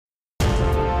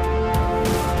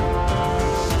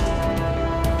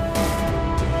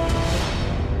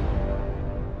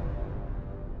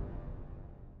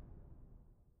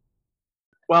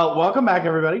Well, welcome back,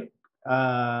 everybody.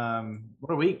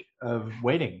 What a week of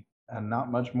waiting and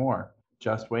not much more,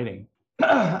 just waiting.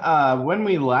 When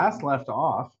we last left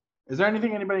off, is there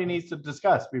anything anybody needs to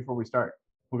discuss before we start?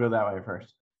 We'll go that way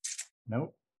first.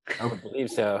 Nope. I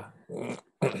believe so.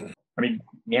 I mean,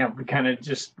 yeah,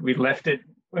 we left it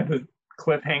with a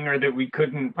cliffhanger that we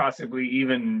couldn't possibly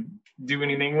even do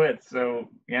anything with. So,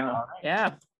 yeah. Right.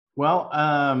 Yeah. Well,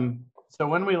 so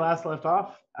when we last left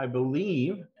off, I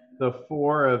believe the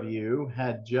four of you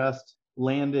had just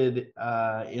landed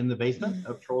in the basement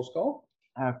of Troll Skull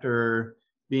after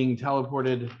being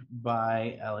teleported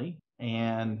by Ellie.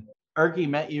 And Erky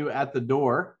met you at the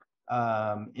door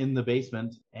in the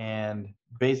basement, and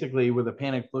basically with a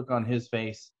panicked look on his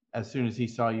face, as soon as he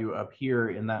saw you appear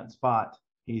in that spot,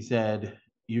 he said,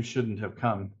 "You shouldn't have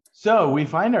come." So we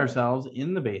find ourselves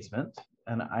in the basement,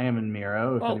 and I am in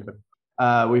Miro. If anybody,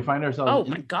 we find ourselves. Oh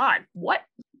my God! What?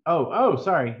 Oh,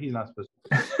 sorry. He's not supposed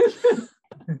to.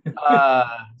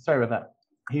 Sorry about that.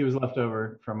 He was left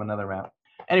over from another map.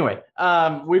 Anyway,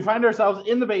 we find ourselves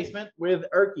in the basement with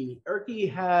Erky.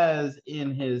 Erky has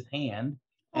in his hand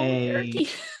a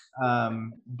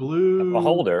blue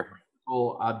beholder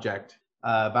object,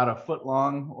 about a foot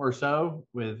long or so,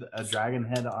 with a dragon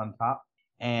head on top.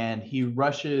 And he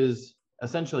rushes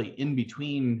essentially in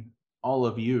between all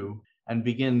of you and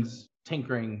begins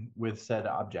tinkering with said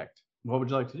object. What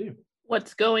would you like to do?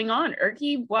 What's going on,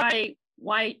 Erky? Why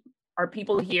are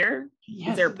people here? Yes,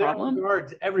 is there a problem? There are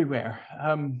guards everywhere.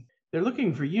 They're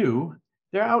looking for you.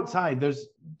 They're outside. There's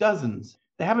dozens.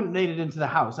 They haven't made it into the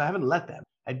house. I haven't let them.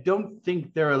 I don't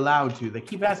think they're allowed to. They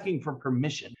keep asking for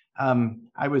permission.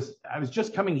 I was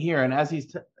just coming here, and as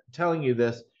he's telling you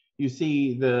this, you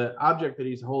see the object that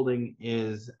he's holding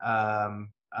is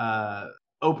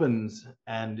opens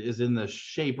and is in the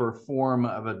shape or form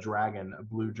of a dragon, a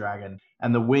blue dragon,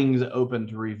 and the wings open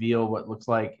to reveal what looks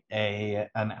like an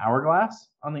hourglass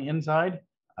on the inside.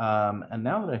 And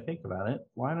now that I think about it,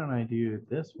 why don't I do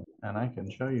this one and I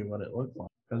can show you what it looks like,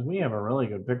 because we have a really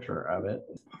good picture of it.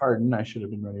 Pardon, I should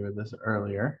have been ready with this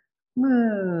earlier.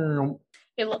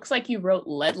 It looks like you wrote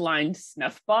lead-lined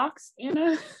snuff box,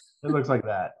 Anna. It looks like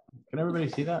that. Can everybody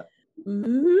see that?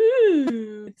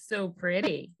 Ooh, it's so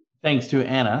pretty. Thanks to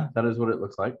Anna, that is what it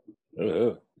looks like.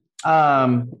 Ooh.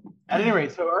 At any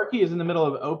rate, so Erky is in the middle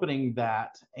of opening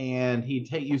that, and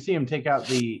you see him take out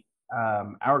the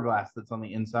hourglass that's on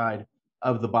the inside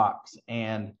of the box,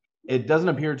 and it doesn't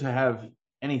appear to have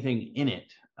anything in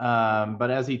it. But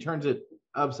as he turns it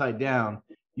upside down,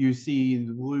 you see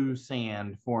blue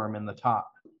sand form in the top,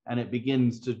 and it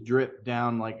begins to drip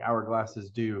down like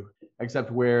hourglasses do,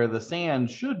 except where the sand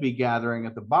should be gathering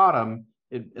at the bottom,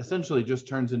 it essentially just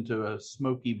turns into a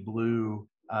smoky blue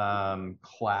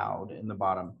cloud in the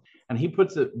bottom. And he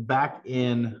puts it back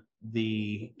in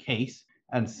the case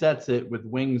and sets it with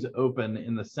wings open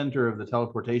in the center of the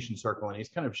teleportation circle. And he's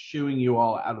kind of shooing you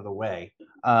all out of the way.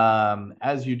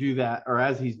 As you do that, or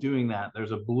as he's doing that,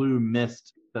 there's a blue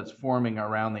mist that's forming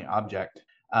around the object.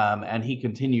 And he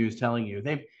continues telling you,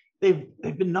 they've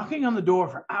been knocking on the door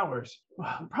for hours.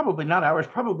 Well, probably not hours,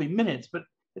 probably minutes, but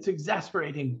it's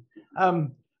exasperating.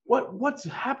 What's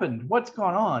happened? What's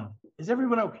gone on? Is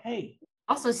everyone okay?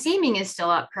 Also, Seeming is still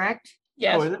up, correct?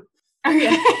 Yes. Oh, is it?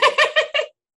 Okay.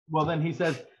 Well, then he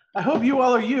says, I hope you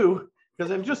all are you,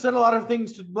 because I've just said a lot of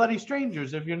things to bloody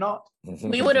strangers if you're not.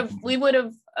 we would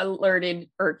have alerted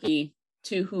Erky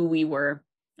to who we were,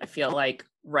 I feel like,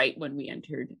 right when we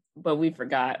entered, but we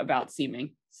forgot about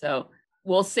Seeming. So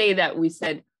we'll say that we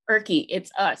said, Erky,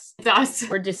 it's us. It's us.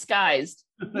 We're disguised.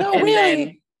 No, and really?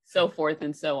 then so forth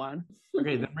and so on.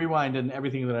 Okay, then rewind and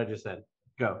everything that I just said.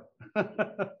 Go.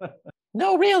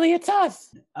 No, really, it's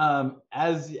us.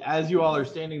 As you all are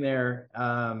standing there,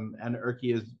 and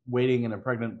Erky is waiting in a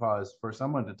pregnant pause for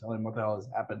someone to tell him what the hell has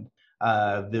happened,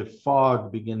 the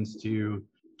fog begins to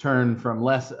turn from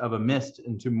less of a mist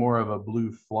into more of a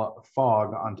blue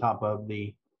fog on top of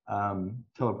the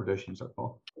teleportation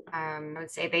circle. I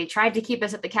would say they tried to keep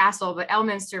us at the castle, but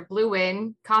Elminster blew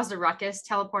in, caused a ruckus,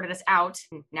 teleported us out.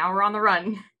 Now we're on the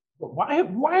run. Why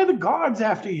are the guards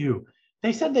after you?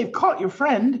 They said they've caught your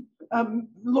friend,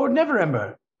 Lord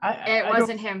Neverember. It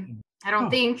wasn't him. I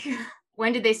don't think.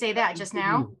 When did they say that? Just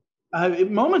now?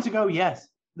 Moments ago, yes.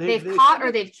 They've caught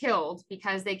or they've killed,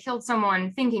 because they killed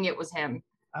someone thinking it was him.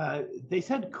 They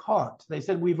said caught. They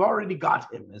said we've already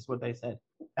got him, is what they said.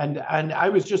 And I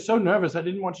was just so nervous. I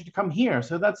didn't want you to come here.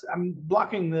 So I'm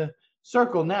blocking the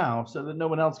circle now so that no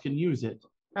one else can use it.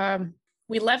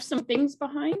 We left some things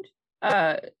behind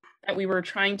that we were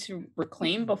trying to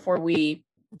reclaim before we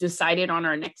decided on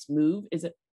our next move. Is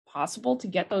it possible to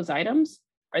get those items?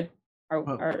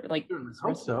 Are like? I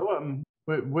hope so.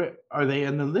 Where are they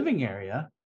in the living area?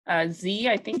 Z,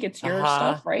 I think it's your Uh-huh.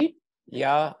 stuff, right?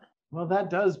 Yeah. Well, that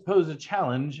does pose a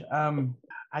challenge.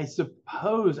 I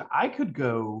suppose I could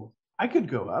go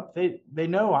up. They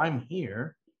know I'm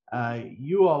here.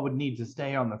 You all would need to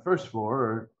stay on the first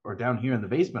floor or down here in the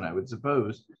basement, I would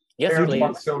suppose. Yes, Barrett please.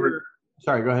 walks over.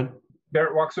 Sorry, go ahead.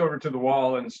 Barrett walks over to the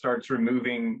wall and starts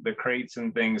removing the crates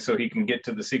and things so he can get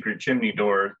to the secret chimney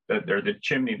door or the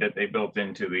chimney that they built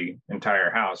into the entire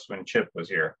house when Chip was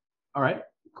here, All right,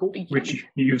 cool. which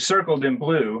you've circled in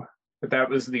blue, but that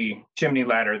was the chimney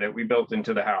ladder that we built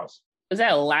into the house. Was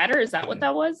that a ladder? Is that what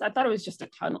that was? I thought it was just a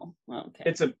tunnel. Oh,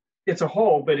 okay. It's a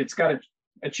hole, but it's got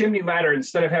a chimney ladder.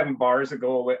 Instead of having bars that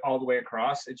go away, all the way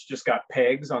across, it's just got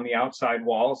pegs on the outside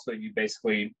wall, so you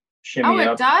basically shimmy Oh, it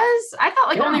up. does? I thought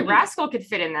like Yeah. only Rascal could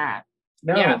fit in that.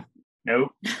 No, Yeah. nope.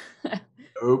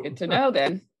 Nope. Good to know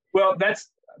then. Well,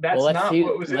 that's Well, let's not use-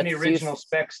 what was in the let's original use-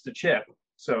 specs to Chip.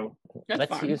 So That's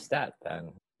Let's fine. use that then.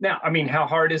 now, I mean, how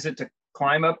hard is it to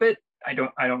climb up it? I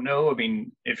don't know. I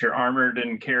mean, if you're armored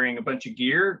and carrying a bunch of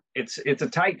gear, it's a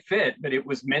tight fit, but it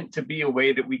was meant to be a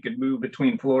way that we could move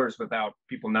between floors without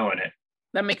people knowing it.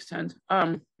 That makes sense.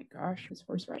 My gosh, this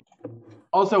horse right.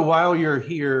 Also, while you're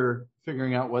here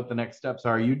figuring out what the next steps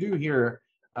are, you do hear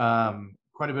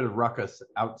quite a bit of ruckus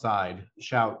outside,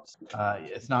 shouts.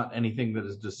 It's not anything that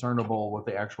is discernible what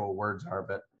the actual words are,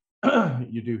 but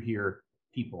you do hear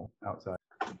people outside.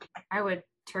 I would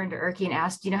turn to Erky and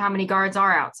ask, do you know how many guards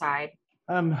are outside?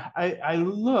 I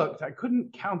looked. I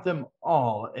couldn't count them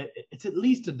all. It's at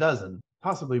least a dozen,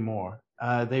 possibly more.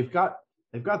 They've got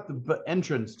the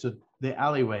entrance to the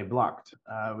alleyway blocked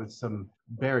with some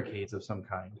barricades of some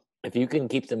kind. If you can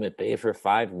keep them at bay for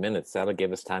 5 minutes, that'll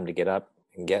give us time to get up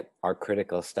and get our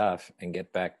critical stuff and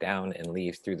get back down and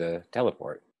leave through the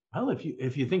teleport. Well,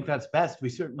 if you think that's best, we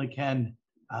certainly can.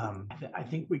 I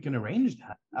think we can arrange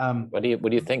that. What do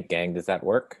you think, gang? Does that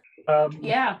work?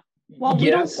 Yeah. Well, we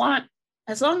yes. don't want,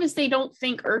 as long as they don't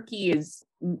think Erky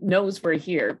knows we're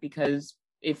here, because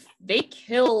if they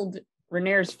killed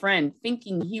Renair's friend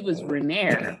thinking he was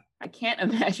Renair, I can't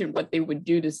imagine what they would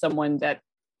do to someone that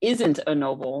isn't a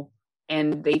noble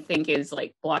and they think is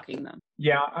like blocking them.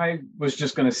 Yeah, I was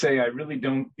just going to say, I really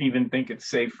don't even think it's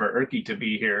safe for Erky to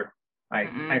be here.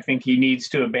 I think he needs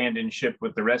to abandon ship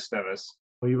with the rest of us.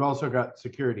 Well, you've also got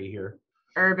security here,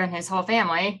 Herb and his whole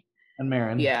family. and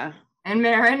Marin. Yeah. And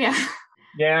Marin, yeah.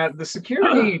 Yeah, the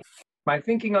security, my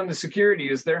thinking on the security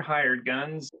is they're hired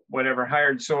guns, whatever,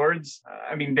 hired swords.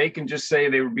 I mean, they can just say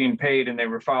they were being paid and they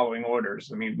were following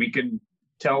orders. I mean, we could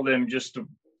tell them just to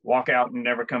walk out and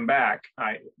never come back.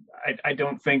 I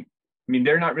don't think, I mean,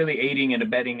 they're not really aiding and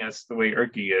abetting us the way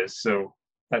Erky is. So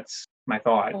that's my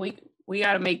thought. Well, we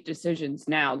got to make decisions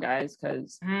now, guys,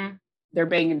 because Mhm. they're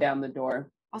banging down the door.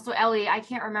 Also, Ellie, I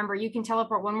can't remember. You can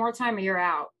teleport one more time or you're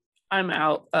out. I'm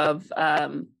out of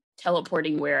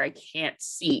teleporting where I can't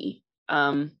see.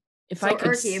 If So, I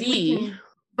could Erky, if we see, can-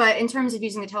 But in terms of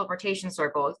using the teleportation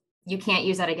circle, you can't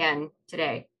use that again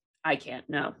today. I can't.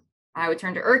 No. I would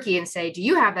turn to Erky and say, do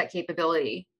you have that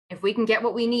capability? If we can get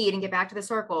what we need and get back to the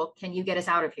circle, can you get us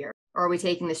out of here? Or are we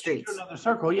taking the streets? Another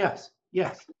circle. Yes.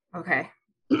 Okay.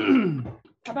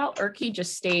 How about Erky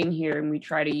just staying here and we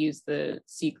try to use the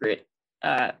secret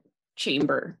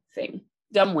chamber thing?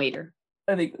 Dumbwaiter.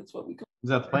 I think that's what we call Is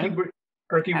that the plan?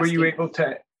 Erky, were you Asking. able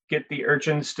to get the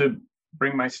urchins to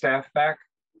bring my staff back?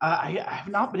 I have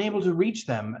not been able to reach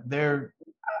them.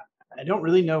 I don't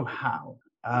really know how.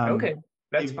 Okay,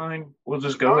 that's if- fine. We'll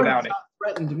just go without it. Not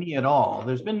threatened me at all.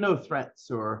 There's been no threats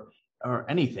or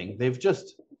anything. They've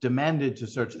just demanded to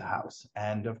search the house,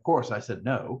 and of course I said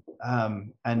no.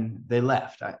 And they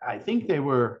left. I think it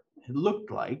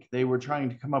looked like they were trying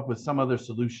to come up with some other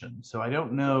solution. So I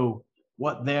don't know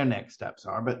what their next steps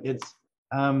are, but it's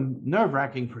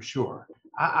nerve-wracking for sure.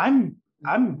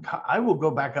 I will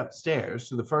go back upstairs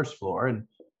to the first floor, and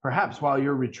perhaps while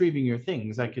you're retrieving your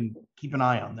things, I can keep an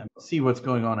eye on them, see what's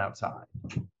going on outside.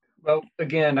 Well,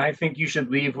 again, I think you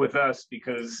should leave with us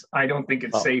because I don't think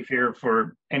it's Oh. safe here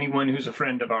for anyone who's a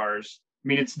friend of ours. I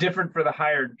mean, it's different for the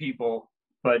hired people,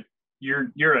 but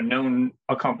you're a known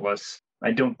accomplice.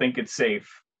 I don't think it's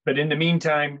safe. But in the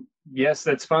meantime, yes,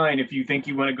 that's fine. If you think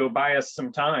you want to go buy us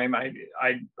some time,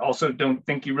 I also don't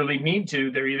think you really need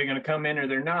to. They're either going to come in or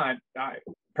they're not.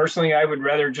 Personally, I would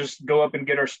rather just go up and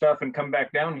get our stuff and come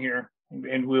back down here,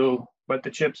 and we'll let the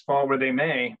chips fall where they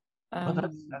may. Well,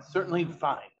 that's certainly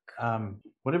fine.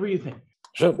 Whatever you think.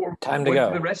 So, Or time to what go.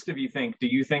 do the rest of you think? Do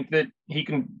you think that he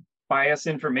can buy us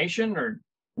information, or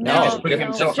No, just putting no,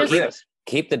 himself just- at risk?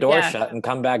 Keep the door Yeah. shut and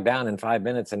come back down in 5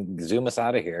 minutes and zoom us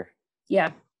out of here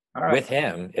Yeah. All right. with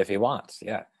him if he wants.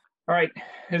 Yeah. All right.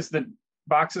 As the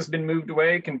box has been moved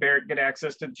away, can Barrett get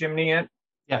access to the chimney yet?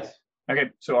 Yes. Okay,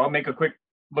 so I'll make a quick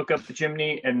look up the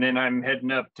chimney, and then I'm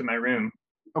heading up to my room.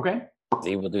 Okay.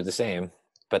 Z will do the same,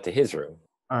 but to his room.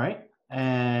 All right.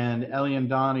 And Ellie and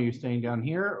Don, are you staying down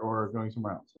here or going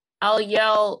somewhere else? I'll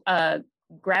yell,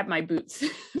 grab my boots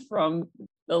from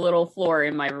the little floor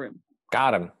in my room.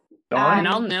 Got him. And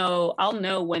I'll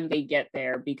know when they get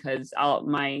there because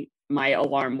my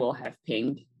alarm will have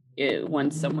pinged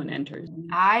once someone enters.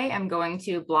 I am going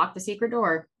to block the secret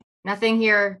door. Nothing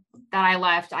here that I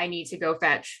left. I need to go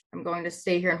fetch. I'm going to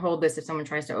stay here and hold this if someone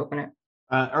tries to open it.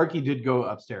 Arky did go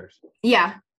upstairs.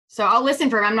 Yeah. So I'll listen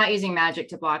for him. I'm not using magic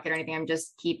to block it or anything. I'm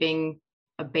just keeping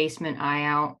a basement eye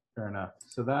out. Fair enough.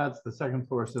 So that's the second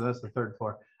floor. So that's the third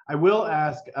floor. I will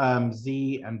ask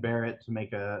Z and Barrett to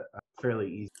make a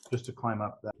fairly easy, just to climb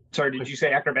up that. Sorry, did you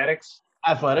say acrobatics?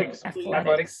 Athletics.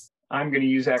 Athletics. I'm going to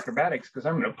use acrobatics because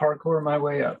I'm going to parkour my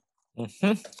way up.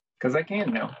 Because I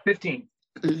can now. 15.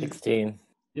 16.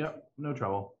 Yep, no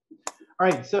trouble. All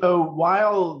right, so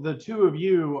while the two of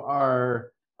you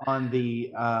are on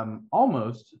the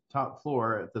almost top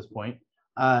floor at this point,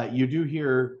 you do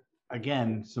hear,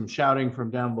 again, some shouting from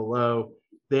down below.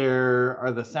 There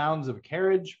are the sounds of a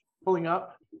carriage pulling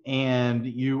up, and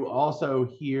you also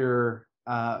hear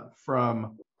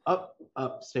from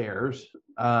upstairs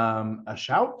a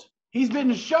shout. He's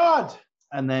been shot!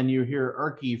 And then you hear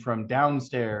Erky from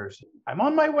downstairs. I'm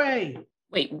on my way.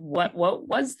 Wait, what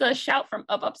was the shout from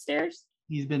upstairs?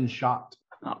 He's been shot.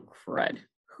 Oh, crud.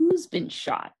 Who's been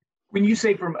shot? When you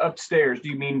say from upstairs, do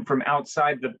you mean from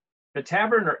outside the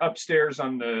tavern or upstairs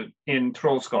in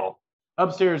Troll Skull?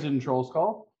 Upstairs in Troll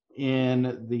Skull,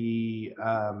 in the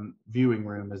viewing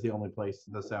room is the only place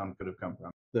the sound could have come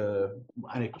from.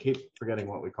 I keep forgetting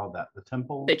what we called that. The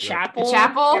temple? The chapel? The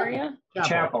chapel? Area?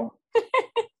 Chapel.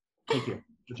 Thank you.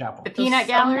 The chapel. The peanut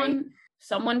gallery?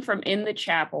 Someone from in the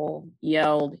chapel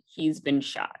yelled, he's been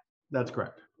shot. That's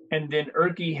correct. And then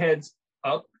Erky heads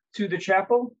up to the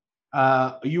chapel?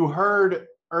 You heard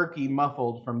Erky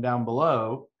muffled from down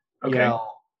below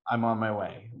yell, I'm on my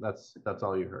way. That's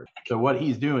all you heard. So what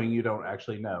he's doing, you don't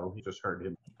actually know. You just heard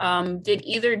him. Did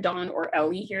either Dawn or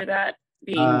Ellie hear that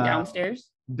being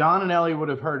downstairs? Don and Ellie would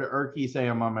have heard Erky say,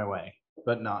 I'm on my way,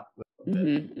 but not.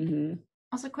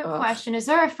 Also, quick question. Is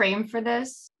there a frame for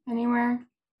this anywhere?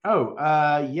 Oh,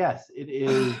 yes, it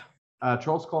is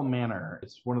Troll Skull Manor.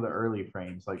 It's one of the early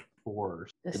frames, like 4.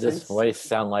 Does this voice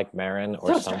sound like Marin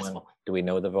or someone? Stressful. Do we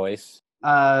know the voice?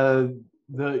 I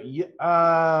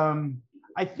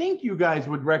think you guys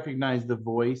would recognize the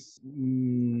voice.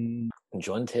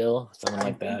 Juntil, someone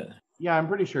like that. Yeah, I'm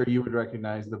pretty sure you would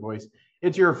recognize the voice.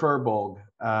 It's your Furbolg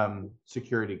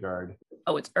security guard.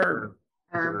 Oh, it's Herb.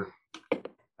 Herb.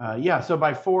 Yeah, so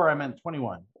by 4, I meant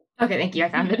 21. Okay, thank you. I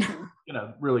found it.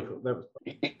 Really cool. That was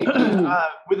funny.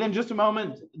 Within just a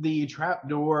moment, the trap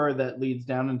door that leads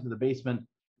down into the basement,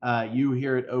 you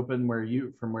hear it open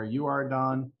from where you are,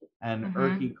 Dawn, and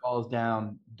Erky calls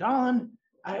down, Dawn,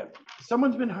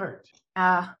 someone's been hurt.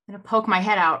 I'm gonna poke my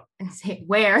head out and say,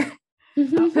 where?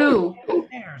 Who?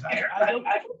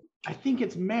 I think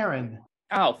it's Marin.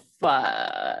 Oh,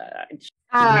 fudge.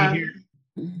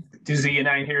 Do Z and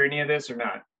I hear any of this or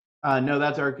not? No,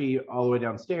 that's Erky all the way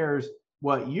downstairs.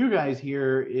 What you guys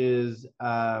hear is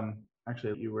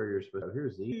actually where you're supposed to.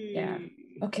 Here's Z. Yeah.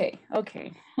 Okay.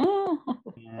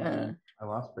 And I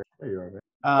lost it. There you are.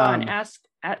 Dawn, ask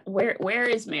where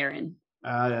is Marin?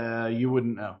 You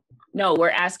wouldn't know. No, we're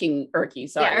asking Erky.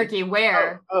 Sorry. Yeah, Erky,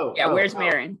 where? Where's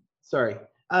Marin? Sorry.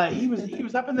 He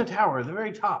was up in the tower, the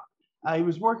very top. He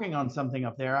was working on something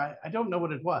up there. I don't know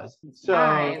what it was. So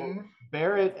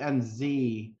Barrett and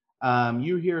Z,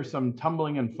 you hear some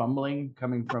tumbling and fumbling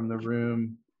coming from the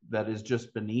room that is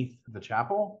just beneath the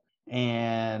chapel.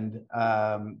 And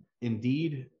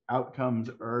indeed, out comes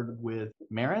Erg with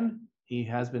Marin. He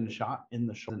has been shot in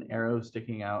the shoulder, an arrow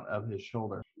sticking out of his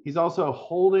shoulder. He's also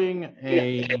holding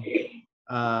a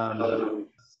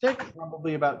stick,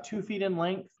 probably about 2 feet in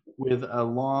length, with a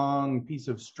long piece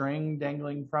of string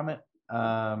dangling from it.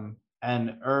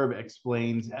 And Herb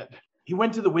explains that he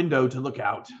went to the window to look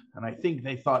out, and I think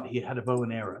they thought he had a bow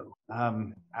and arrow.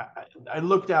 I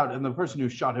looked out, and the person who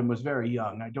shot him was very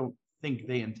young. I don't think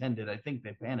they intended. I think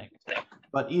they panicked.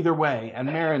 But either way, and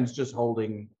Marin's just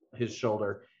holding his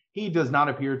shoulder. He does not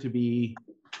appear to be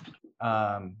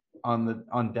on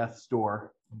death's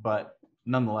door, but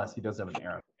nonetheless, he does have an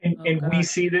arrow. And we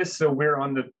see this, so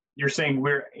you're saying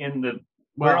we're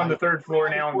on the third floor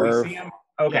now and we see him?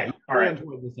 Okay, Yeah, all right.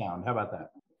 toward the sound. How about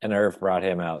that? And Irv brought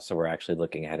him out, so we're actually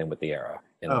looking at him with the arrow.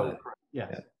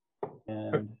 Yes.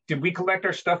 And Did we collect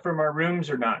our stuff from our rooms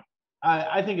or not?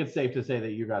 I think it's safe to say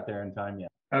that you got there in time, yeah.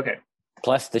 Okay.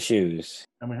 plus the shoes.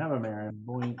 And we have a Marin.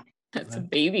 Boink. That's a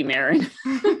baby Marin.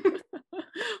 Oh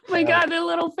my God, the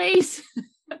little face.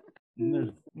 And there's,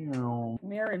 you know.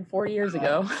 Marin 4 years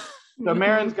ago. So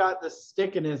Marin's got this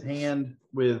stick in his hand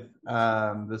with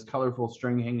this colorful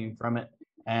string hanging from it.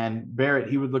 And Barrett,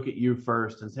 he would look at you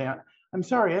first and say, I'm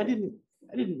sorry, I didn't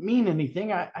mean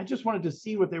anything. I just wanted to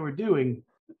see what they were doing.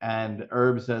 And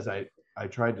Herb says, I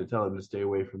tried to tell him to stay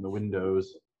away from the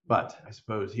windows, but I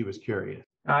suppose he was curious.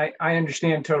 I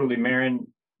understand totally, Marin.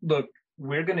 Look,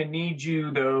 we're going to need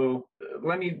you, though.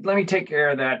 Let me take care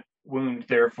of that wound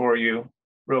there for you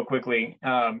real quickly.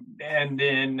 And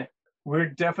then we're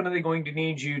definitely going to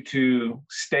need you to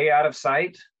stay out of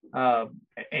sight.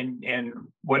 And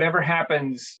whatever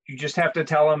happens, you just have to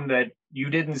tell them that you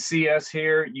didn't see us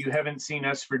here. You haven't seen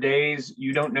us for days.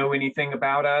 You don't know anything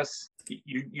about us.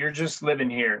 You're just living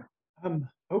here.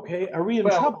 Okay. Are we in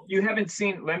trouble? You haven't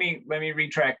seen. Let me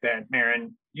retract that,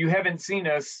 Marin. You haven't seen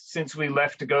us since we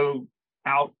left to go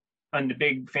out on the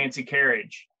big fancy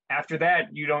carriage. After that,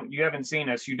 you haven't seen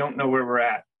us. You don't know where we're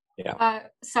at. Yeah.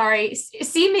 Sorry,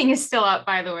 Seeming is still up,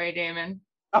 by the way, Damon.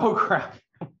 Oh crap.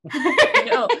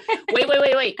 No,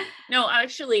 wait. No,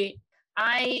 actually,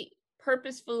 I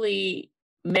purposefully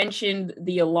mentioned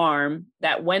the alarm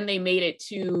that when they made it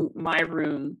to my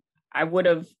room, I would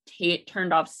have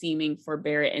turned off Seeming for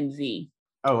Barrett and Z.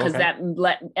 Oh, because okay. that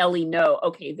let Ellie know,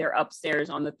 okay, they're upstairs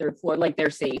on the third floor, like they're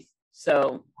safe.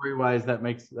 So Story-wise, that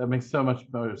makes so much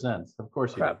more sense. Of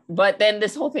course you do. But then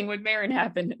this whole thing with Marin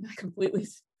happened completely.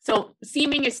 So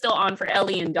Seeming is still on for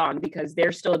Ellie and Dawn because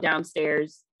they're still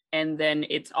downstairs, and then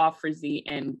it's off for Z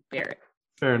and Barrett.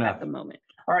 Fair enough. At the moment.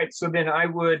 All right, so then I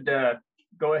would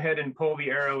go ahead and pull the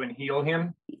arrow and heal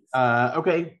him.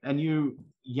 Okay, and you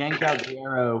yank out the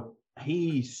arrow.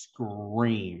 He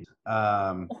screamed.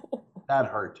 That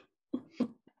hurt.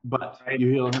 But you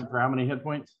heal him for how many hit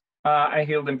points? I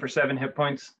healed him for 7 hit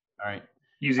points. All right.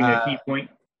 Using a key point.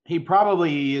 He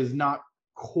probably is not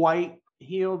quite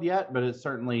healed yet, but it's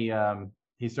certainly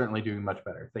he's certainly doing much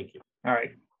better. Thank you. All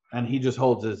right. And he just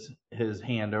holds his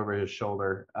hand over his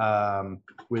shoulder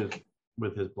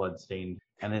with his blood stained.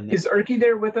 And then Is Erky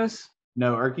there with us?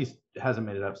 No, Erky hasn't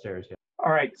made it upstairs yet.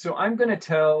 All right, so I'm going to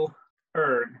tell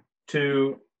Erg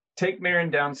to take Marin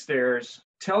downstairs,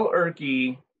 tell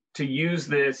Erky to use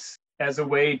this as a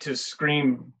way to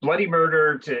scream bloody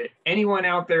murder to anyone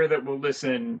out there that will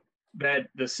listen, that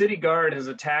the city guard has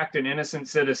attacked an innocent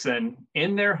citizen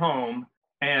in their home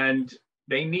and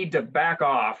they need to back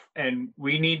off, and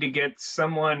we need to get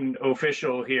someone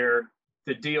official here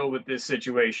to deal with this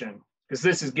situation because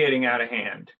this is getting out of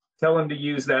hand. Tell him to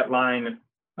use that line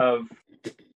of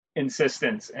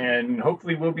insistence, and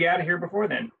hopefully we'll be out of here before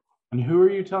then. And who are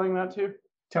you telling that to?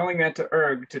 Telling that to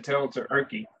Erg to tell to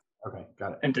Erky. Okay,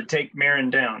 got it. And to take Marin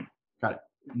down. Got it.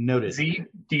 Noted. Z,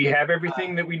 do you have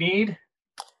everything that we need?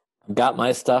 I've got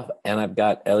my stuff, and I've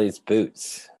got Ellie's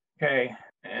boots. Okay,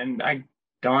 and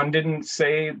Don didn't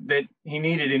say that he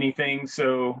needed anything,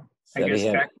 so I guess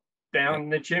back down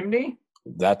the chimney?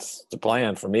 That's the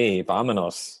plan for me.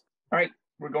 Vamonos. All right,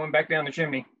 we're going back down the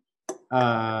chimney.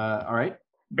 All right.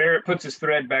 Barrett puts his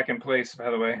thread back in place,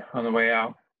 by the way, on the way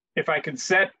out. If I could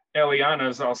set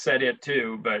Eliana's, I'll set it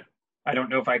too, but I don't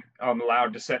know if I'm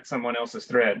allowed to set someone else's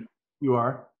thread. You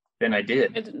are? Then I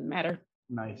did. It doesn't matter.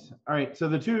 Nice. All right, so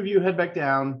the two of you head back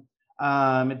down.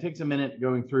 It takes a minute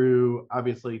going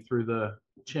obviously through the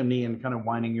chimney and kind of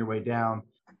winding your way down.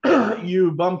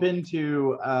 You bump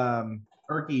into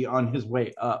Erky on his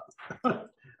way up.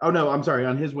 Oh no, I'm sorry,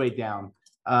 on his way down.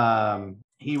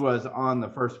 He was on the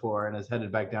first floor and is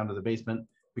headed back down to the basement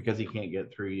because he can't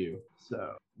get through you.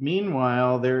 So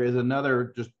meanwhile, there is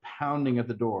another just pounding at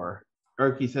the door.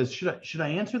 Erky says, should I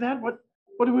answer that? What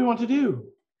do we want to do?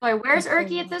 Like, where's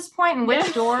Erky at this point and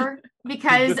which door?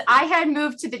 Because I had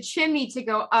moved to the chimney to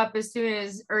go up as soon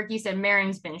as Erky said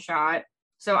Marin's been shot.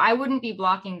 So I wouldn't be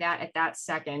blocking that at that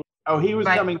second. Oh, he was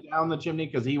coming down the chimney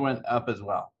because he went up as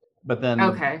well. But then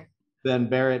then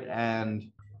Barrett and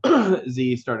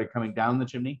Z started coming down the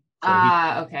chimney. So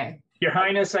okay. Your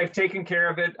Highness, I've taken care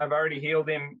of it. I've already healed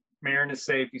him. Marin is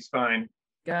safe. He's fine.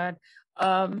 God.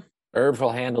 Herb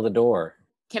will handle the door.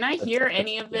 Can I hear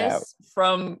any of this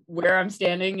from where I'm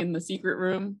standing in the secret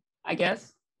room, I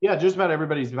guess? Yeah, just about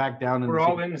everybody's back down. We're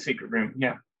all in the secret room.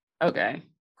 Yeah. Okay,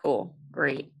 cool.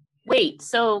 Great. Wait,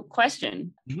 so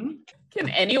question. Mm-hmm. Can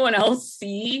anyone else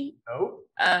see? Nope.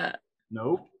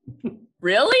 Nope.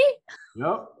 Really?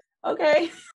 Nope.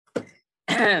 Okay.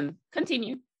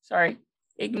 Continue. Sorry.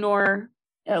 Ignore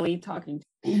Ellie talking.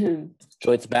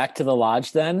 So it's back to the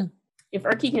lodge then? If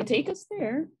Erky can take us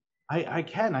there. I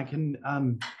can.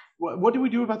 What do we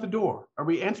do about the door? Are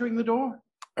we answering the door?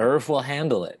 Irv will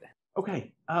handle it.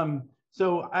 Okay.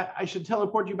 So I should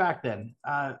teleport you back then.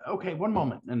 Okay, one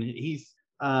moment. And he's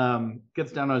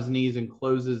gets down on his knees and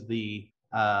closes the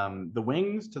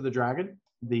wings to the dragon.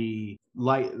 The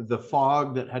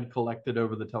fog that had collected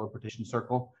over the teleportation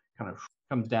circle kind of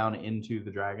comes down into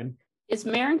the dragon. Is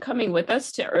Marin coming with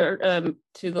us to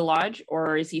the lodge,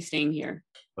 or is he staying here?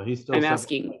 But he's still. I'm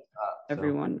asking so.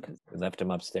 everyone because We left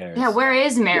him upstairs. Yeah, where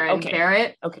is Marin, Okay.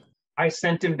 Barrett? okay. I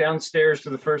sent him downstairs to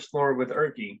the first floor with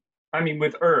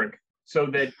with Erg, so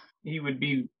that he would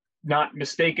be not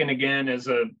mistaken again as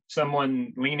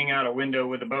someone leaning out a window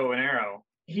with a bow and arrow.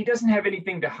 He doesn't have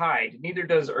anything to hide. Neither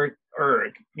does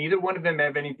Erg. Neither one of them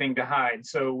have anything to hide.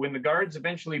 So when the guards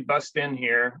eventually bust in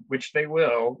here, which they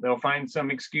will, they'll find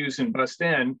some excuse and bust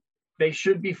in. They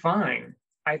should be fine.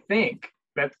 I think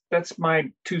that's my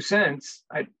 2 cents.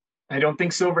 I don't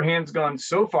think Silverhand's gone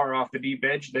so far off the deep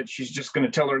edge that she's just going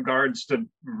to tell her guards to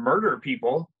murder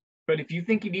people. But if you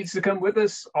think he needs to come with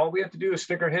us, all we have to do is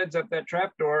stick our heads up that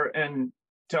trapdoor and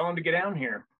tell him to get down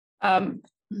here.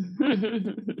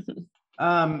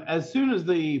 As soon as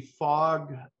the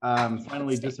fog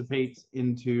finally dissipates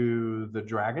into the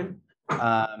dragon,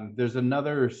 there's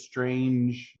another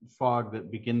strange fog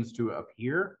that begins to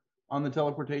appear on the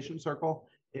teleportation circle.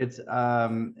 It's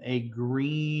a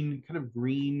green, kind of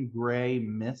green-gray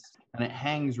mist, and it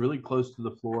hangs really close to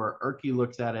the floor. Erky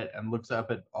looks at it and looks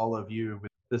up at all of you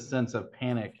with this sense of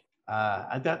panic.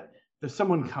 There's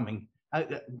someone coming.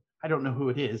 I don't know who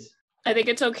it is. I think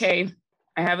it's okay.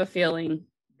 I have a feeling.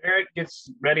 Barrett gets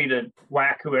ready to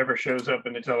whack whoever shows up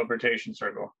in the teleportation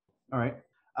circle. All right.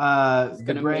 The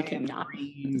gonna gray make him and not.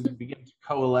 green begin to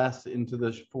coalesce into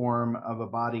the form of a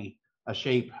body, a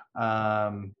shape.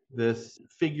 This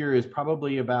figure is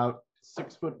probably about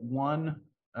 6'1",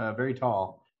 very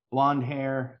tall, blonde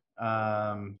hair.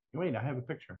 Wait, I have a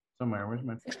picture somewhere. Where's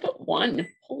my? 6'1".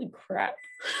 Holy crap!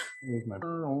 Here's my.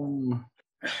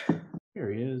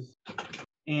 Here he is.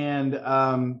 And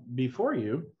before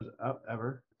you,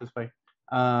 this way.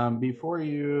 Before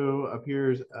you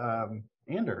appears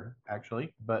Ander,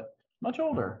 actually, but much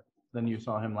older than you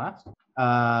saw him last.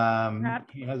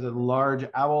 He has a large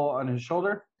owl on his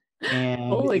shoulder, and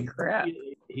Holy crap!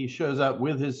 He shows up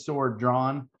with his sword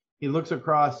drawn. He looks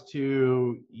across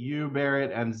to you,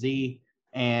 Barrett, and Z,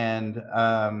 and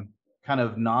kind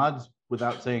of nods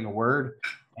without saying a word,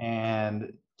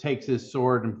 and takes his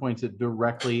sword and points it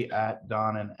directly at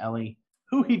Don and Ellie,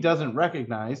 who he doesn't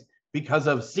recognize because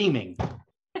of seeming.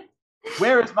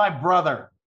 Where is my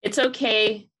brother? It's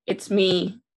okay. It's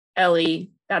me, Ellie.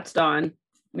 That's Don.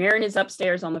 Marin is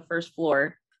upstairs on the first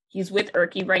floor. He's with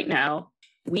Erky right now.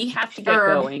 We have to get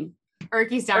going.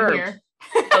 Erky's down Herb. here.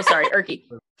 Oh, sorry, Erky.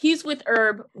 He's with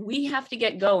Herb. We have to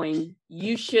get going.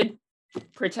 You should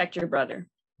protect your brother.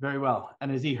 Very well.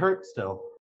 And is he hurt still?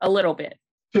 A little bit.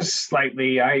 Just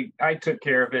slightly. I took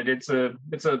care of it. It's a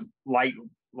light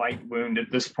wound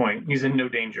at this point. He's in no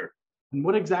danger. And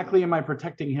what exactly am I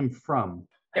protecting him from?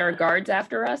 There are guards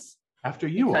after us. After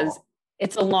you Because all.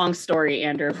 it's a long story,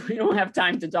 Ander. We don't have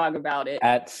time to talk about it.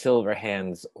 At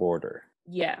Silverhand's order.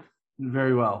 Yeah.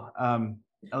 Very well.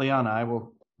 Eliana, I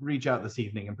will reach out this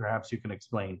evening and perhaps you can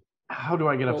explain. How do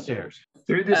I get upstairs?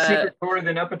 Through the secret door,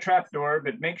 then up a trap door,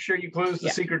 but make sure you close the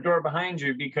Yeah. secret door behind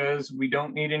you because we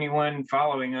don't need anyone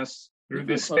following us through You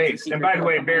this can close the space. And secret by the door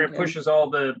way, behind Barrett him. pushes all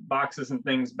the boxes and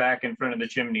things back in front of the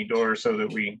chimney door so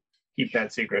that we keep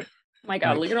that secret. Oh my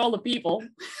God, look at all the people.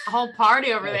 A whole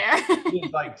party over there.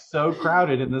 It's like so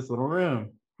crowded in this little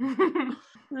room.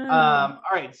 All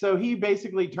right, so he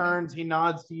basically turns, he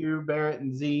nods to you, Barrett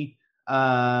and Z.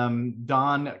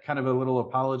 Don, kind of a little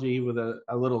apology with a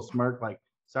little smirk, like,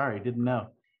 sorry, didn't know.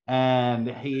 And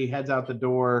he heads out the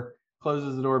door,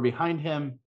 closes the door behind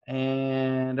him.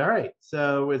 And all right,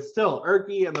 so it's still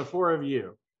Erky and the four of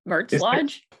you. Mertz Is there-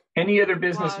 Lodge? Any other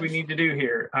business we Lodge. need to do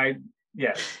here?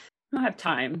 Yes. I don't have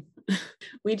time.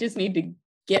 We just need to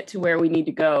get to where we need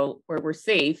to go, where we're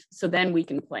safe, so then we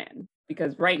can plan.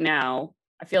 Because right now,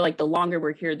 I feel like the longer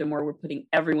we're here, the more we're putting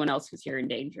everyone else who's here in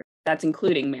danger. That's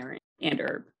including Marin and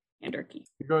Herb and Erky.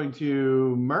 You're going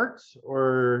to Mertz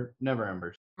or Never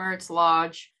Embers? Mertz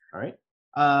Lodge. All right.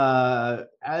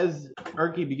 As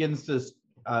Erky begins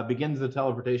the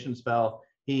teleportation spell,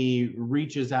 he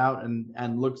reaches out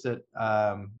and looks at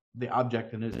the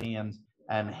object in his hands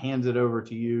and hands it over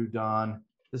to you, Don.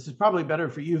 This is probably better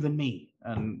for you than me,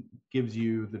 and gives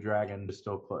you the dragon to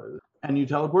still close. And you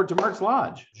teleport to Mertz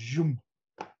Lodge. Zoom.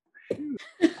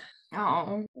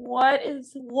 Oh.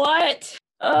 What?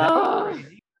 All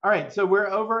right, so we're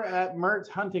over at Mertz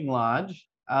Hunting Lodge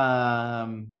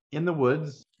in the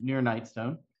woods near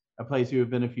Nightstone, a place you have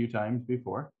been a few times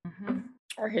before. Mhm.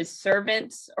 Are his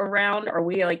servants around? Are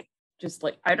we like just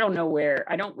like I don't know where,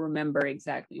 I don't remember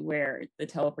exactly where the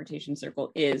teleportation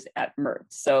circle is at Mert.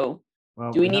 So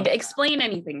Well, do we need to explain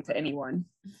anything to anyone?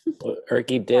 Well,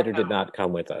 Erky did or did not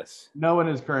come with us. No one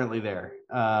is currently there.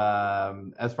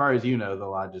 As far as you know, the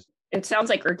lodge is It sounds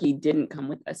like Erky didn't come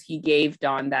with us. He gave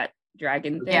Dawn that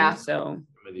dragon thing, Yeah. so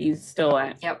he's still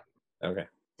at. Yep. Okay.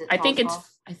 I think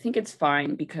it's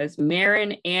fine because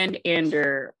Marin and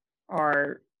Ander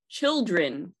are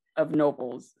children of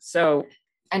nobles. So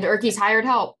And Erky's hired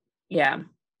help. yeah,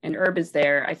 and Herb is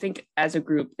there. I think as a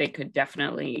group they could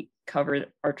definitely cover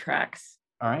our tracks.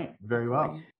 all right. Very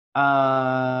well.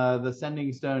 The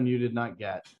sending stone you did not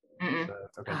get. Mm-mm.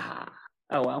 So, okay,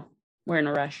 Oh well, we're in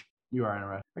a rush. you are in a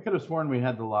rush. I could have sworn we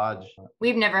had the lodge.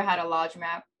 We've never had a lodge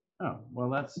map. Oh, well,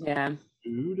 that's Yeah,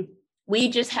 food. we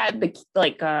just had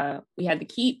the we had the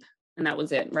keep, and that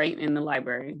was it, right? In the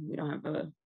library, we don't have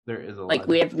a There is a like lodge.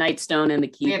 we have Nightstone and the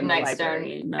keep. We have in the Nightstone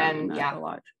library, and, not yeah. the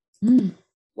lodge.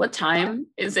 What time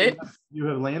is it? You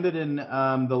have landed in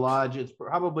the lodge. It's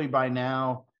probably by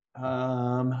now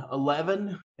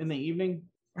 11 in the evening.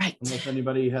 Right. Unless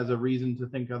anybody has a reason to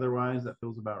think otherwise, that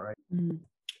feels about right. Mm.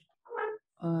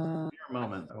 Here a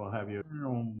moment, I will have you.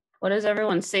 What does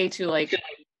everyone say to like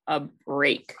a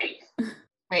break? Wait,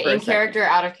 For a in second. character,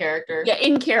 out of character. Yeah,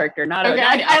 in character, not Okay,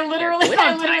 not I out literally, character. We don't I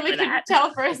have time literally for couldn't that.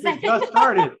 tell for a We second. just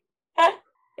started.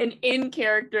 An in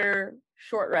character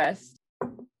short rest.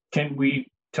 Can we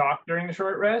talk during the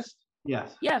short rest?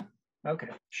 Yes. Yeah, Okay,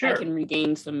 I sure. can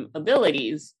regain some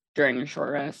abilities during a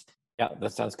short rest. Yeah,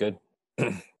 that sounds good.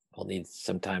 We'll need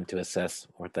some time to assess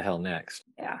what the hell next.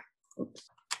 Yeah. Oops.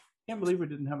 Can't believe we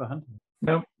didn't have a hunting.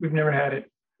 Nope, we've never had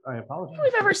it. I I apologize. don't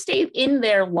think we've ever stayed in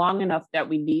there long enough that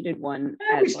we needed one.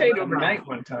 We as, stayed like, a overnight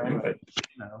month. one time, but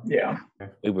No. yeah.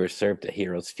 We were served a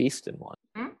hero's feast in one.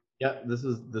 Yeah, this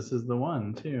is the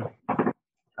one too.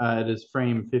 It is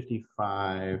frame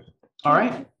 55. All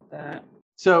right. That-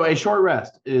 So a short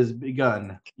rest is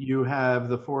begun. You have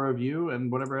the four of you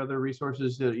and whatever other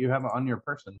resources that you have on your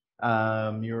person.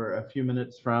 You're a few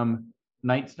minutes from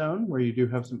Nightstone, where you do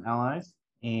have some allies,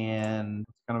 and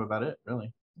that's kind of about it,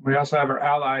 really. We also have our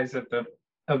allies of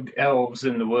elves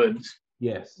in the woods.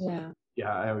 Yes. yeah.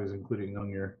 Yeah, I was including on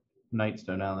your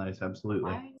Nightstone allies,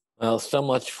 absolutely. Why? Well, so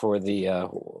much for the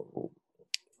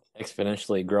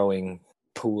exponentially growing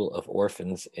pool of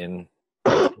orphans in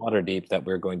Waterdeep that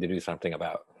we're going to do something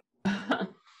about.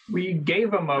 We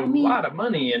gave them a I mean- lot of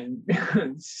money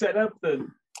and set up the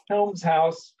Helms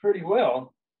house pretty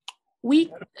well.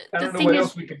 We I The don't know thing what is-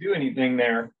 else we could do anything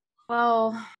there.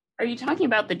 well, are you talking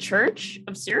about the Church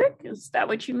of Cyric? Is that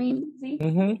what you mean, Z?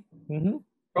 Mm-hmm. Mm-hmm.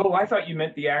 Oh, I thought you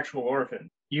meant the actual orphan.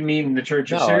 You mean the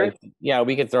Church of No, Syria? yeah,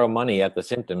 we could throw money at the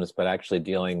symptoms, but actually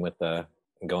dealing with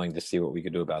going to see what we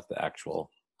could do about the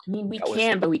actual. I mean, we That was-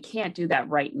 can, but we can't do that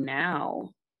right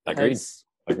now. Agreed. because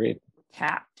Agreed.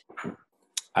 Capped.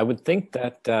 I would think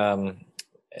that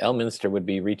Elminster would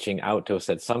be reaching out to us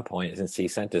at some point since he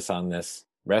sent us on this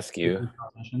rescue.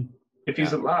 If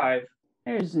he's alive.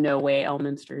 There's no way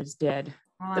Elminster is dead.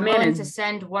 Well, The I'm man willing is- to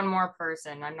send one more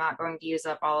person. I'm not going to use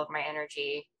up all of my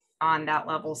energy on that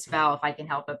level spell if I can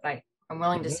help it, but I'm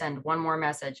willing to send one more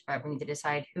message, but we need to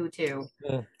decide who to.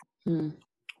 Hmm.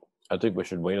 I think we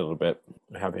should wait a little bit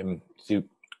and have him see.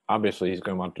 Obviously, he's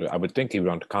going to want to. I would think he would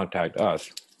want to contact us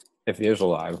if he is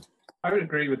alive. I would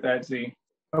agree with that, Z.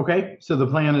 Okay, so the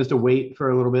plan is to wait for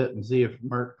a little bit and see if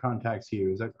Merc contacts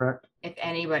you. Is that correct? If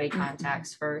anybody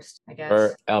contacts first, I guess.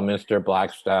 Or Elminster,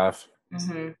 Blackstaff.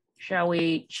 hmm Shall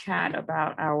we chat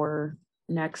about our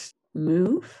next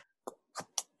move?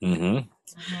 Mm-hmm.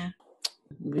 hmm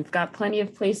We've got plenty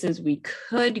of places we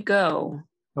could go.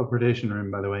 Teleportation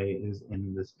room, by the way, is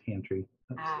in this pantry.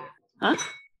 Huh?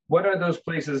 What are those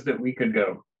places that we could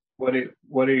go? What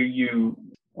are you?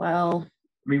 Well,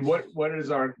 I mean, what is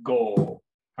our goal?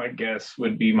 I guess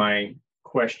would be my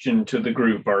question to the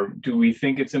group. Or do we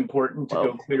think it's important to go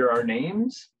Well- clear our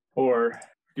names, or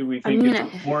do we I think mean,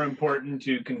 it's more important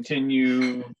to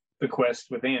continue the quest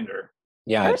with Ander?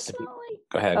 Yeah. personally.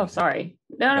 Go ahead. Oh, sorry.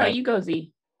 No, Right. you go,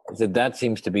 Z. That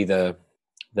seems to be the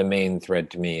main thread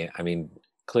to me. I mean,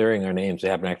 clearing our names, they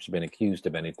haven't actually been accused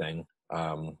of anything.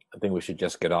 I think we should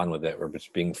just get on with it. We're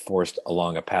just being forced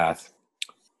along a path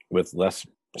with less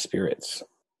spirits.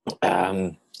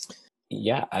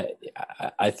 Yeah,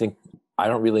 I think I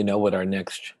don't really know what our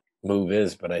next move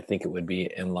is, but I think it would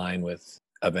be in line with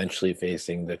eventually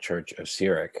facing the Church of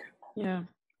Cyric Yeah.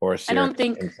 or I Cyric don't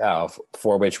think- himself,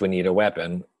 for which we need a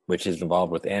weapon, which is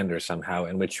involved with Ander somehow.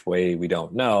 In which way we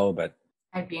don't know, but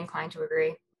I'd be inclined to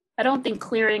agree. I don't think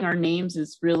clearing our names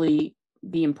is really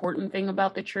the important thing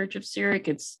about the Church of Cyric.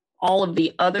 It's all of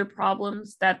the other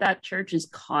problems that church is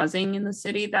causing in the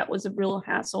city, that was a real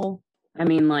hassle. I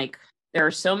mean, like, there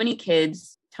are so many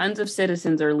kids, tons of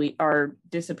citizens are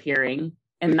disappearing,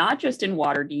 and not just in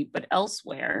Waterdeep, but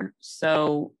elsewhere.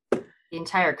 So The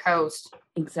entire coast.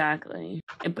 exactly.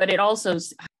 But it also,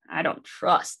 I don't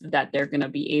trust that they're going to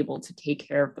be able to take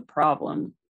care of the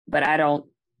problem, but I don't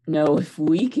know if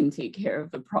we can take care of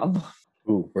the problem.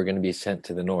 Ooh, we're going to be sent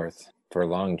to the north for a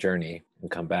long journey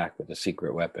and come back with a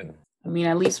secret weapon. I mean,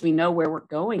 at least we know where we're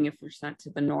going if we're sent to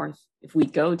the north, if we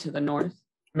go to the north.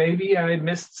 Maybe I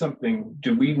missed something.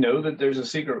 Do we know that there's a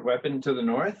secret weapon to the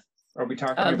north? Are we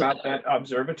talking about that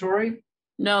observatory?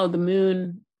 No, the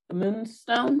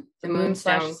moonstone, The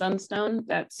moonstone. sunstone.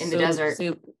 That's In the desert.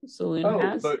 Saloon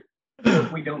has.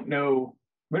 But we don't know.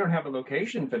 We don't have a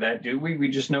location for that, do we? We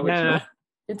just know it's Nah. north.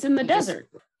 It's in the Just- desert.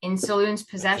 In Saloon's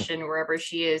possession, wherever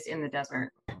she is in the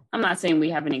desert. I'm not saying we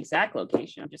have an exact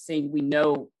location. I'm just saying we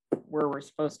know where we're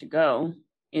supposed to go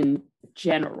in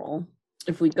general.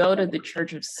 If we go to the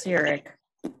Church of Cyric,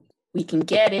 we can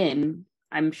get in,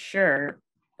 I'm sure.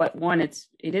 But one, it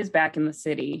is back in the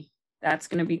city. That's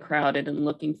going to be crowded and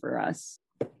looking for us.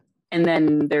 And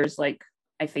then there's like,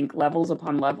 I think levels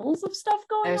upon levels of stuff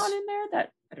going There's- on in there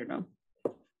that, I don't know.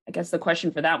 I guess the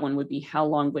question for that one would be, how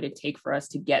long would it take for us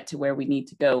to get to where we need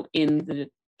to go in the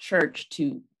church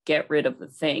to get rid of the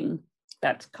thing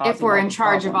that's causing If we're all in the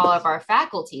charge of all problems? of our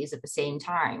faculties at the same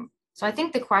time. So I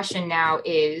think the question now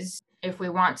is if we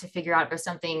want to figure out if there's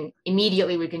something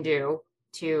immediately we can do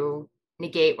to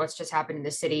negate what's just happened in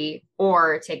the city,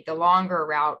 or take the longer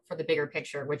route for the bigger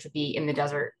picture, which would be in the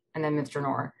desert and then Minster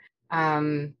Nor.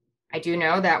 I do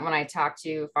know that when I talked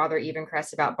to Father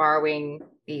Evencrest about borrowing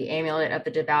the amulet of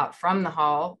the devout from the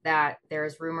hall, that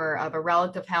there's rumor of a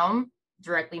relic of Helm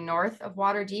directly north of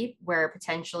Waterdeep, where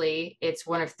potentially it's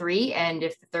one of three. And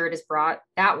if the third is brought,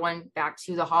 that one back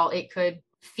to the hall, it could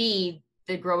feed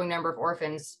the growing number of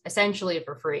orphans essentially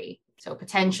for free. So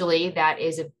potentially that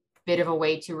is a bit of a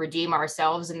way to redeem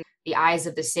ourselves in the eyes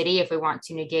of the city if we want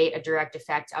to negate a direct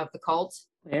effect of the cult.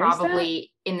 Where's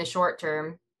Probably in the short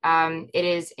term. It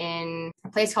is in a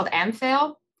place called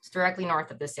Amphale. It's directly north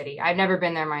of the city. I've never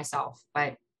been there myself,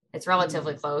 but it's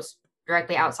relatively close,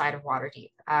 directly outside of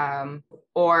Waterdeep.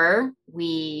 Or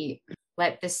we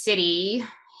let the city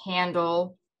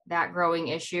handle that growing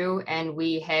issue and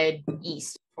we head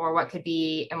east for what could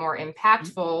be a more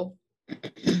impactful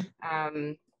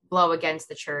blow against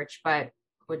the church, but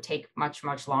would take much,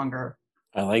 much longer.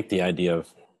 I like the idea of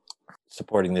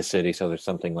supporting the city so there's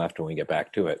something left when we get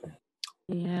back to it.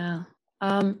 Yeah.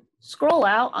 Scroll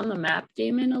out on the map,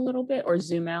 Damon, a little bit, or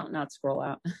zoom out, not scroll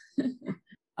out.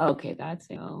 Okay, that's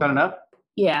it. Is that enough?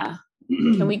 Yeah.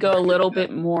 Can we go a little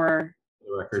bit more The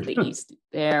to record. the east?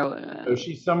 There. So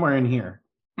she's somewhere in here.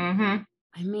 Mm-hmm.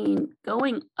 I mean,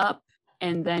 going up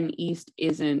and then east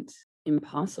isn't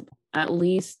impossible. At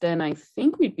least then I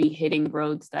think we'd be hitting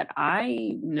roads that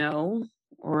I know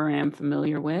or am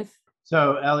familiar with.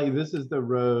 So Ellie, this is the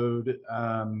road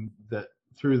that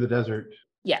through the desert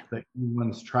Yeah. that you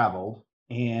once traveled.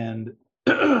 And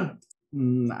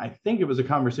I think it was a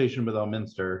conversation with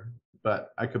Elminster, but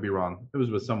I could be wrong. It was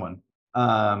with someone.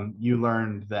 You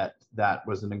learned that that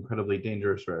was an incredibly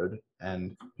dangerous road,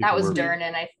 and That people was were-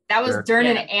 Durnan. That was Sure.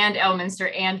 Durnan Yeah. and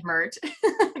Elminster and Mert.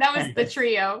 That was the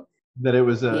trio. that it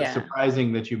was Yeah.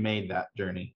 surprising that you made that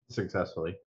journey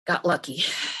successfully. Got lucky.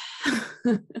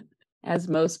 As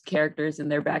most characters in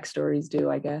their backstories do,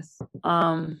 I guess.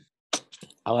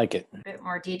 I like it. A bit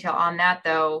more detail on that,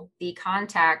 though. The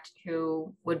contact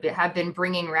who have been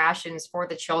bringing rations for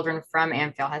the children from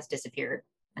Amphale has disappeared.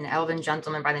 An elven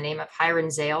gentleman by the name of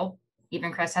Hiron Zale.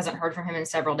 Evencrest hasn't heard from him in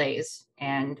several days,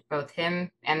 and both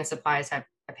him and the supplies have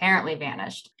apparently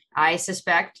vanished. I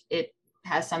suspect it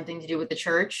has something to do with the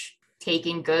church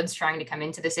taking goods trying to come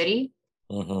into the city.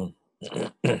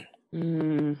 Mm-hmm.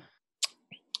 Mm,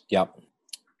 Yep.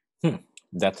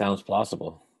 That sounds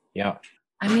plausible. Yeah.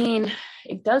 I mean,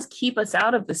 it does keep us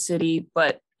out of the city,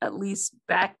 but at least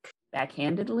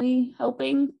backhandedly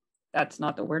helping. That's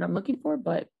not the word I'm looking for,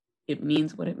 but it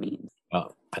means what it means.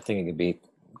 Well, I think it could be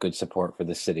good support for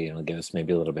the city, and it'll give us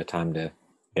maybe a little bit of time to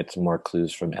get some more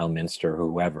clues from Elminster or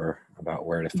whoever about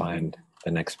where to find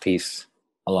the next piece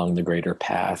along the greater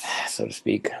path, so to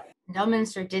speak. And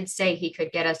Elminster did say he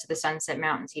could get us to the Sunset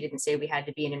Mountains. He didn't say we had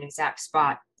to be in an exact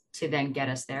spot to then get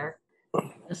us there.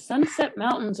 The Sunset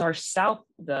Mountains are south,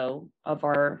 though, of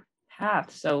our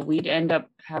path, so we'd end up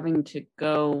having to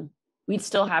go. We'd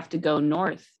still have to go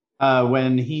north.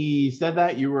 When he said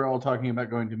that, you were all talking about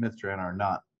going to Mithranar,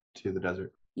 not to the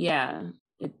desert, Yeah.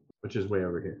 which is way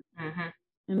over here. Mhm.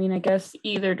 I mean, I guess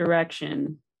either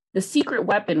direction. The secret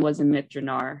weapon was in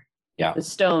Mithranar, Yeah. The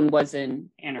stone was in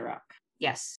Anarok.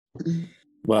 Yes.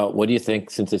 Well, what do you think,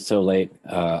 since it's so late,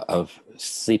 of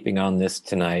sleeping on this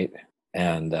tonight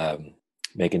and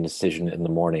making a decision in the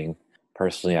morning?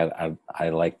 Personally, I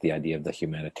like the idea of the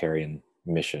humanitarian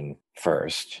mission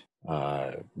first,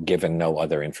 given no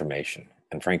other information.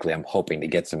 And frankly, I'm hoping to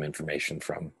get some information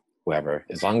from whoever.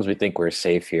 As long as we think we're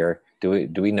safe here, do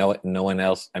we know it? No one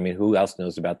else? I mean, who else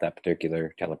knows about that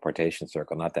particular teleportation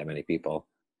circle? Not that many people.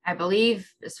 I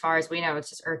believe, as far as we know, it's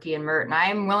just Erky and Mert. And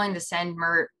I'm willing to send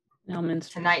Mert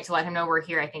Elminster. tonight to let him know we're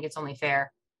here. I think it's only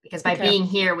fair. Because by being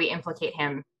here, we implicate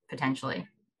him potentially.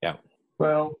 Yeah.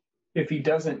 Well, if he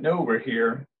doesn't know we're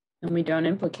here, And we don't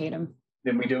implicate him.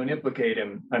 then we don't implicate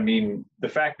him. I mean, the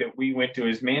fact that we went to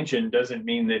his mansion doesn't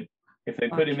mean that if they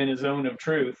put him in a zone of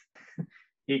truth,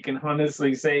 he can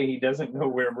honestly say he doesn't know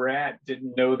where we're at,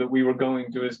 didn't know that we were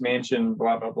going to his mansion,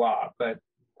 blah, blah, blah. But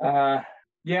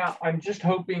yeah, I'm just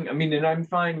hoping, I mean, and I'm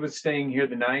fine with staying here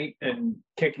the night and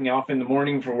kicking off in the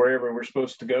morning for wherever we're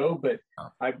supposed to go. But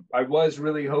I was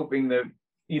really hoping that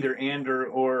either Ander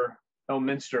or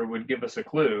Elminster would give us a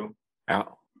clue. Yeah.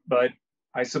 But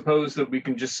I suppose that we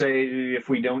can just say if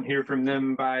we don't hear from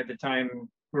them by the time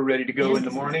we're ready to go in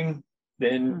the morning,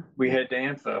 then we head to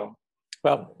Antho.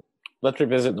 Well, let's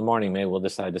revisit in the morning. Maybe we'll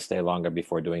decide to stay longer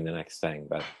before doing the next thing.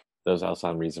 But those all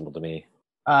sound reasonable to me.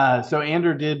 So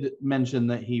Ander did mention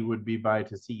that he would be by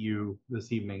to see you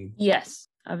this evening. Yes.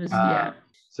 I was, yeah.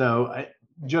 So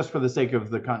just for the sake of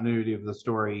the continuity of the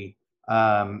story,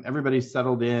 everybody's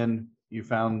settled in. You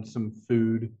found some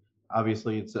food.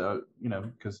 Obviously, it's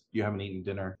because you haven't eaten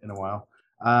dinner in a while.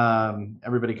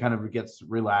 Everybody kind of gets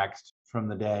relaxed from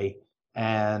the day,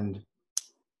 and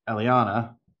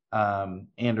Eliana,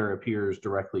 Ander appears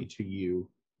directly to you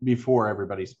before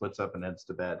everybody splits up and heads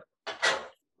to bed.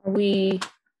 We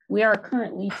are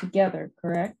currently together,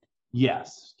 correct?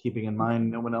 Yes, keeping in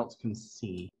mind no one else can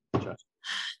see. That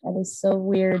is so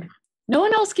weird. No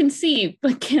one else can see,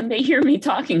 but can they hear me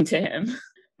talking to him?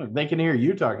 They can hear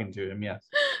you talking to him, yes.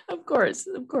 Of course,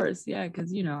 yeah,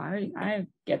 because I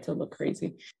get to look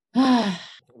crazy.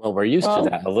 Well, we're used to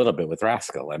that a little bit with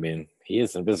Rascal. I mean, he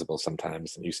is invisible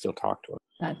sometimes, and you still talk to him.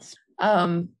 That's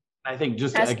I think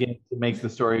just again to make the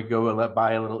story go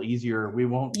by a little easier, we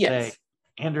won't say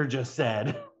Ander just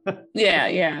said.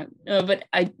 yeah. But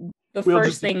we'll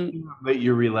first thing that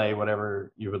you relay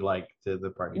whatever you would like to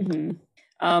the party.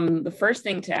 Mm-hmm. The first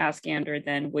thing to ask Ander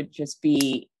then would just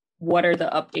be, what are the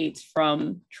updates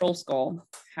from Troll Skull?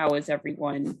 How is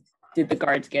everyone? Did the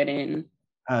guards get in?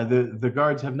 The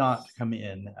guards have not come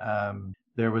in.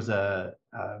 There was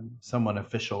someone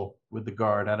official with the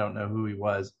guard. I don't know who he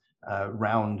was.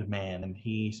 Round man, and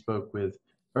he spoke with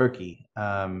Erky.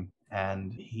 And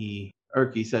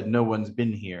Erky said, "No one's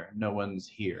been here. No one's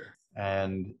here."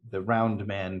 And the round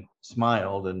man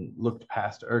smiled and looked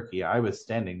past Erky. I was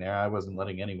standing there. I wasn't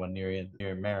letting anyone near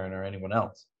Marin or anyone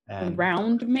else. And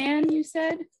round man, you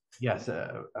said? Yes,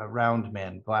 a round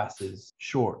man, glasses,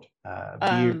 short,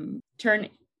 beard.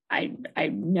 I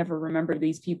never remember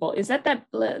these people. Is that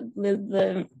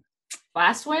the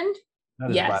Glasswind?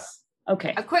 Yes.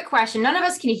 Okay. A quick question. None of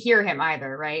us can hear him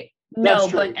either, right? No,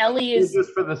 but Ellie is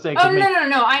just for the sake of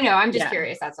no. I know. I'm just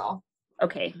curious. That's all.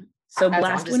 Okay. So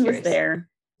Glasswind was there.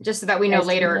 Just so that we know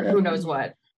later who knows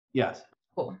what. Yes.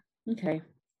 Cool. Okay.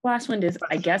 Glasswind is,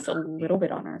 I guess, a little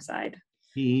bit on our side.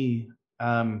 He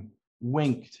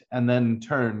winked and then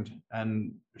turned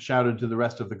and shouted to the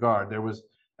rest of the guard. There was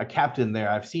a captain there.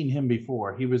 I've seen him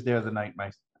before. He was there the night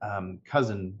my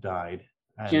cousin died.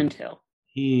 Gentil.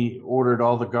 He ordered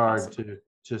all the guard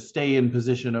to stay in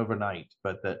position overnight,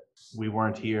 but that we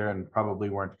weren't here and probably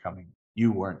weren't coming.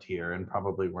 You weren't here and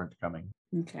probably weren't coming.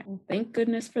 Okay. Well, thank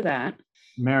goodness for that.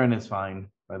 Marin is fine,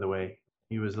 by the way.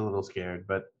 He was a little scared,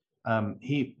 but do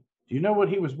you know what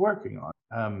he was working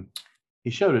on? He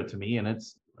showed it to me, and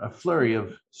it's a flurry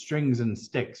of strings and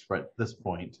sticks at this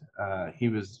point. He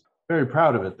was very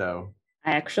proud of it, though.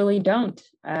 I actually don't.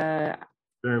 Very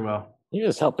well. He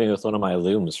was helping with one of my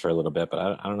looms for a little bit, but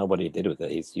I don't know what he did with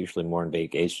it. He's usually more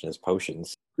engaged in his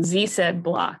potions. Z said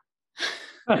blah.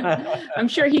 I'm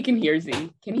sure he can hear Z.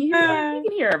 Can he hear? He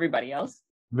can hear everybody else.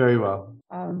 Very well.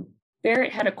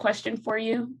 Barrett had a question for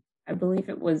you. I believe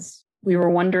it was, we were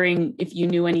wondering if you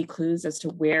knew any clues as to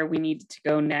where we needed to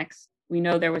go next. We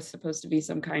know there was supposed to be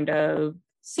some kind of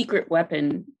secret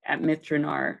weapon at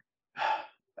Mithranar.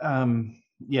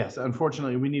 Yes,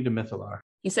 unfortunately, we need a Mythalar.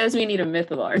 He says we need a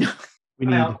Mythalar. We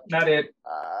need not it.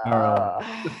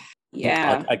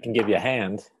 Yeah. I can give you a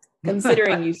hand.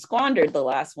 Considering you squandered the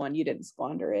last one, you didn't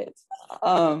squander it.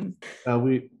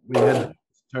 We had to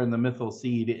turn the Mythal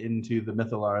seed into the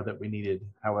Mythalar that we needed.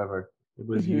 However, it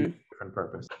was used for a different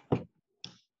purpose.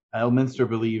 Elminster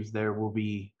believes there will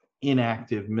be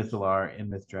inactive Mythalar in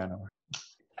Mithranor.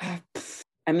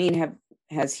 I mean,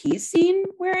 has he seen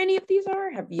where any of these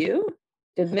are? Have you?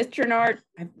 Did Mithranor?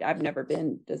 I've never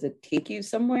been. Does it take you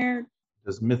somewhere?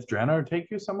 Does Mithranor take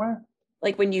you somewhere?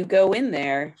 Like when you go in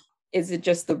there, is it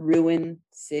just the ruined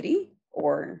city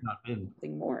or Not been.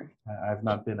 something more? I've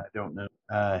not been. I don't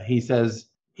know. He says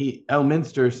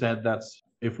Elminster said that's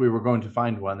if we were going to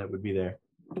find one, that would be there.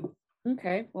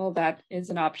 Okay, well that is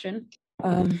an option.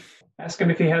 Ask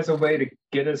him if he has a way to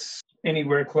get us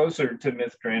anywhere closer to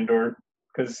Mithranor,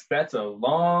 because that's a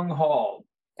long haul.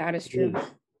 That is true.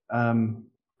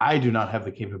 I do not have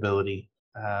the capability.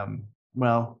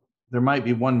 Well, there might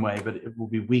be one way, but it will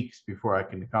be weeks before I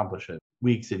can accomplish it.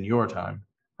 Weeks in your time,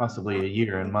 possibly a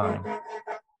year in mine.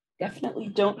 Definitely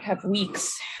don't have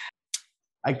weeks.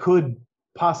 I could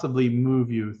possibly move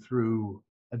you through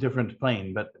a different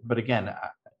plane, but again,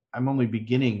 I'm only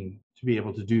beginning to be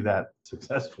able to do that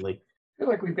successfully. I feel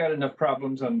like we've got enough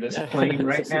problems on this plane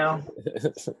right now.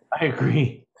 I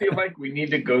agree. I feel like we need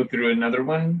to go through another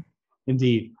one.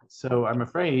 Indeed. So I'm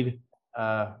afraid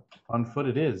on foot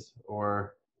it is,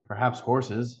 or perhaps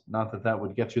horses. Not that that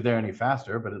would get you there any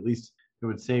faster, but at least it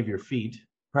would save your feet.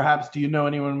 Perhaps, do you know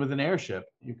anyone with an airship?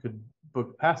 You could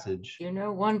book passage. You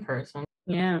know one person.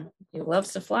 Yeah, he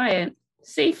loves to fly it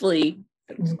safely.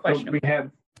 It's questionable. We have,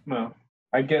 well,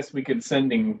 I guess we could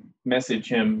sending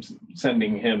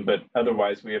him, but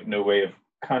otherwise we have no way of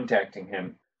contacting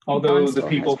him. Although Don the still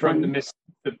people has from one.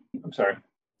 I'm sorry.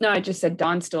 No, I just said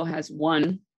Don still has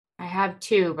one. I have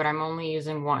two, but I'm only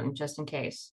using one just in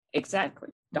case. Exactly.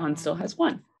 Don still has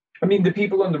one. I mean, the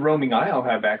people on the roaming isle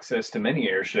have access to many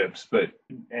airships,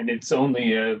 and it's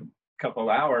only a couple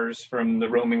hours from the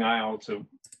roaming isle to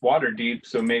Waterdeep,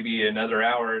 so maybe another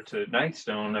hour to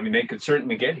Nightstone. I mean, they could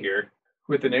certainly get here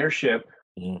with an airship.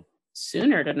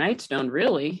 Sooner to Nightstone,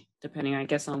 really, depending, I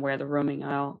guess, on where the roaming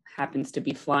isle happens to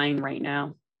be flying right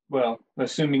now. Well,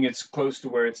 assuming it's close to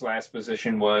where its last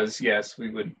position was, yes, we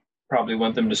would probably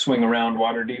want them to swing around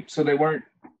Waterdeep so they weren't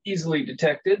easily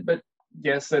detected, but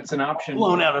yes, that's an option.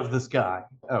 Blown out of the sky.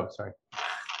 Oh, sorry.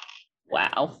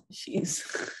 Wow.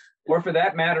 Jeez. Or for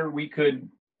that matter, we could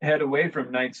head away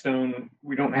from Nightstone.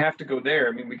 We don't have to go there.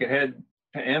 I mean, we could head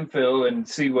to Amphil and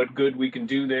see what good we can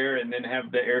do there, and then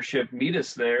have the airship meet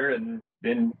us there, and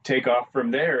then take off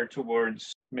from there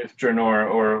towards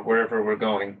Mithranor or wherever we're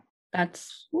going.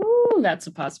 That's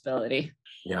a possibility.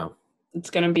 Yeah. It's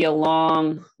going to be a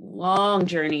long, long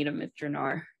journey to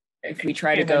Mithranor if we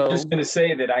try to go. I'm just going to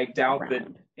say that I doubt that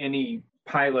around. any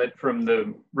pilot from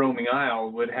the roaming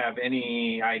isle would have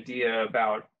any idea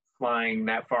about flying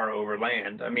that far over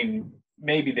land. I mean,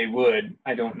 maybe they would.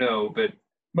 I don't know. But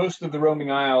most of the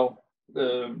roaming isle,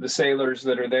 the sailors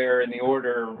that are there in the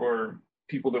order were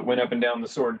people that went up and down the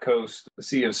Sword Coast, the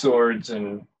Sea of Swords,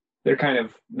 and they're kind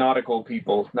of nautical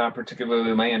people, not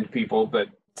particularly land people, but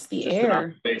It's the just an air.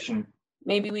 observation.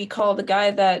 Maybe we call the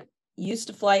guy that used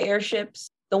to fly airships,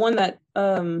 the one that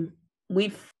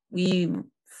we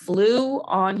flew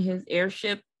on his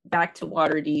airship back to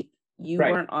Waterdeep. You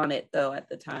Right. weren't on it though at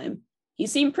the time. He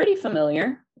seemed pretty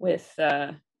familiar with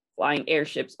flying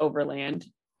airships over land,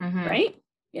 Mhm. right?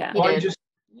 Yeah. He Well, did.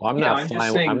 Well, Yeah, I'm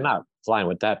just saying- I'm not flying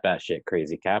with that batshit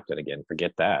crazy captain again.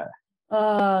 Forget that.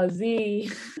 Oh,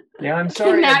 Z. Yeah, I'm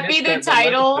sorry. Can I that be missed the one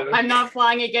title? episode. I'm not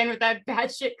flying again with that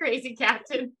batshit crazy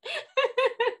captain.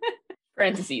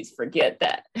 Parentheses, forget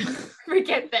that.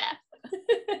 Forget that.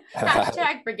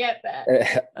 Hashtag forget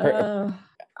that.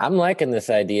 I'm liking this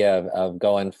idea of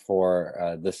going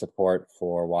for the support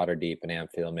for Waterdeep and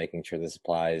Amphil, making sure the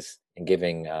supplies and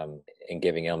giving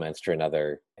Ilminster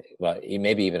another, well,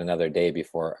 maybe even another day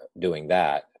before doing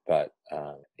that, but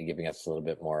giving us a little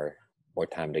bit more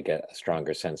time to get a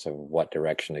stronger sense of what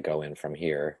direction to go in from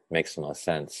here makes the most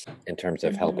sense in terms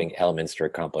of Mhm. helping Elminster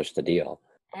accomplish the deal.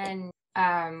 And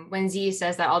when Z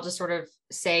says that, I'll just sort of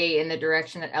say in the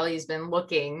direction that Ellie's been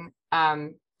looking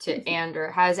to Andrew.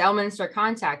 Has Elminster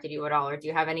contacted you at all, or do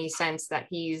you have any sense that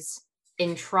he's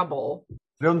in trouble?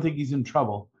 I don't think he's in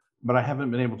trouble, but I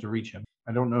haven't been able to reach him.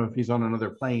 I don't know if he's on another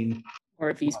plane. Or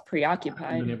if he's I haven't been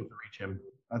preoccupied. able to reach him.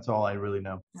 That's all I really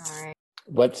know. All right.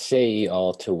 What say ye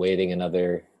all to waiting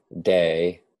another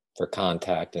day for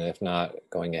contact, and if not,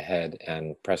 going ahead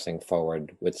and pressing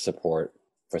forward with support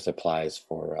for supplies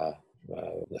for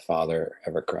the father,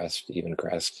 Evercrest,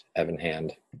 Evencrest,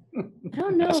 Evanhand, I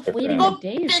don't know if Master waiting Crab. a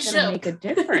day is Bishop. going to make a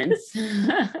difference.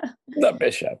 the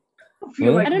bishop. I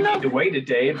feel like I we don't know. need to wait a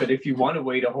day, but if you want to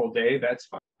wait a whole day, that's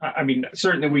fine. I mean,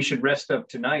 certainly we should rest up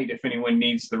tonight if anyone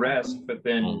needs the rest, but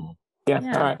then Yeah,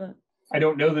 Yeah, all right. but I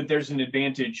don't know that there's an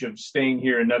advantage of staying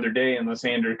here another day unless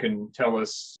Andrew can tell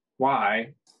us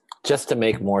why. Just to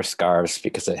make more scarves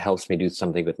because it helps me do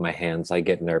something with my hands. I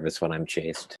get nervous when I'm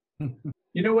chased.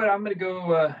 You know what? I'm going to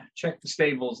go check the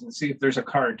stables and see if there's a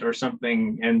cart or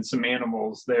something and some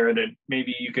animals there that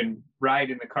maybe you can ride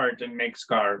in the cart and make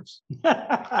scarves.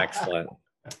 Excellent.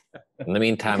 In the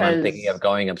meantime, I'm thinking of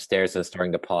going upstairs and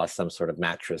starting to polish some sort of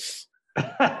mattress.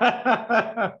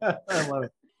 I love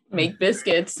it. Make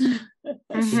biscuits.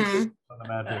 Mhm.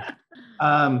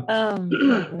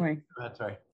 Boy.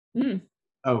 Sorry. Hmm.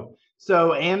 Oh,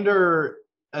 so Ander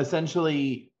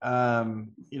essentially,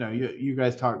 you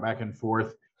guys talk back and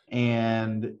forth,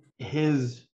 and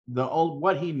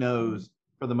what he knows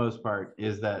for the most part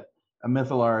is that a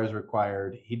Mythalar is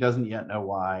required. He doesn't yet know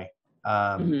why.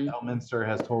 Elminster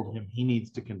has told him he needs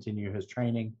to continue his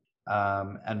training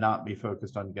and not be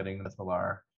focused on getting the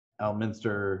Mythalar.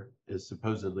 Elminster is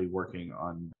supposedly working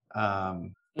on.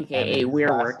 AKA,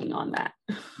 we're working on that.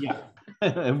 Yeah,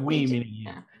 and we meaning you.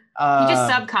 Yeah. He just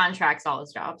subcontracts all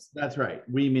his jobs. That's right.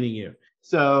 We meaning you.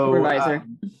 So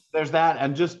there's that,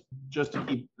 and just to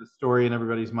keep the story in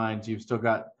everybody's minds, you've still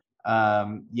got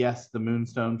the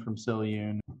Moonstone from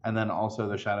Silyun, and then also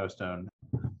the Shadowstone.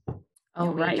 Oh,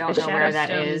 right. We don't The know where that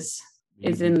Shadowstone is.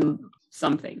 Is in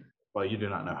something. Well, you do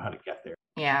not know how to get there.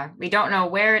 Yeah, we don't know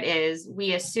where it is.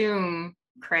 We assume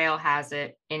Krail has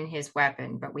it in his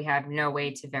weapon, but we have no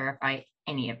way to verify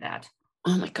any of that.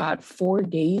 Oh my God, 4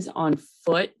 days on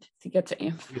foot to get to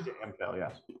Amphel,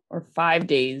 yes. Or 5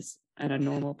 days at a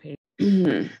normal pace.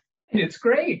 It's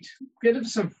great. Get him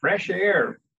some fresh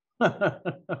air.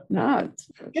 No,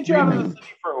 Get you out of the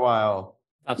city for a while.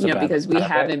 Because we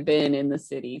haven't been in the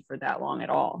city for that long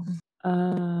at all.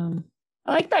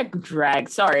 I like that drag.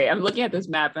 Sorry, I'm looking at this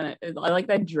map and I like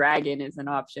that dragon is an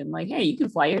option. Like, hey, you can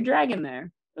fly your dragon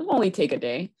there. It'll only take a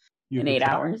day in 8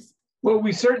 hours. Well,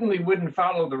 we certainly wouldn't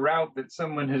follow the route that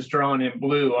someone has drawn in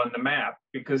blue on the map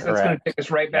because that's going to take us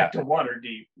right back to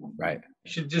Waterdeep. Right. We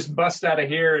should just bust out of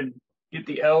here and get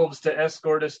the elves to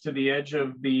escort us to the edge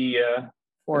of the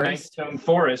Nightstone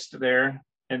Forest there.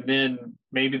 And then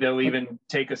maybe they'll even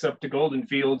take us up to Golden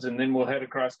Fields and then we'll head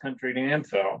across country to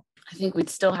Amphel. I think we'd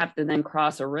still have to then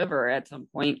cross a river at some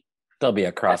point. There'll be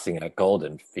a crossing at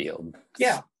Golden Field.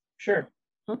 Yeah, sure.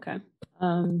 Okay.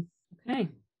 Okay.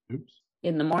 Oops.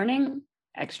 In the morning,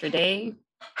 extra day.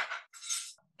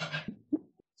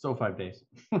 So 5 days.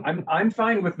 I'm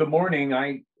fine with the morning.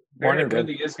 Morning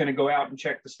really is going to go out and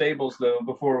check the stables though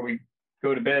before we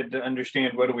go to bed to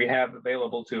understand what do we have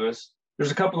available to us. There's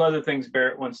a couple other things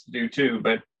Barrett wants to do too,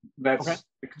 but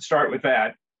we can start with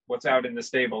that. What's out in the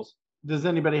stables? Does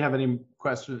anybody have any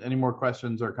more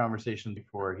questions or conversations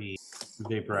before he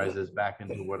vaporizes back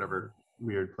into whatever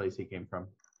weird place he came from?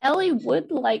 Ellie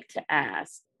would like to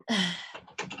ask,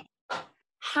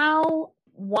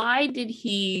 why did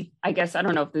he, I guess, I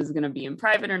don't know if this is going to be in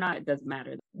private or not, it doesn't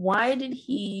matter. Why did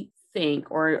he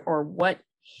think or what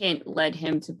hint led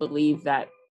him to believe that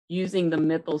using the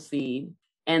Mythal Seed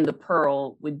and the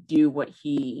Pearl would do what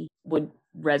he would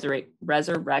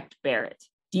resurrect Barrett?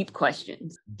 Deep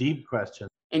questions. Deep questions.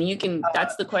 And you can,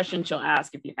 that's the question she'll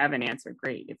ask. If you have an answer,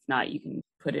 great. If not, you can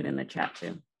put it in the chat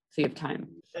too. So you have time.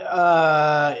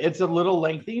 It's a little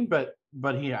lengthy, but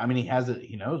he has it.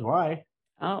 He knows why.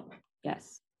 Oh,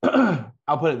 yes.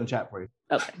 I'll put it in the chat for you.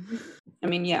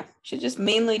 Okay. She's just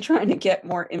mainly trying to get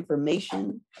more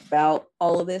information about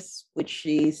all of this, which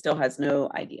she still has no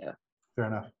idea. Fair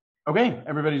enough. Okay,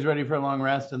 everybody's ready for a long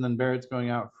rest, and then Barrett's going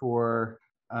out for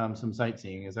some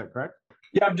sightseeing. Is that correct?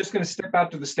 Yeah, I'm just going to step out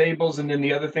to the stables, and then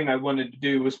the other thing I wanted to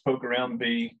do was poke around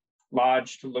the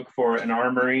lodge to look for an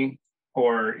armory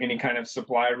or any kind of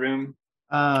supply room.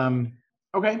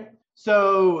 Okay,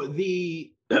 so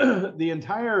the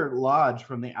entire lodge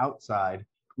from the outside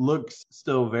looks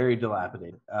still very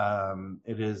dilapidated.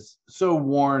 It is so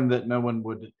worn that no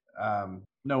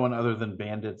one other than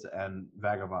bandits and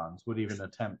vagabonds would even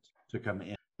attempt to come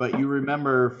in. But you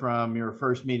remember from your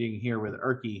first meeting here with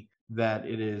Erky that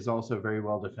it is also very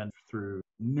well defended through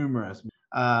numerous.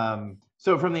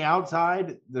 So from the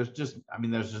outside, there's just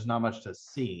not much to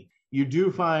see. You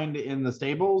do find in the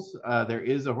stables, there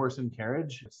is a horse and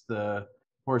carriage. It's the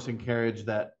horse and carriage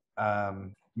that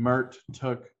Mert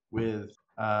took with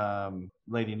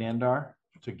Lady Nandar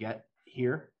to get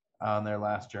here on their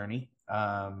last journey.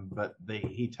 But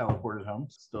he teleported home,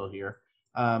 still here.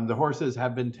 The horses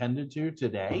have been tended to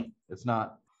today. It's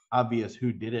not obvious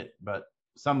who did it, but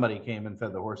somebody came and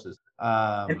fed the horses.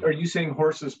 Are you saying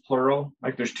horses plural?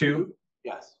 Like there's two?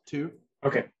 Yes, two.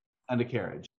 Okay. And a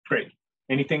carriage. Great.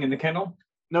 Anything in the kennel?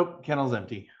 Nope, kennel's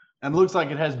empty. And looks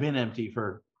like it has been empty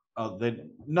for,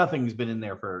 nothing's been in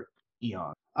there for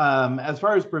eons. As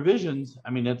far as provisions,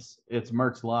 it's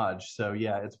Mert's Lodge. So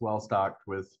yeah, it's well stocked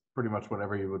with pretty much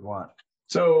whatever you would want.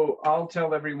 So I'll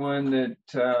tell everyone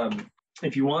that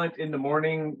if you want in the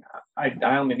morning, I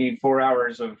only need 4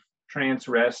 hours of trance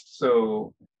rest.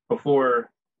 So before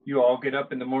you all get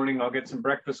up in the morning, I'll get some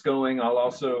breakfast going. I'll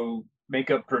also make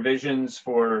up provisions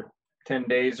for 10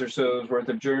 days or so's worth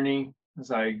of journey,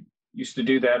 as I used to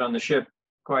do that on the ship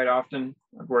quite often.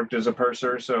 I've worked as a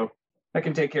purser, so I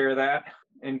can take care of that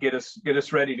and get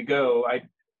us ready to go.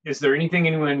 Is there anything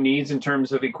anyone needs in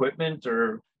terms of equipment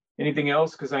or anything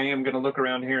else? Because I am going to look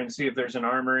around here and see if there's an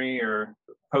armory or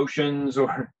potions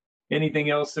or anything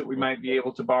else that we might be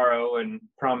able to borrow and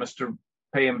promise to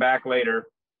pay him back later.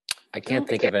 I can't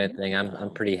think of anything.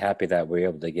 I'm pretty happy that we're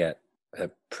able to get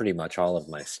pretty much all of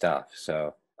my stuff.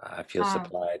 So I feel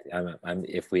supplied.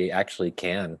 If we actually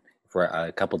can, for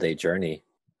a couple-day journey,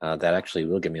 that actually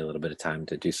will give me a little bit of time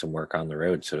to do some work on the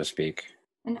road, so to speak.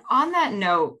 And on that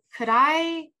note, could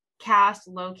I cast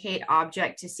locate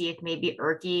object to see if maybe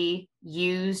Erky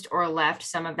used or left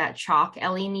some of that chalk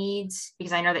Ellie needs?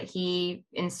 Because I know that he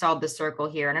installed the circle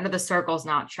here, and I know the circle's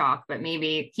not chalk, but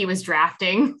maybe he was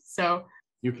drafting. So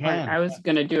You can. I was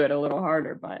gonna do it a little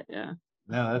harder, but yeah.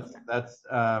 No, that's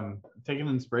taking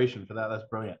inspiration for that. That's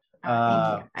brilliant.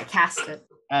 thank you. I cast it.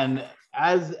 And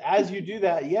as you do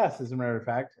that, yes, as a matter of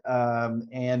fact,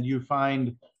 and you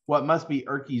find what must be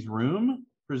Erky's room,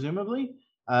 presumably.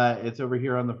 It's over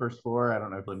here on the first floor. I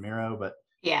don't know if Miro, but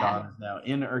Yeah. Don is now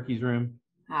in Erky's room.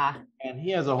 Ah, And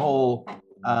he has a whole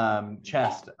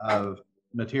chest of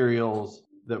materials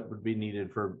that would be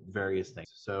needed for various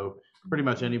things. So pretty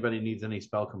much anybody needs any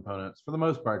spell components. For the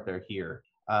most part, they're here.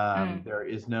 There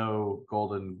is no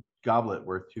golden goblet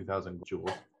worth 2,000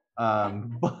 jewels.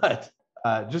 But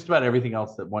just about everything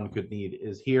else that one could need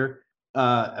is here.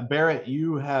 Barrett,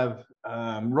 you have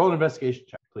roll an investigation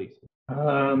check, please.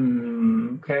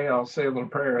 Okay, I'll say a little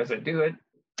prayer as I do it.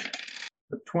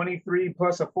 The 23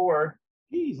 plus a 4.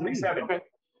 Easy. 27. Okay.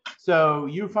 So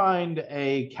you find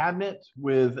a cabinet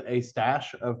with a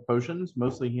stash of potions,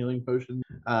 mostly healing potions.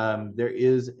 There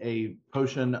is a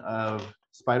potion of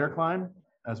spider climb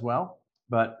as well,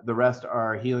 but the rest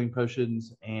are healing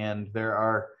potions, and there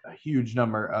are a huge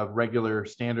number of regular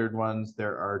standard ones.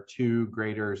 There are 2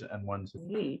 graders and 1.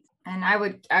 Sweet. and I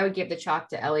would give the chalk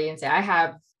to Ellie and say, I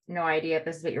have no idea if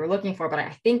this is what you're looking for, but I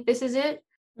think this is it.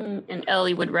 And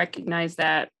Ellie would recognize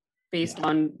that based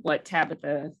on what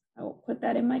Tabitha. I will put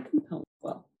that in my component.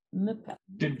 Well,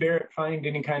 Did Barrett find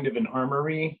any kind of an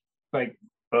armory, like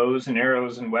bows and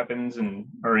arrows and weapons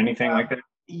or anything like that?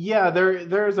 Yeah,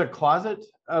 there's a closet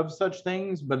of such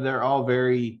things, but they're all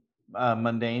very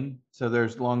mundane. So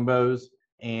there's longbows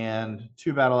and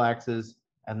 2 battle axes,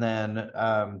 and then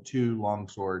 2 long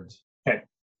swords. Okay.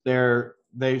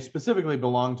 They specifically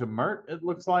belong to Mert, it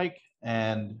looks like,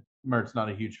 and Mert's not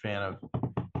a huge fan of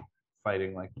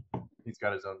fighting. Like, he's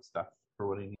got his own stuff for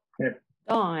what he needs.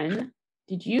 Dawn,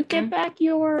 did you get back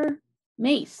your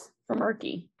mace from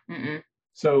Erky? Mm-mm.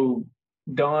 So,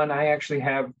 Dawn, I actually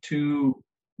have 2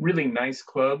 really nice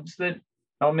clubs that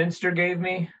Elminster gave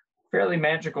me. Fairly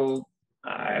magical.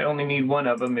 I only need 1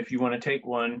 of them if you want to take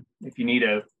one, if you need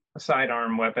a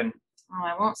sidearm weapon. Well,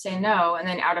 I won't say no. And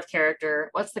then out of character,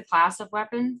 what's the class of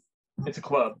weapon? It's a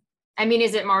club. I mean,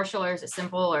 is it martial or is it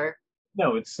simple or?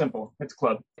 No, it's simple. It's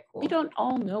club. We don't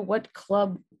all know what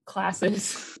club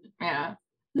classes. Yeah.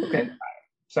 Okay.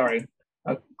 Sorry.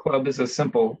 A club is a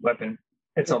simple weapon.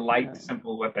 It's a light,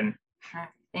 simple weapon.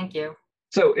 Thank you.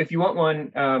 So if you want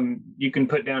one, you can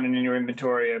put down in your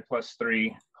inventory a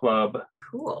 +3 club.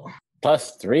 Cool.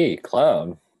 +3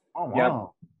 club. Oh, wow.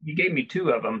 Yeah. You gave me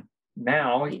 2 of them.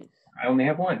 Now I only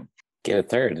have 1. Get a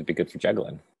third. It'd be good for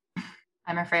juggling.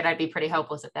 I'm afraid I'd be pretty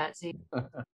helpless at that. See.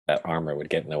 That armor would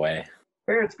get in the way.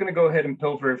 Barrett's going to go ahead and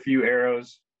pilfer a few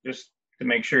arrows just to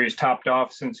make sure he's topped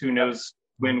off, since who knows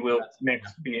when we'll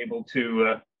next be able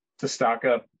to stock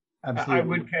up. Absolutely. I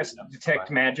would cast detect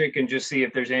magic and just see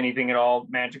if there's anything at all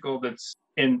magical that's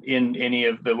in any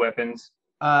of the weapons.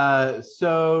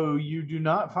 So you do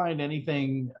not find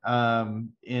anything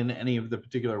in any of the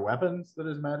particular weapons that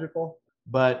is magical,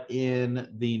 but in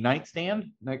the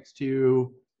nightstand next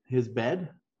to his bed,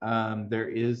 there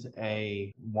is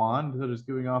a wand that is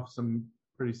giving off some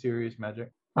pretty serious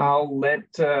magic. I'll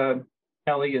let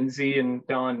Ellie and Z and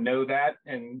Dawn know that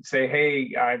and say,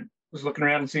 hey, I was looking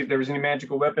around to see if there was any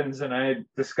magical weapons, and I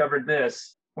discovered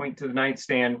this. Point to the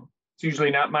nightstand. It's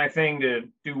usually not my thing to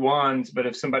do wands, but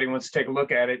if somebody wants to take a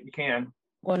look at it, you can.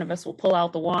 One of us will pull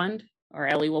out the wand, or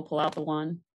Ellie will pull out the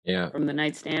wand Yeah. from the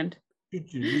nightstand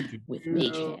with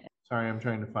mage hand. Sorry, I'm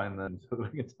trying to find them so that I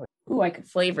can tell you. Ooh, I could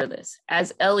flavor this.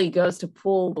 As Ellie goes to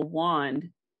pull the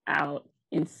wand out,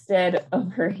 instead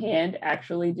of her hand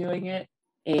actually doing it,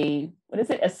 a what is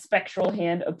it? A spectral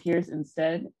hand appears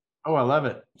instead. Oh, I love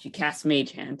it. She casts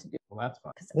Mage Hand to do. Well, that's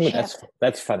fun. Ooh,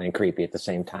 that's fun and creepy at the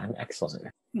same time. Excellent.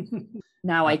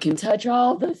 Now I can touch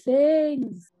all the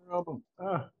things. Oh,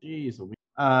 jeez.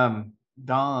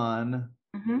 Dawn,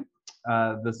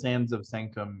 the Sands of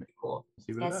Sanctum. Cool.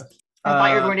 See what it Yes. does. I thought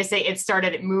you were going to say it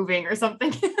started moving or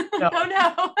something. No. Oh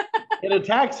no. It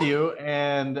attacks you,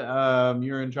 and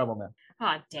you're in trouble now.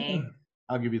 Oh dang.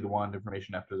 I'll give you the wand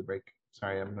information after the break.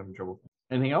 Sorry, I'm having trouble.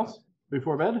 Anything else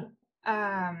before bed?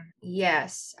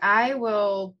 Yes. I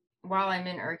will, while I'm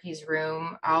in Urki's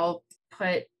room, I'll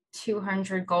put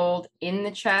 200 gold in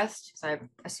the chest. So I'm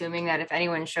assuming that if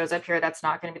anyone shows up here, that's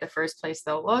not going to be the first place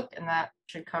they'll look, and that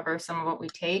should cover some of what we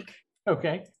take.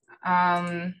 Okay.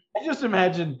 Um, I just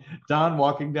imagine Don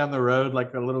walking down the road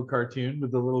like a little cartoon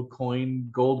with the little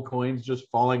gold coins just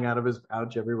falling out of his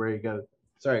pouch everywhere he goes.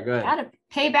 Sorry, go ahead. gotta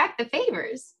pay back the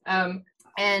favors.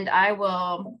 And I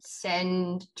will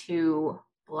send to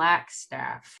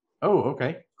Blackstaff. Oh,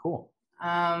 okay, cool.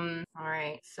 All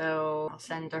right, so I'll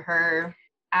send to her.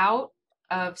 Out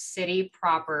of city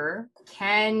proper,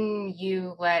 can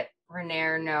you let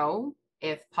Renair know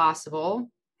if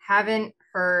possible? Haven't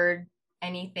heard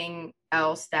anything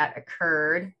else that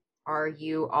occurred. Are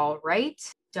you all right?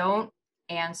 Don't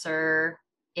answer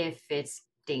if it's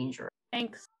dangerous.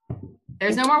 Thanks.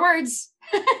 There's no more words.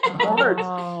 No more words.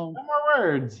 Oh, No more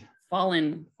words.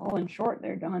 fallen short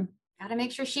there, Don. Gotta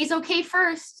make sure she's okay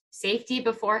first. Safety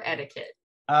before etiquette.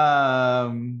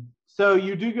 So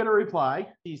you do get a reply.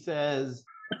 He says,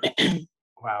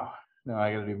 wow, no,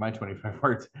 I gotta do my 25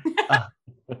 words.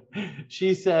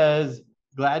 She says,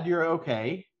 glad you're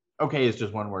okay. Okay is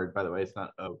just one word, by the way. It's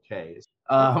not okay.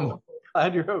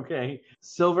 Glad you're okay.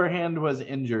 Silverhand was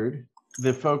injured.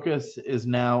 The focus is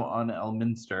now on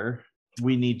Elminster.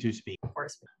 We need to speak. Of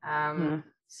course. Hmm.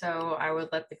 So I would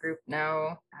let the group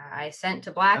know. I sent to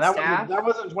And Blackstaff. that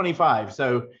wasn't 25.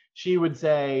 So she would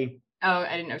say, Oh,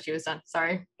 I didn't know she was done.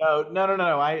 Sorry.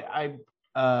 no.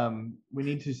 We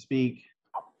need to speak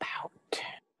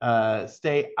about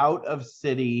stay out of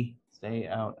city. Stay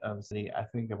out of city. I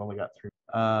think I've only got 3.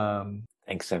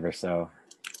 Thanks ever so.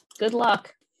 Good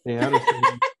luck. Stay out of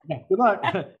city. Yeah, good luck.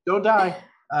 Don't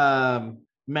die.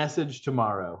 Message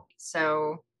tomorrow.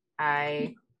 So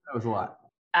That was a lot.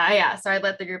 so I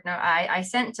let the group know. I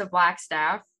sent to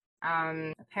Blackstaff.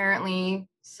 Apparently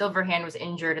Silverhand was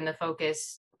injured, and the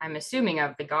focus, I'm assuming,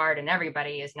 of the guard and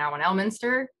everybody is now on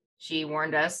Elminster. She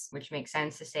warned us, which makes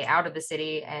sense, to stay out of the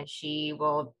city, and she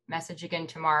will message again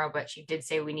tomorrow, but she did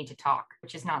say we need to talk,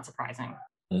 which is not surprising.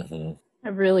 Mm-hmm. I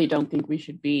really don't think we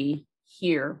should be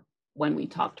here when we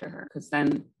talk to her, because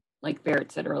then, like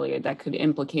Barrett said earlier, that could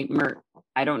implicate Mert.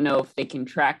 I don't know if they can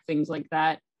track things like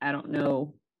that. I don't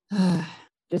know.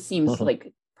 Just seems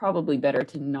like probably better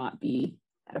to not be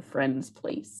at a friend's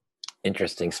place.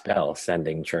 Interesting spell,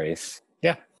 sending trace.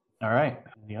 Yeah. All right.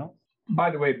 Anything else? By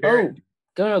the way, Barrett,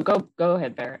 Go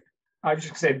ahead, Barrett. I was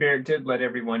just gonna say Barrett did let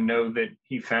everyone know that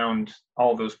he found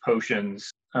all those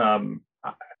potions.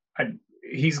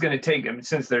 He's gonna take them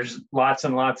since there's lots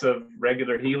and lots of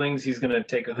regular healings. He's gonna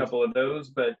take a couple of those,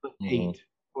 but 8.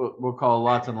 We'll call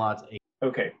lots and lots 8.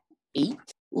 okay. 8.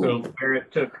 So Ooh.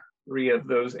 Barrett took 3 of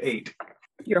those 8.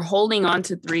 You're holding on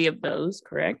to 3 of those,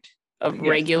 correct? Of Yes,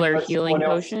 regular unless healing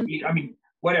someone else- potion? I mean,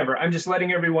 whatever. I'm just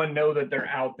letting everyone know that they're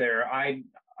out there. I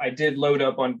did load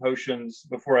up on potions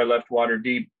before I left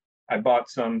Waterdeep. I bought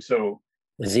some, so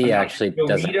Z I'm not actually sure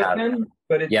doesn't need of have. them,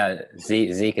 but it, Yeah,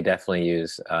 Z could definitely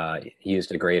use. He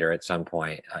used a greater at some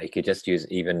point. He could just use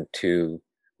even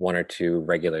 1 or 2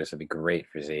 regulars. Would be great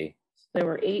for Z. There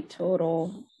were 8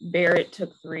 total. Barrett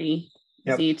took 3.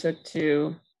 Yep. Z took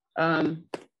 2. I'm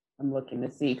looking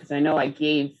to see because I know I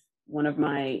gave one of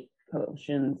my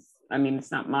potions. I mean,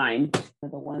 it's not mine.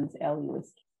 They're the ones Ellie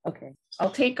was. Okay,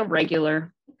 I'll take a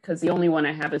regular because the only one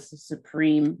I have is the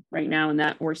Supreme right now, and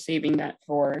that we're saving that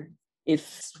for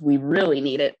if we really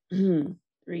need it.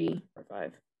 3 or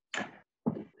 5.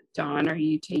 Dawn, are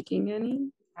you taking any?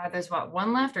 There's what,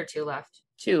 1 left or 2 left?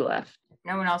 2 left.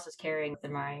 No one else is carrying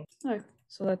than mine. Oh,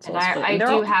 so that's And all split. I They're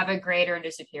do all- have a greater and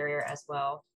a superior as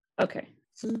well. Okay.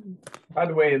 by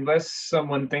the way, unless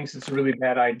someone thinks it's a really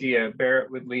bad idea,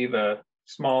 Barrett would leave a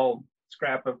small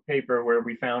scrap of paper where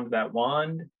we found that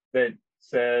wand that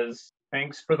says,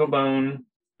 "Thanks for the loan.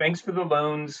 Thanks for the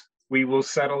loans. We will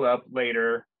settle up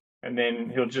later." And then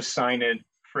he'll just sign it,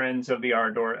 "Friends of the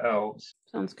Ardor Elves."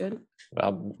 Sounds good.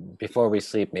 Well, before we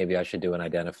sleep, maybe I should do an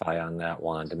identify on that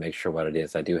wand to make sure what it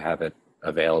is. I do have it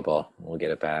available. We'll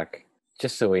get it back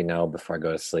just so we know before I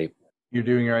go to sleep. You're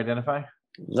doing your identify?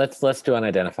 Let's do an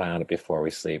identify on it before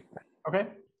we sleep. Okay.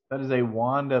 That is a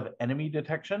wand of enemy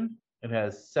detection. It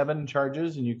has 7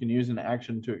 charges, and you can use an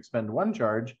action to expend 1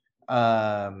 charge.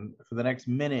 For the next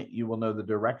minute, you will know the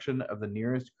direction of the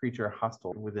nearest creature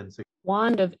hostile within 6.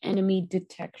 Wand of enemy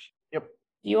detection. Yep.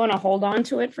 Do you want to hold on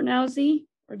to it for now, Z?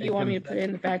 Or do you It want me can to put it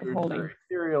in the bag of sense holding? creatures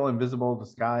that are ethereal, invisible,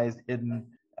 disguised, hidden,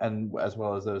 and as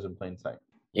well as those in plain sight.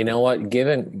 You know what?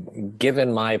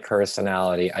 Given my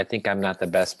personality, I think I'm not the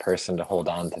best person to hold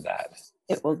on to that.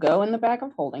 It will go in the bag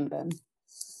of holding then.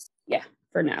 Yeah,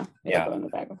 for now. It'll Yeah. go in the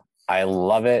bag of I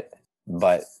love it,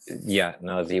 but yeah,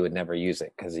 no, he would never use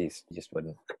it because he just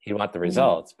wouldn't. He'd want the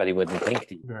results, but he wouldn't think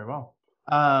to. Very well.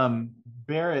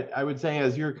 Barrett, I would say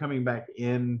as you're coming back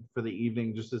in for the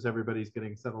evening, just as everybody's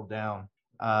getting settled down,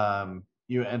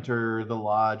 you enter the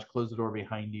lodge, close the door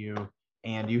behind you,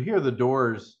 and you hear the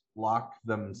doors lock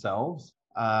themselves.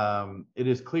 It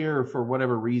is clear for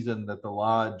whatever reason that the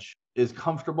lodge is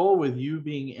comfortable with you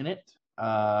being in it.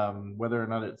 Whether or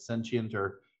not it's sentient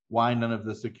or why none of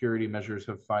the security measures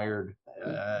have fired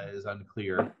is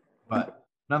unclear. But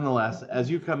nonetheless,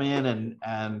 as you come in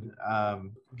and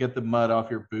get the mud off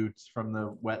your boots from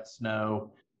the wet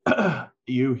snow,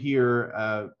 you hear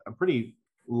a pretty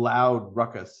loud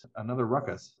ruckus, another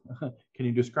ruckus. Can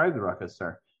you describe the ruckus,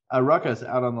 sir? A ruckus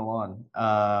out on the lawn.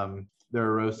 There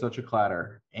arose such a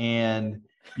clatter, and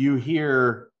you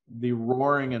hear the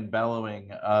roaring and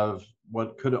bellowing of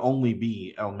what could only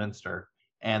be Elminster.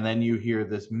 And then you hear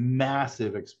this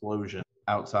massive explosion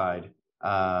outside.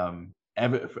 For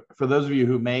those of you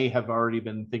who may have already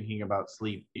been thinking about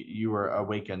sleep, you were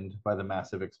awakened by the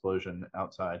massive explosion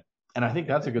outside. And I think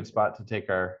that's a good spot to take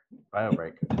our bio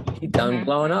break. He done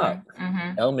blowing up.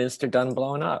 Mhm. Elminster done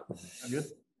blowing up. Good.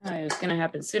 It was going to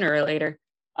happen sooner or later.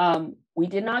 We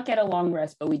did not get a long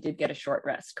rest, but we did get a short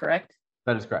rest, correct?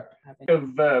 That is correct.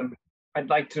 I'd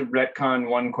like to retcon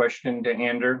one question to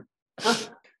Ander.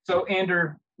 So,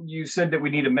 Ander, you said that we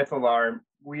need a mythalar.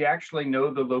 We actually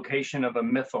know the location of a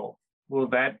mythal. Will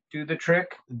that do the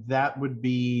trick? That would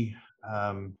be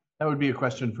a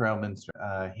question for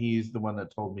Elminster. He's the one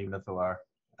that told me Mythalar.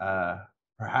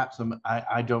 Perhaps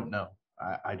I don't know.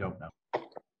 I don't know.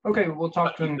 Okay, we'll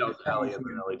talk to him. Ellie, and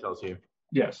then Ellie tells you.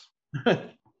 Yes.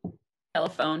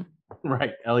 Telephone.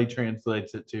 Right. Ellie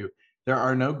translates it to, there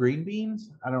are no green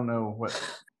beans? I don't know what.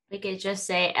 We could just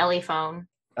say Ellie phone.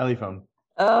 Ellie phone.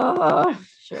 Oh,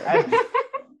 sure.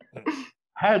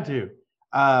 Had to.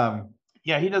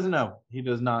 Yeah, he doesn't know. He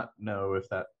does not know if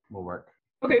that will work.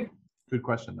 Okay. Good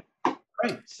question.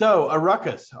 Right. So a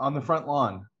ruckus on the front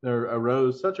lawn. There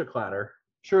arose such a clatter.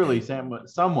 Surely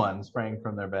someone sprang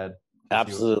from their bed.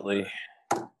 Absolutely.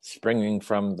 Springing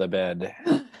from the bed.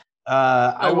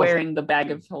 Wearing the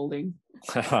bag of holding.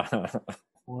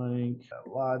 Blank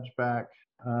lodge back.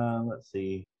 Let's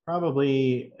see.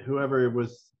 Probably whoever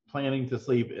was planning to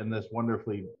sleep in this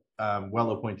wonderfully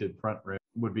well-appointed front room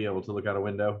would be able to look out a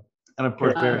window. And of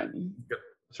course, Barrett, you could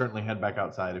certainly head back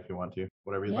outside if you want to.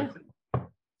 Whatever you'd like to.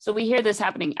 So we hear this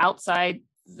happening outside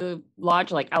the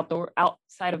lodge, like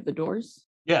outside of the doors.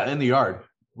 Yeah, in the yard,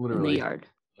 literally. In the yard.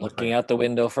 Looking out the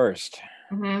window first.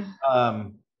 Mm-hmm.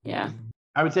 Yeah.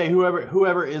 I would say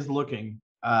whoever is looking,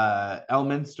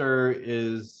 Elminster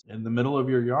is in the middle of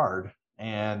your yard,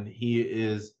 and he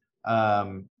is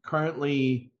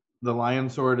currently, the lion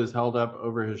sword is held up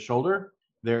over his shoulder.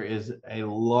 There is a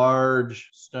large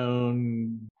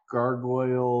stone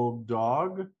gargoyle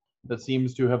dog that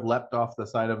seems to have leapt off the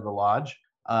side of the lodge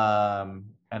and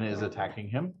is attacking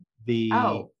him. The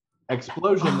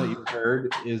explosion that you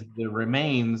heard is the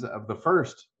remains of the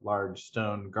first large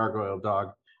stone gargoyle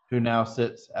dog, who now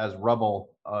sits as rubble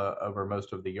over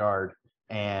most of the yard.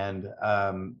 And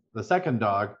the second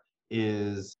dog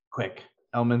is quick.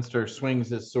 Elminster swings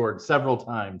his sword several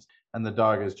times, and the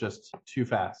dog is just too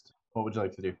fast. What would you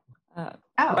like to do?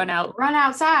 Run out. Run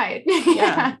outside.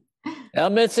 Yeah.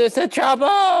 Elminster's in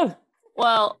trouble.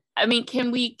 Well, I mean,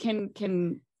 can we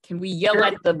yell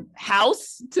at the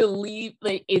house to leave?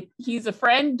 Like, if he's a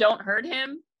friend, don't hurt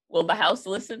him. Will the house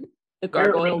listen? The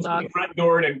gargoyle Runs to dog. the front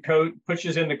door and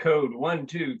pushes in the code 1,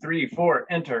 2, 3, 4,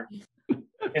 enter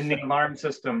in the alarm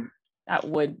system. That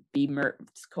would be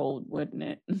Mert's code, wouldn't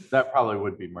it? That probably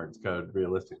would be Mert's code,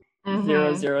 realistically.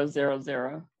 Mhm.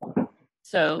 0000.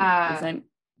 So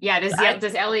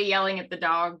Does Ellie yelling at the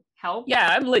dog help?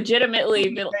 yeah, I'm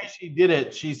legitimately. She did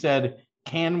it. She said,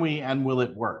 "Can we and will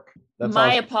it work?" That's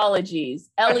My all. apologies.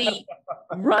 Ellie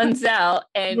runs out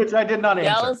and Which I did not answer.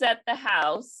 yells at the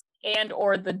house and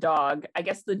or the dog. I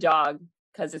guess the dog,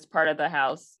 because it's part of the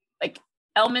house. Like,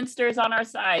 Elminster is on our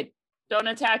side. Don't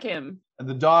attack him. And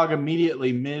the dog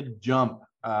immediately mid-jump.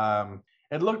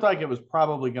 It looked like it was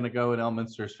probably going to go in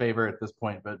Elminster's favor at this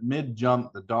point, but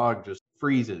mid-jump, the dog just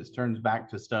freezes, turns back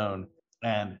to stone,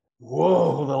 and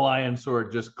whoa, the lion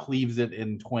sword just cleaves it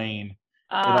in twain.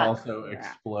 It also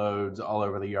explodes all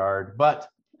over the yard, but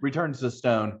returns to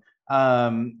stone.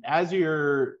 As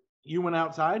you went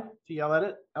outside to yell at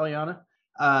it, Eliana,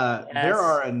 there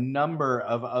are a number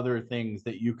of other things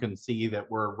that you can see that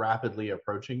were rapidly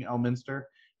approaching Elminster.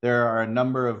 There are a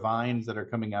number of vines that are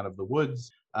coming out of the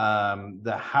woods.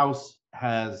 The house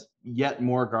has yet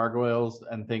more gargoyles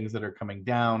and things that are coming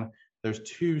down. There's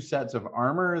 2 sets of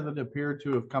armor that appear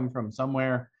to have come from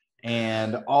somewhere,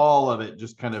 and all of it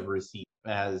just kind of recedes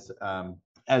as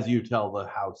you tell the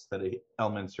house that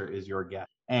Elminster is your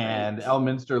guest. And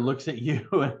Elminster looks at you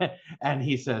and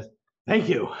he says, "Thank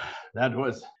you. That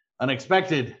was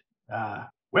unexpected.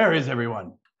 Where is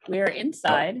everyone?" We're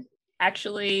inside.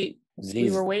 Actually, we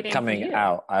were waiting coming for you.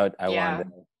 out. I wanted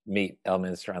to meet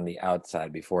Elminster on the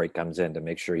outside before he comes in to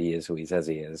make sure he is who he says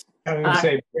he is. I was going to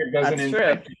say, it doesn't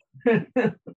that's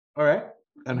true. All right.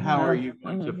 And how are you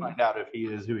going to find out if he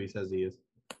is who he says he is?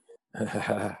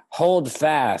 Hold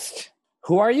fast.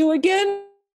 Who are you again?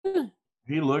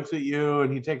 He looks at you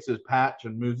and he takes his patch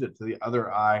and moves it to the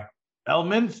other eye.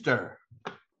 Elminster.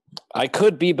 I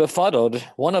could be befuddled.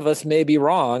 One of us may be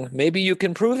wrong. Maybe you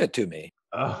can prove it to me.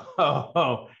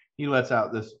 Oh. He lets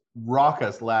out this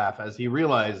raucous laugh as he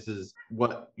realizes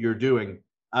what you're doing.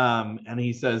 And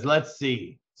he says, "Let's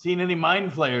see. Seen any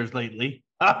mind flayers lately?"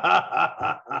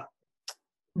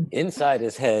 Inside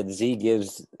his head, Z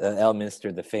gives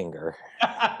Elminster the finger.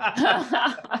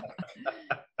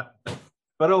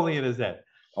 But only in his head.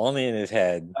 Only in his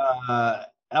head.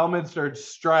 Elminster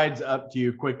strides up to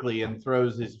you quickly and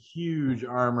throws his huge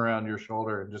arm around your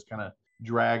shoulder and just kind of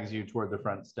drags you toward the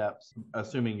front steps,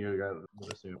 assuming you're going to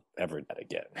assume. Ever that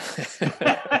again.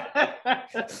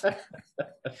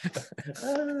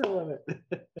 I love it.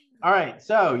 All right,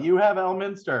 so you have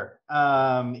Elminster.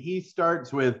 He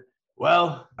starts with,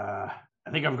 "Well, I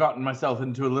think I've gotten myself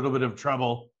into a little bit of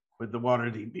trouble with the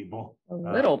Waterdeep people." A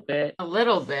little bit. A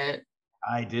little bit.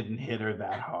 "I didn't hit her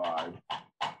that hard."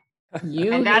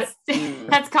 And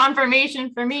that's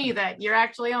confirmation for me that you're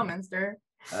actually Elminster.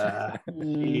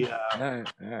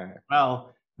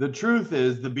 Well, the truth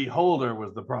is the beholder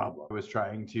was the problem. I was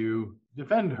trying to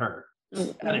defend her.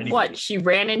 What? She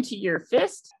ran into your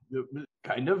fist?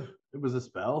 Kind of. It was a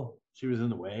spell. She was in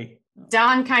the way.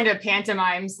 Don kind of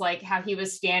pantomimes like how he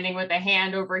was standing with a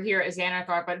hand over here at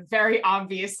Xanathar, but very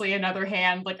obviously another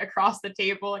hand like across the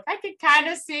table. Like I could kind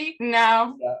of see.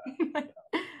 No.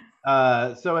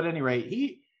 So at any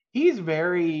rate, he's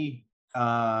very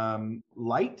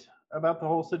light about the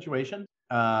whole situation.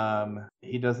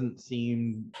 It doesn't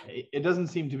seem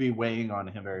to be weighing on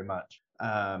him very much.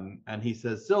 And he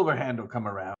says, "Silverhand will come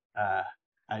around. I'm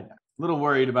a little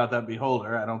worried about that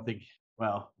beholder. I don't think,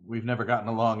 well, we've never gotten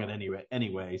along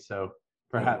anyway, so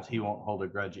perhaps he won't hold a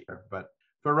grudge here. But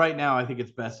for right now, I think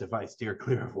it's best if I steer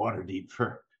clear of Waterdeep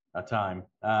for a time.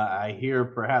 I hear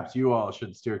perhaps you all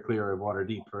should steer clear of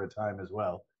Waterdeep for a time as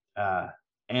well."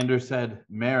 Anders said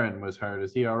Marin was hurt.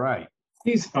 Is he all right?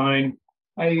 He's fine.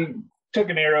 I took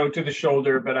an arrow to the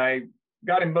shoulder, but I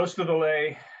got him most of the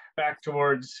way back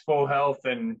towards full health,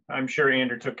 and I'm sure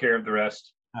Ander took care of the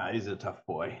rest. He's a tough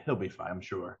boy. He'll be fine, I'm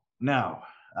sure. Now,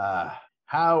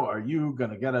 how are you going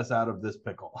to get us out of this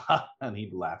pickle? And he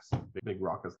laughs, big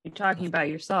raucous. You're talking about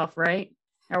yourself, right?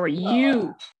 How are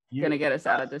you going to get us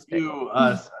out of this pickle? You,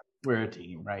 us, we're a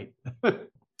team, right? I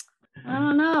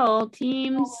don't know.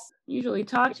 Teams usually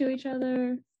talk to each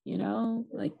other,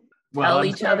 like tell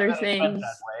each other things.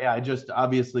 That way. I just,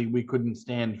 obviously, we couldn't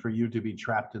stand for you to be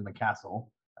trapped in the castle.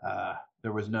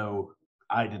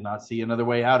 I did not see another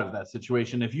way out of that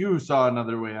situation. If you saw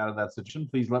another way out of that situation,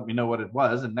 please let me know what it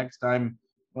was. And next time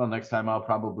I'll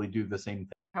probably do the same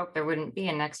thing. Hope there wouldn't be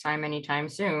a next time anytime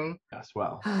soon. Yes,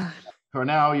 well, for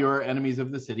now, you're enemies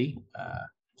of the city.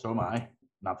 So am I.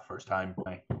 Not the first time.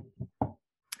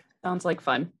 Sounds like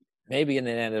fun. Maybe in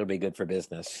the end it'll be good for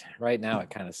business. Right now it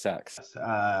kind of sucks.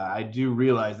 I do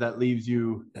realize that leaves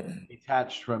you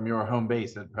detached from your home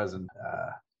base at present.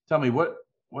 Tell me, what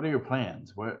are your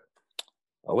plans? Well,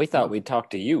 we thought we'd talk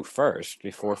to you first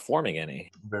before forming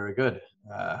any. Very good.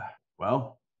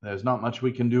 Well, there's not much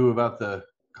we can do about the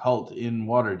cult in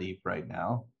Waterdeep right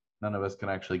now. None of us can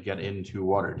actually get into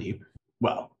Waterdeep.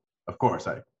 Well, of course,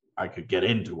 I could get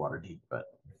into Waterdeep, but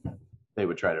they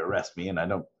would try to arrest me, and I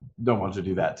don't want to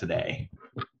do that today.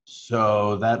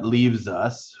 So that leaves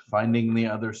us finding the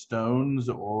other stones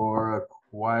or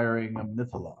acquiring a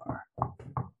Mythalar.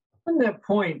 On that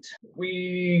point,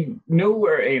 we know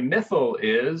where a Mythal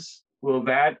is. Will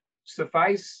that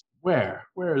suffice? Where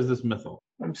is this Mythal?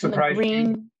 I'm surprised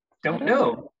you don't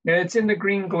know. It's in the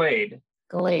Green Glade.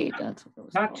 Glade, that's what it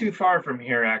was Not called. too far from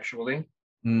here, actually.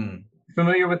 Hmm.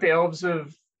 Familiar with the elves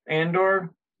of Andor?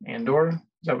 Andor? Is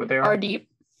that what they are? Ardeep.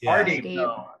 Yes. Ardeep.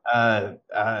 No.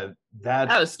 That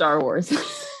That was Star Wars.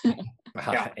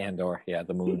 Yeah. Andor, yeah,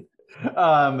 the moon.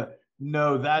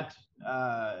 no, that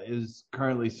is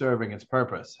currently serving its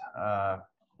purpose.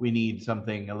 We need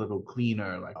something a little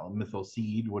cleaner, like a mythal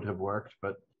seed would have worked,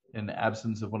 but in the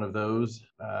absence of one of those,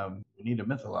 we need a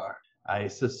mythalar. I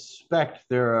suspect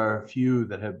there are a few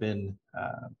that have been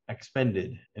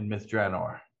expended in Myth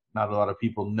Dranor. Not a lot of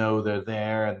people know they're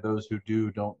there, and those who do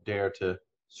don't dare to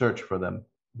search for them.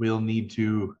 We'll need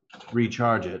to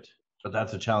recharge it, but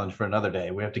that's a challenge for another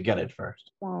day. We have to get it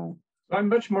first. Wow. I'm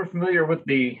much more familiar with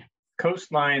the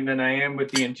coastline than I am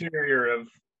with the interior of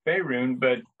Faerun,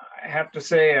 but I have to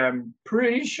say I'm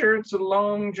pretty sure it's a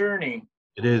long journey.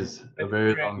 It is a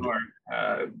very long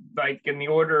journey. Like in the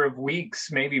order of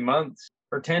weeks, maybe months,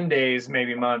 or 10 days,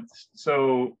 maybe months.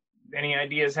 So any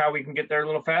ideas how we can get there a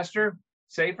little faster,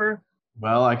 safer?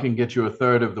 Well, I can get you a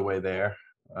third of the way there.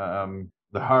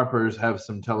 The Harpers have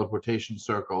some teleportation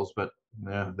circles, but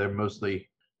they're mostly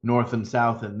north and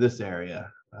south in this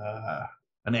area.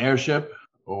 An airship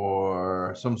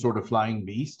or some sort of flying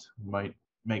beast might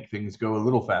make things go a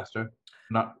little faster.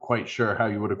 Not quite sure how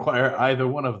you would acquire either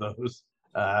one of those.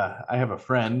 I have a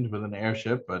friend with an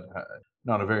airship, but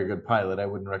not a very good pilot. I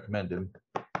wouldn't recommend him.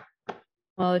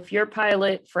 Well, if your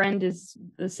pilot friend is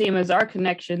the same as our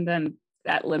connection, then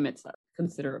that limits us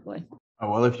considerably. Oh,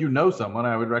 well, if you know someone,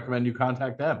 I would recommend you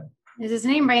contact them. Is his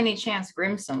name by any chance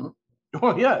Grimson?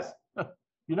 Oh, yes.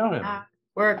 You know him.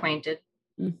 We're acquainted.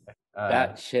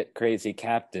 That shit crazy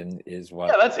captain is what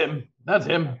Yeah, that's him. That's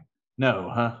him.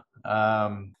 No,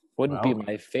 huh? wouldn't be well,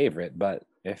 my favorite, but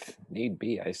if need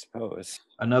be, I suppose.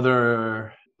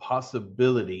 Another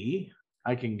possibility,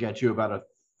 I can get you about a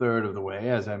third of the way,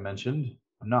 as I mentioned.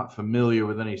 I'm not familiar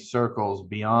with any circles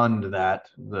beyond that.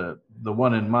 The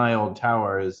one in my old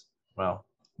tower is, well,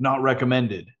 not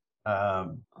recommended.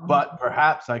 But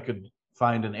perhaps I could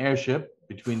find an airship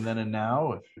between then and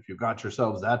now, if you got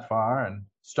yourselves that far and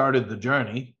started the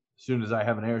journey. As soon as I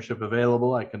have an airship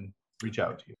available, I can reach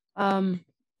out to you.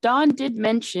 Don did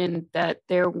mention that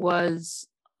there was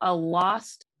a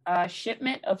lost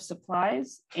shipment of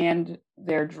supplies and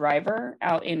their driver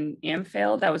out in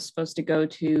Amphale that was supposed to go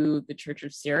to the Church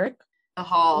of Cyric. The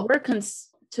hall. We're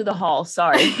to the hall,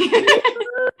 sorry.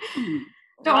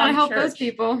 Don't want to help those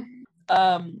people.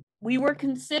 We were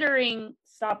considering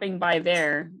stopping by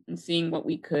there and seeing what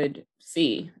we could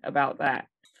see about that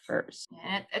first.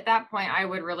 And at that point, I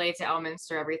would relay to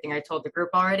Elminster everything I told the group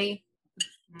already.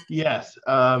 Yes,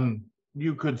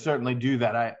 you could certainly do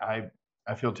that.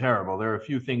 I feel terrible. There are a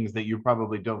few things that you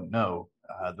probably don't know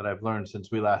that I've learned since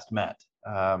we last met.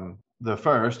 The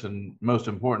first and most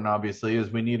important, obviously, is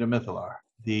we need a Mythalar.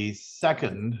 The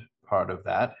second part of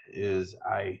that is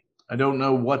I don't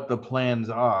know what the plans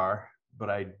are,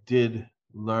 but I did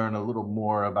learn a little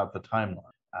more about the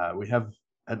timeline. We have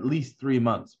at least 3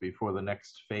 months before the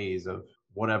next phase of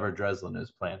whatever Dreslin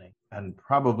is planning, and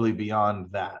probably beyond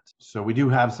that. So we do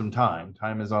have some time.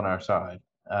 Time is on our side.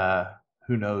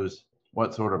 Who knows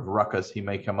what sort of ruckus he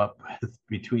may come up with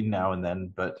between now and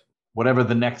then, but whatever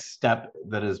the next step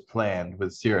that is planned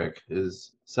with Cyric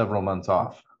is several months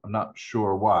off. I'm not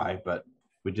sure why, but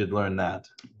we did learn that.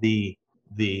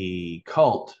 The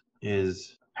cult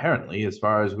is apparently, as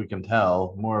far as we can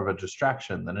tell, more of a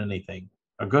distraction than anything.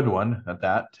 A good one at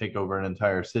that, take over an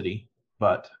entire city,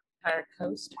 but Entire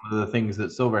coast. one of the things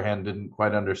that Silverhand didn't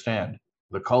quite understand.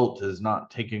 The cult is not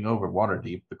taking over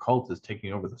Waterdeep. The cult is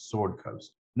taking over the Sword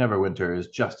Coast. Neverwinter is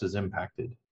just as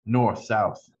impacted. North,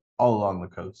 south, all along the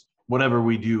coast. Whatever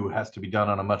we do has to be done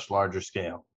on a much larger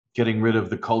scale. Getting rid of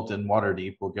the cult in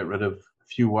Waterdeep will get rid of a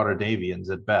few Waterdavians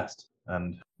at best,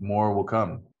 and more will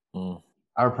come.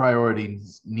 Our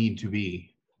priorities need to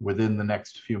be, within the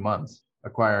next few months,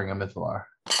 acquiring a Mythalar.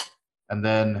 And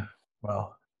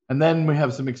then we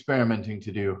have some experimenting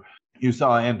to do. You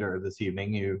saw Ander this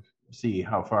evening. You see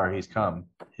how far he's come.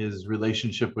 His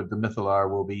relationship with the Mythalar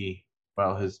will be,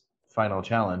 well, his final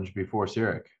challenge before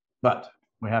Cyric. But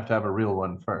we have to have a real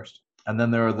one first. And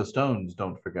then there are the stones,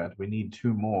 don't forget. We need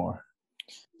 2 more.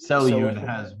 Selyun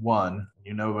has 1.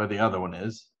 You know where the other one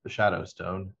is, the Shadow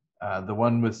Stone. The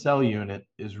one with Selyun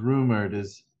is rumored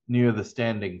is near the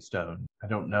Standing Stone. I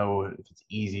don't know if it's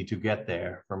easy to get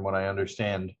there. From what I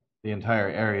understand, the entire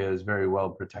area is very well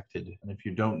protected. And if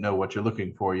you don't know what you're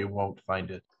looking for, you won't find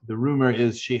it. The rumor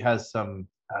is she has some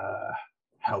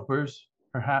helpers,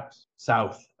 perhaps,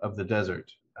 south of the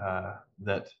desert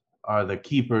that are the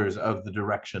keepers of the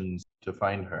directions to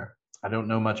find her. I don't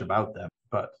know much about them,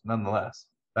 but nonetheless,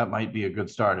 that might be a good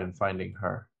start in finding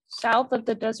her. South of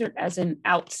the desert as in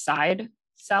outside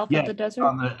south of the desert?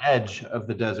 On the edge of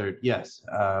the desert, yes.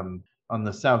 On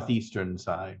the southeastern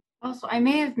side. Also, I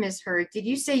may have misheard. Did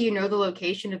you say you know the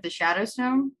location of the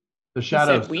Shadowstone? The He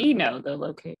shadow said we know the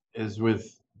location. is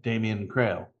with Damien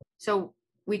Crail. So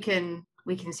we can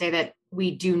say that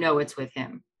we do know it's with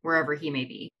him, wherever he may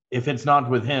be. If it's not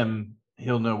with him,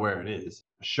 he'll know where it is.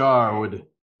 Shar would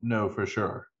know for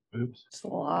sure. Oops. It's a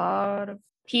lot of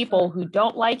people who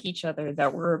don't like each other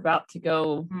that we're about to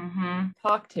go Mm-hmm.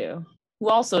 talk to, who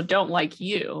also don't like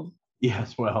you.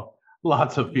 Yes, well,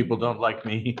 lots of people don't like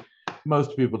me.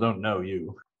 Most people don't know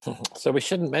you. So we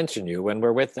shouldn't mention you when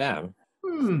we're with them.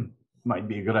 Might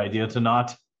be a good idea to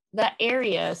not. That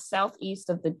area southeast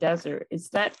of the desert, is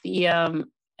that the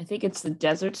I think it's the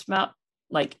desert's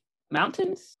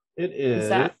mountains? It is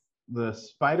that- the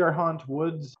Spider Haunt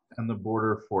Woods and the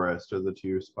Border Forest are the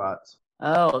two spots.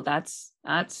 Oh, that's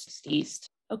east.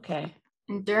 Okay.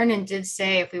 And Durnan did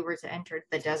say if we were to enter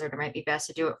the desert, it might be best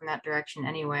to do it from that direction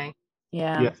anyway.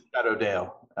 Yeah. Yes,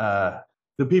 Shadowdale.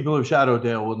 The people of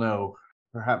Shadowdale will know.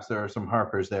 Perhaps there are some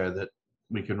Harpers there that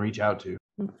we can reach out to.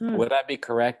 Mhm. Would I be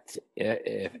correct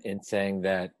in saying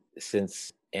that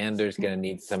since Anders going to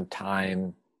need some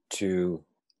time to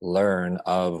learn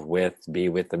be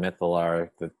with the Mythalar,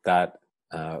 that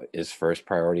is first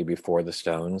priority before the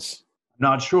stones?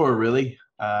 Not sure, really.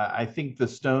 I think the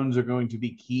stones are going to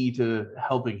be key to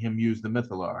helping him use the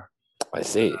Mythalar. I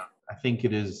see. I think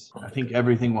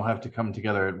everything will have to come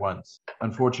together at once.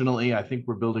 Unfortunately, I think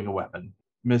we're building a weapon.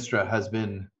 Mistra has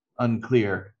been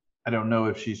unclear. I don't know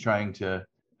if she's trying to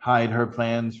hide her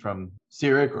plans from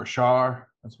Cyric or Shar.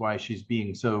 That's why she's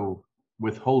being so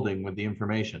withholding with the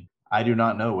information. I do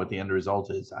not know what the end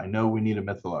result is. I know we need a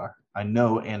Mythalar. I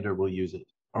know Ander will use it.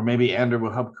 Or maybe Ander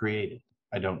will help create it.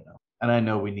 I don't know. And I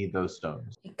know we need those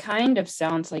stones. It kind of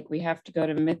sounds like we have to go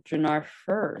to Mithranar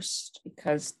first,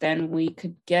 because then we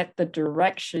could get the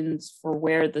directions for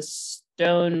where the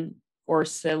stone or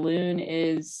saloon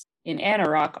is in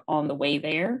Anarok on the way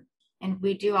there. And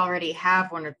we do already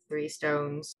have one of the 3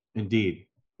 stones. Indeed.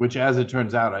 Which, as it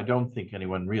turns out, I don't think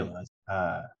anyone realized.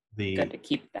 Good to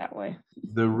keep it that way.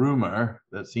 The rumor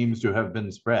that seems to have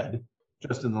been spread,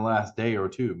 just in the last day or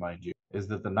two, mind you, is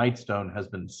that the Nightstone has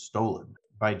been stolen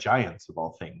by giants of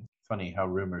all things. Funny how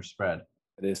rumors spread.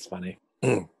 It is funny.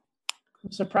 I'm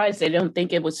surprised they don't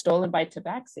think it was stolen by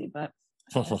Tabaxi, but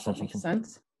that makes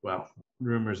sense. Well,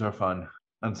 rumors are fun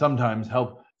and sometimes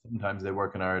help. Sometimes they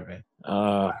work in our advantage.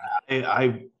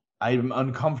 I'm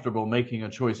uncomfortable making a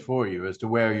choice for you as to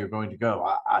where you're going to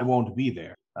go. I won't be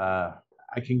there.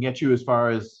 I can get you as far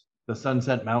as the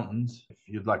Sunset Mountains if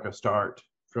you'd like a start.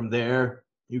 From there,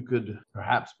 you could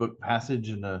perhaps book passage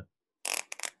in a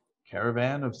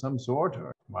caravan of some sort,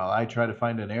 or while I try to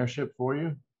find an airship for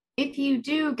you. If you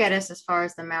do get us as far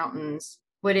as the mountains,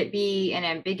 would it be an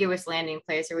ambiguous landing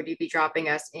place, or would you be dropping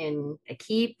us in a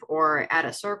keep or at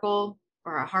a circle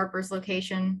or a Harper's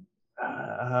location?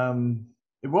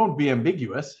 It won't be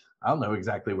ambiguous. I'll know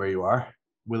exactly where you are.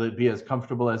 Will it be as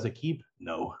comfortable as a keep?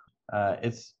 No.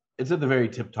 It's at the very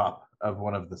tip top of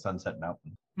one of the Sunset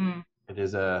Mountains. It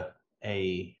is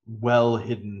a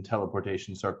well-hidden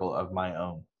teleportation circle of my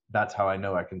own. That's how I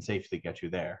know I can safely get you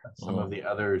there. Some of the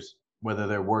others, whether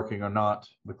they're working or not,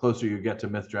 the closer you get to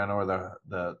Mithranor,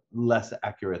 the less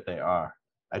accurate they are.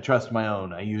 I trust my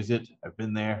own. I use it. I've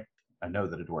been there. I know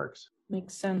that it works.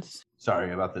 Makes sense.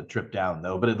 Sorry about the trip down,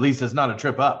 though, but at least it's not a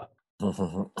trip up.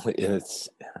 It's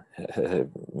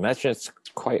imagine it's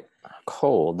quite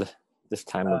cold this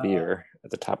time of year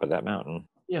at the top of that mountain.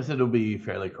 Yes, it'll be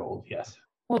fairly cold, yes.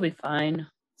 We'll be fine.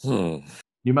 You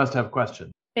must have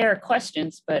questions. There are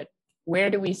questions, but where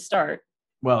do we start?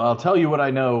 Well, I'll tell you what I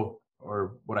know,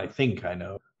 or what I think I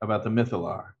know, about the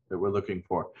Mythalar that we're looking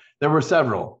for. There were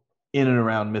several in and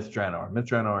around Mithranor.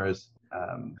 Mithranor is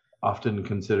often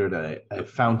considered a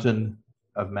fountain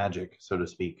of magic, so to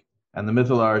speak. And the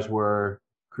Mythalars were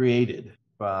created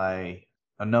by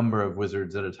a number of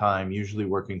wizards at a time, usually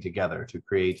working together to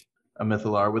create a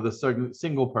Mythalar with a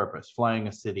single purpose, flying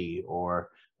a city or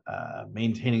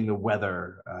maintaining the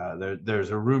weather.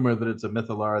 There's a rumor that it's a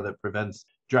Mythalar that prevents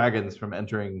dragons from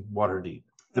entering Waterdeep.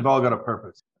 They've all got a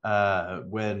purpose.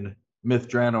 When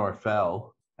Mithranor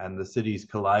fell and the cities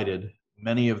collided,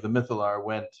 many of the Mythalar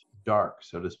went dark,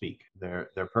 so to speak.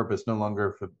 Their purpose no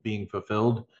longer being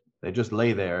fulfilled. They just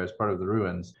lay there as part of the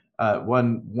ruins.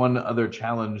 One other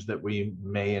challenge that we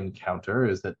may encounter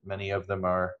is that many of them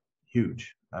are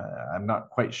huge. I'm not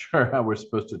quite sure how we're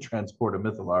supposed to transport a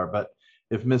Mythalar, but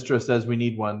if Mistra says we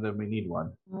need one, then we need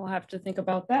one. We'll have to think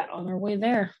about that on our way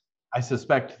there. I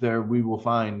suspect we will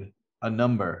find a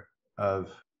number of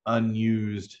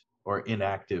unused or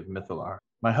inactive Mythalar.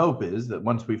 my hope is that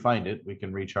once we find it, we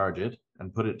can recharge it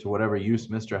and put it to whatever use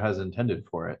Mister has intended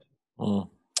for it.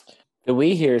 The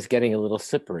we here is getting a little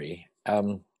slippery.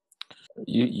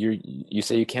 You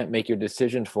say you can't make your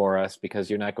decision for us because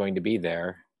you're not going to be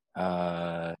there,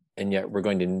 and yet we're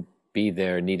going to be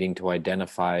there, needing to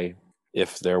identify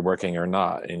if they're working or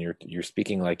not. And you're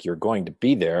speaking like you're going to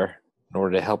be there in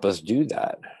order to help us do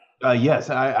that. Yes,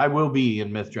 I will be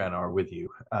in Myth Draenor with you.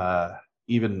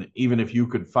 Even if you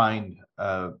could find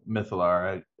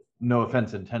Mythalar, no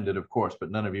offense intended, of course,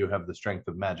 but none of you have the strength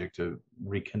of magic to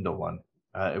rekindle one.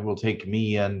 It will take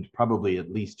me and probably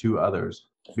at least 2 others.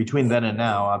 Between then and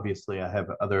now, obviously, I have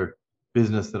other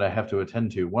business that I have to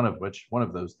attend to. One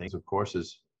of those things, of course,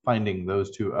 is finding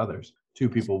those 2 others. 2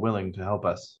 people willing to help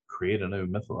us create a new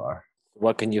Mythalar.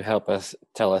 What can you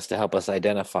tell us to help us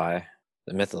identify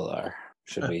the Mythalar?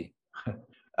 Should we?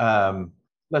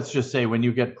 Let's just say when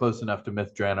you get close enough to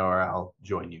Myth Draenor, I'll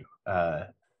join you.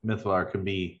 Mythalar can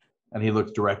be, and he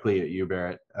looks directly at you,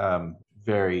 Barrett,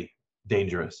 very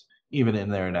dangerous, even in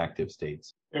their inactive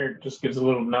states. Eric just gives a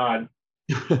little nod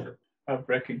of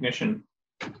recognition.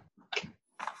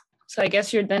 So I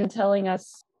guess you're then telling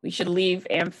us we should leave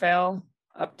Amphel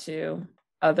up to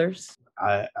others.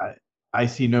 I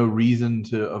see no reason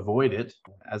to avoid it.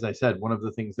 As I said, one of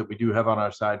the things that we do have on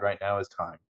our side right now is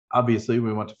time. Obviously,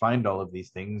 we want to find all of these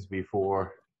things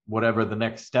before whatever the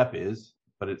next step is,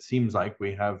 but it seems like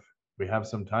we have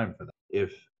some time for that.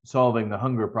 If solving the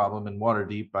hunger problem in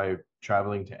Waterdeep by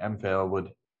traveling to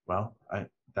Amphel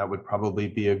that would probably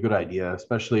be a good idea,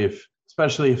 especially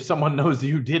if someone knows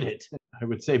you did it. I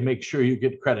would say make sure you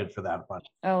get credit for that one.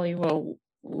 Ellie will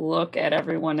look at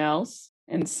everyone else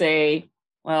and say,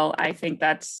 well, I think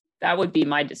that would be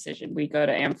my decision. We go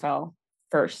to Amphel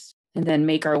first and then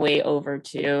make our way over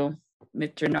to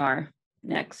Myth Draenor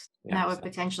next. That would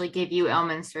potentially give you,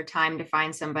 Elminster, time to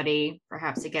find somebody,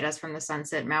 perhaps to get us from the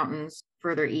Sunset Mountains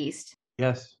further east.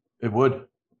 Yes, it would.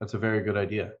 That's a very good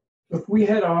idea. If we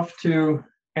head off to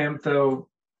Amphel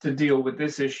to deal with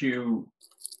this issue,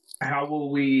 how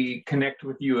will we connect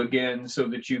with you again so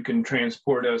that you can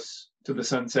transport us to the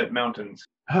Sunset Mountains?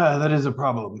 That is a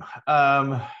problem.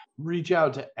 Reach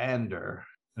out to Ander.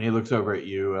 And he looks over at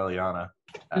you, Eliana.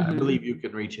 I believe you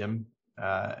can reach him.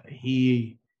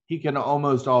 He can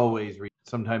almost always reach.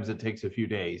 Sometimes it takes a few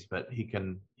days, but he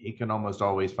can almost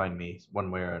always find me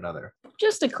one way or another.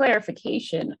 Just a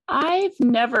clarification. I've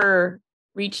never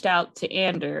reached out to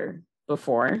Ander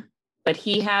before, but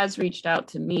he has reached out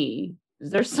to me.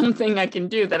 Is there something I can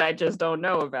do that I just don't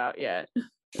know about yet?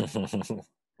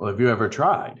 Well, have you ever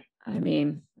tried? I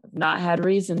mean, I've not had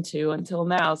reason to until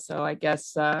now, so I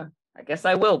guess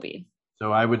I will be.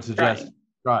 So I would suggest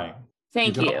trying.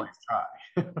 Thank you. you. Can always try.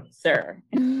 Sir.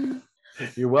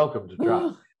 You're welcome to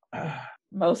try.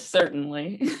 Most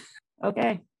certainly.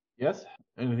 Okay. Yes?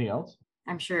 Anything else?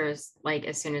 I'm sure as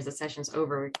soon as the session's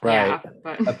over. Right. Yeah,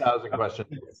 but 1,000 questions.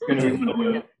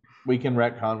 We can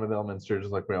retcon with Elminster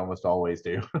just like we almost always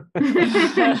do.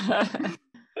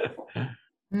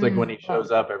 It's like when he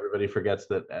shows up, everybody forgets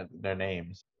their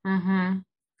names. Mm-hmm.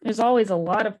 There's always a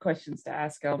lot of questions to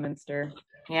ask Elminster.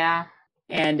 Yeah.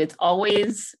 And it's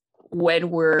always when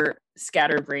we're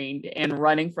scatterbrained and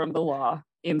running from the law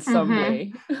in some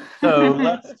way. So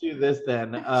let's do this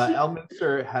then.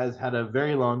 Elminster has had a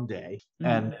very long day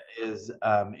and is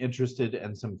interested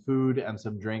in some food and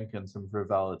some drink and some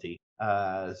frivolity.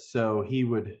 So he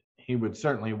would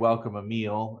certainly welcome a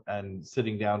meal and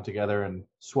sitting down together and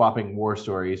swapping war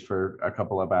stories for a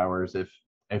couple of hours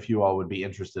if you all would be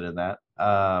interested in that.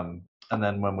 And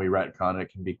then when we retcon,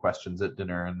 it can be questions at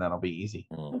dinner, and that'll be easy.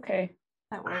 Okay.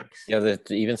 That works. Yeah, there's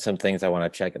even some things I want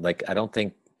to check. Like, I don't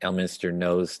think Elminster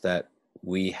knows that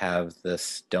we have the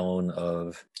Stone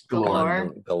of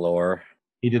Galore.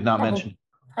 He did not mention.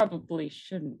 Probably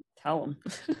shouldn't tell him.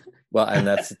 Well, and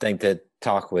that's the thing to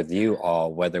talk with you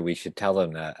all, whether we should tell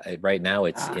him that. Right now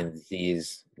it's in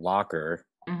Z's locker,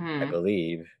 I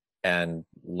believe. And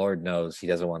Lord knows he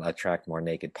doesn't want to attract more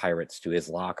naked pirates to his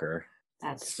locker.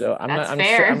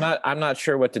 I'm not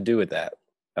sure what to do with that.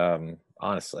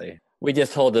 Honestly, we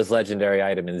just hold this legendary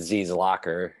item in Z's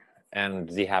locker,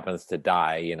 and Z happens to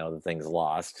die. The thing's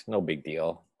lost. No big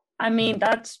deal. I mean,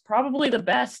 that's probably the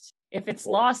best. If it's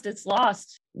lost, it's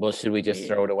lost. Well, should we just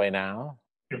throw it away now?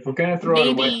 If we're gonna throw it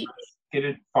away, get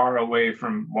it far away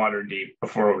from Waterdeep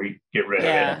before we get rid of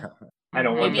it. I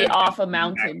don't want maybe off a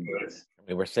mountain. I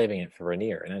mean, we're saving it for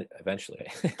Rainier, and eventually.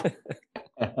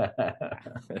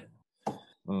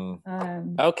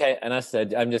 Okay, and I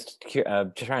said I'm just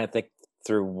trying to think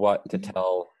through what to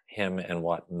tell him and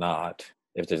what not.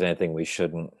 If there's anything we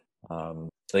shouldn't.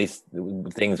 At least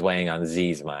things weighing on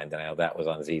Z's mind. I know that was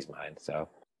on Z's mind. So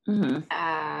Mhm.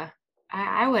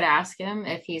 I would ask him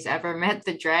if he's ever met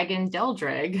the dragon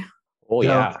Deldrag. oh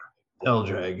yeah.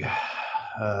 Eldrag.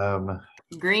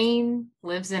 Green,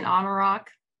 lives in Amarok.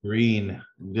 Green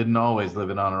didn't always live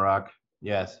in Honorok.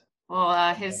 Yes.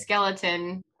 Well, his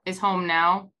skeleton is home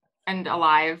now and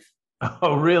alive.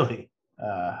 Oh, really?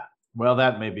 Well,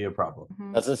 that may be a problem.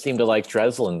 Mhm. Doesn't seem to like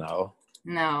Dreslin though.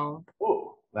 No.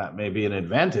 Oh, that may be an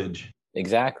advantage.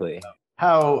 Exactly.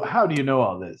 How do you know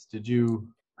all this?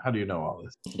 How do you know all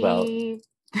this? Well, He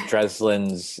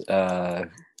Dreslin's Yeah.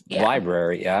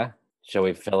 library, yeah. Shall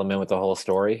we fill him in with the whole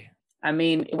story? I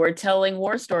mean, we're telling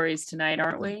war stories tonight,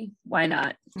 aren't we? Why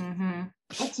not? Mhm.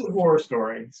 That's a horror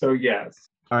story. So yes.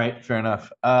 All right, fair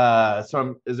enough.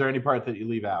 Is there any part that you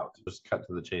leave out? Just cut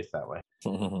to the chase that way.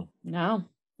 No.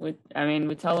 We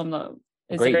tell them the.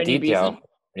 Is Great there any detail. reason?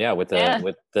 Yeah, with the Yeah.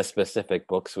 with the specific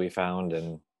books we found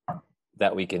and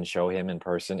that we can show him in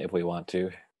person if we want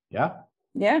to. Yeah.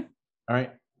 Yeah. All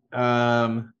right.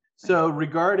 So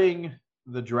regarding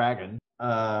the dragon,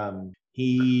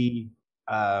 he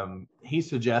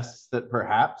suggests that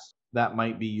perhaps that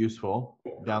might be useful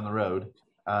down the road.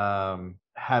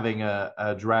 Having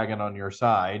a dragon on your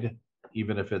side,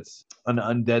 even if it's an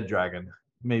undead dragon,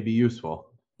 may be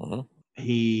useful. Mhm.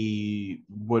 He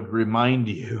would remind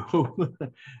you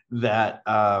that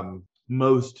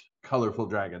most colorful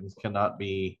dragons cannot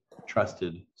be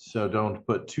trusted. So don't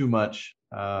put too much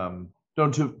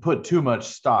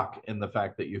stock in the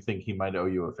fact that you think he might owe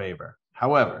you a favor.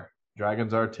 However,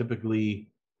 dragons are typically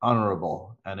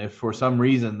honorable, and if for some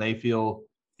reason they feel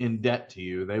in debt to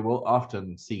you, they will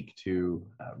often seek to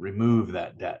remove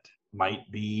that debt. Might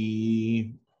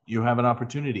be you have an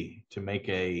opportunity to make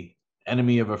a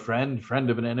enemy of a friend, friend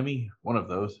of an enemy, one of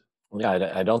those.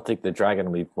 Yeah, I don't think the dragon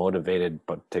will be motivated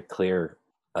but to clear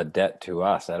a debt to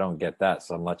us. I don't get that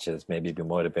so much as maybe be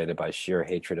motivated by sheer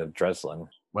hatred of Dreslin.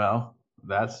 Well,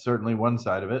 that's certainly one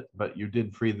side of it, but you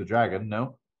did free the dragon,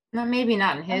 no? No, maybe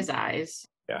not in his eyes.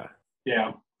 Yeah.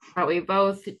 Yeah. But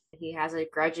he has a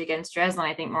grudge against Dreslin,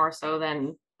 I think more so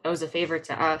than owes a favor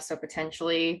to us. So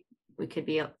potentially we could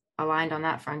be aligned on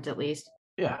that front at least.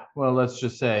 Yeah, well, let's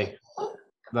just say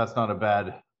that's not a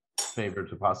bad favor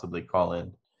to possibly call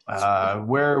in.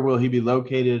 Where will he be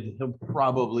located? He'll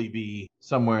probably be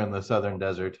somewhere in the southern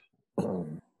desert.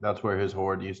 That's where his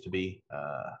horde used to be.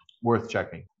 Worth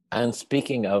checking. And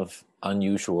speaking of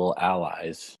unusual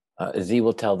allies, Z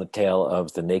will tell the tale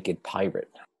of the naked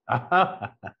pirate.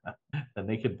 The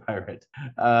naked pirate.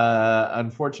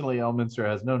 Unfortunately, Elminster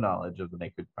has no knowledge of the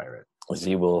naked pirate.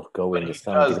 Z will go But into he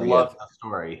some does degree love of the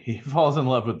story. He falls in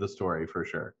love with the story for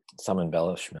sure. some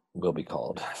embellishment will be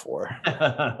called for.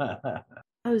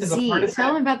 Oh, Is a part Z, of tell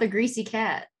that- him about the greasy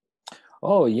cat.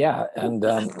 Oh yeah, and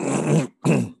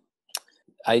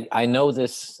I know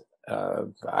this.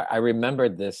 I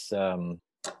remembered this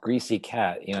greasy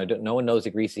cat. You know, no one knows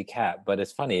a greasy cat, but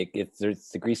it's funny. There's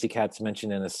the greasy cat's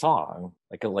mentioned in a song,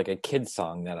 like a kid's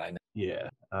song that I know. Yeah.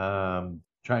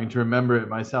 Trying to remember it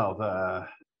myself.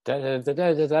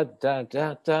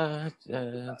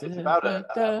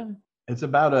 It's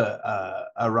about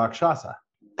a Rakshasa.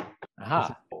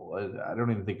 Aha. I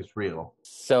don't even think it's real.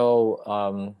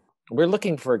 So we're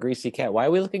looking for a greasy cat. Why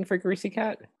are we looking for a greasy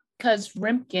cat? Because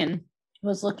Rimpkin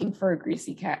was looking for a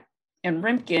greasy cat, and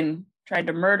Rimpkin tried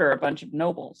to murder a bunch of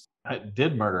nobles. I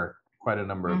did murder quite a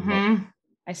number of them. Mhm.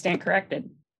 I stand corrected.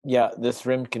 Yeah, this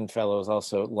Rimkin fellow is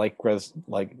also like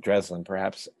Dreslin,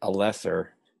 perhaps a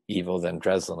lesser evil than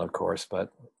Dreslin, of course,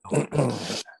 but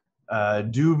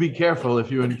Do be careful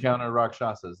if you encounter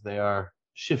Rakshasas. They are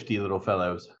shifty little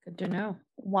fellows. Good to know.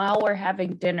 While we're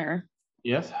having dinner,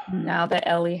 Yes? now that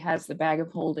Ellie has the bag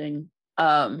of holding,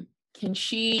 can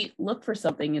she look for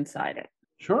something inside it?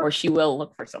 Sure. Or she will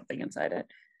look for something inside it.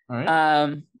 All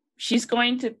right. She's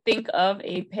going to think of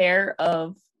a pair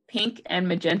of pink and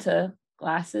magenta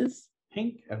glasses.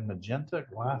 Pink and magenta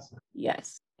glasses.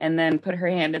 Yes. And then put her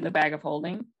hand in the bag of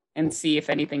holding and see if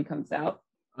anything comes out.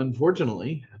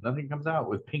 Unfortunately, nothing comes out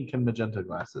with pink and magenta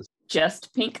glasses.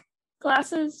 Just pink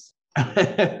glasses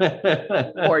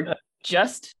or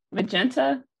just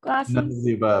magenta glasses? None of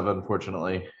the above,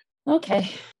 unfortunately. Okay.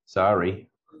 Sorry.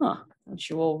 Huh. And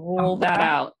she will rule that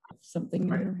out. Something in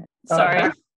her head. Uh,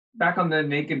 Sorry. Back on the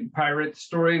naked pirate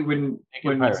story, when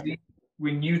pirate.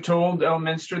 when you told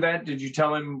Elminster that, did you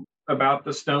tell him about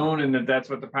the stone and that that's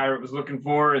what the pirate was looking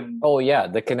for? And oh yeah,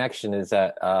 the connection is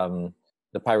that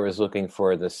the pirate was looking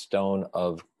for the Stone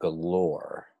of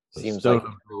Galore. The Seems Stone like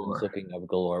of Galore. he's looking of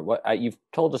Galore. What you've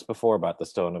told us before about the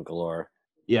Stone of Galore.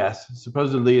 Yes,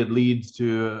 supposedly it leads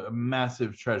to a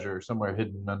massive treasure somewhere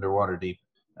hidden underwater deep.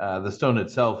 The stone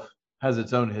itself has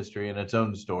its own history and its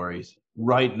own stories.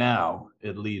 Right now,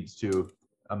 it leads to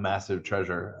a massive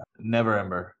treasure.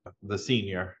 Neverember, the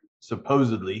senior,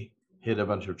 supposedly hid a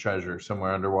bunch of treasure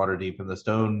somewhere underwater deep, and the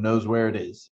stone knows where it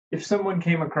is. If someone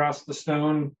came across the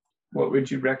stone, what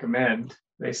would you recommend?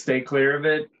 They stay clear of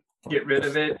it, get rid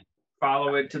of it,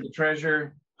 follow it to the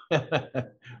treasure.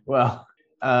 Well,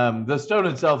 the stone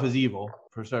itself is evil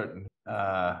for certain.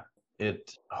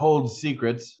 It holds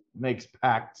secrets, makes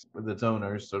pacts with its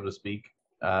owners, so to speak.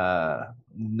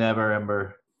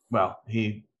 Neverember. Well,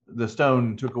 the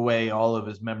stone took away all of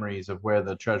his memories of where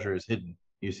the treasure is hidden.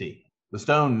 You see, the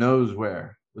stone knows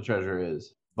where the treasure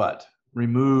is, but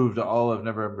removed all of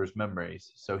Neverember's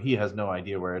memories, so he has no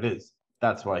idea where it is.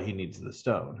 That's why he needs the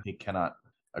stone. He cannot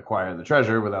acquire the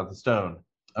treasure without the stone.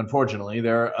 Unfortunately,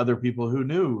 there are other people who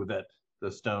knew that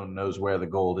the stone knows where the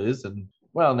gold is, and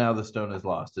well, now the stone is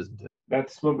lost, isn't it?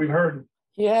 That's what we've heard.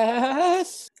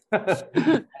 Yes.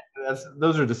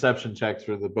 Those are deception checks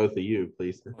for the both of you,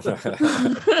 please.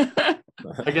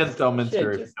 Against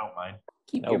Elminster, if you don't mind.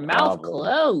 Keep No your mouth problem.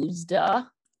 closed.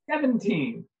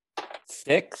 17.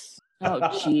 6.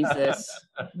 Oh, Jesus.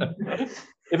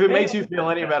 If it makes you feel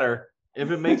any better,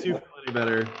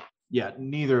 yeah,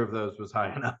 neither of those was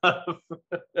high enough.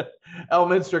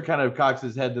 Elminster kind of cocks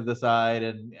his head to the side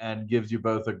and gives you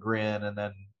both a grin and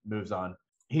then moves on.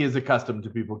 He is accustomed to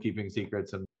people keeping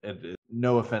secrets, and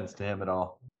no offense to him at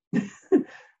all.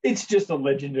 It's just a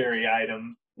legendary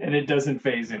item, and it doesn't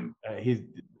phase him. He's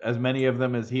as many of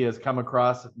them as he has come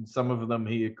across. Some of them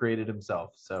he created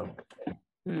himself. So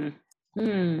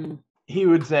he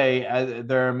would say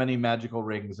there are many magical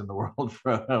rings in the world,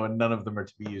 Frodo, and none of them are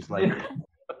to be used lightly.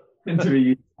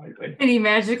 Any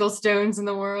magical stones in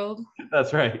the world?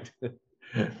 That's right.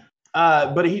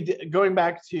 But going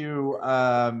back to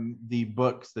the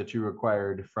books that you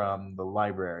acquired from the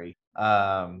library,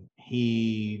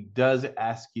 he does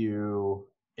ask you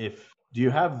do you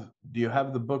have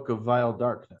the Book of Vile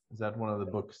Darkness? Is that one of the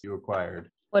books you acquired?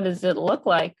 What does it look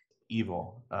like?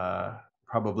 Evil.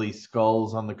 Probably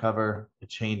skulls on the cover. It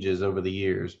changes over the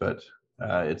years, but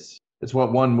it's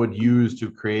what one would use to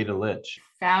create a lich.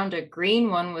 Found a green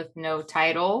one with no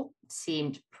title.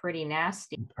 Seemed pretty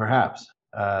nasty. Perhaps.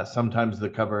 Sometimes the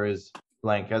cover is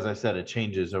blank. As I said, it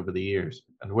changes over the years.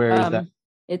 And where is that?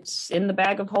 It's in the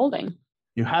bag of holding.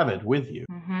 You have it with you.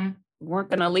 Mm-hmm. We weren't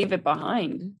going to leave it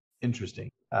behind. Interesting.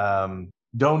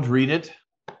 Don't read it,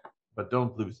 but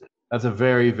don't lose it. That's a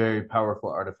very, very powerful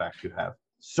artifact you have.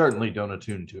 Certainly don't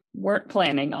attune to it. Weren't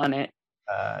planning on it.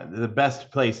 The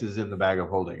best place is in the bag of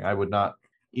holding. I would not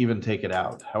even take it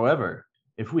out. However,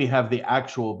 if we have the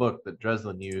actual book that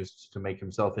Dreslin used to make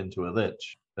himself into a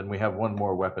lich, then we have one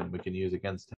more weapon we can use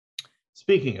against him.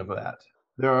 Speaking of that,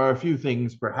 there are a few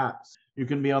things perhaps you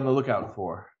can be on the lookout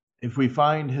for. If we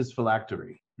find his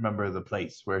phylactery, remember the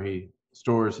place where he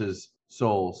stores his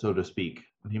soul, so to speak,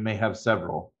 and he may have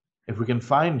several. If we can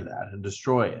find that and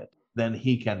destroy it, then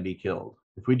he can be killed.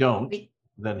 If we don't,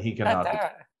 then he cannot be.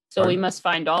 So we must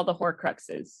find all the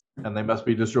Horcruxes. And they must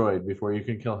be destroyed before you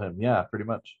can kill him. Yeah, pretty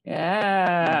much.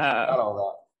 Yeah. Not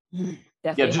all that.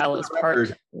 Deathly just for Hallows the record.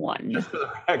 Part 1. Just for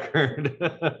the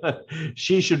record,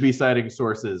 she should be citing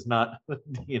sources, not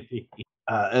D&D.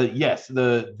 Yes,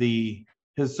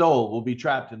 his soul will be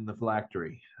trapped in the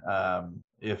phylactery.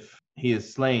 If he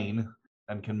is slain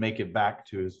and can make it back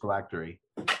to his phylactery,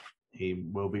 he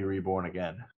will be reborn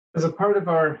again. As a part of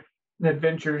our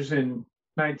adventures in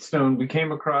Nightstone, we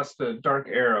came across the Dark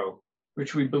Arrow,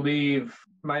 which we believe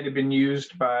might have been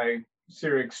used by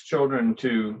Siric's children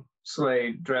to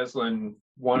slay Dreslin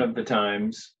one of the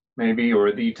times, maybe,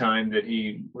 or the time that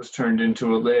he was turned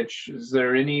into a lich. Is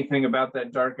there anything about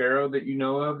that Dark Arrow that you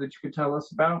know of that you could tell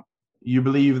us about? You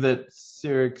believe that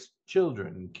Siric's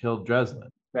children killed Dreslin?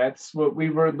 That's what we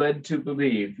were led to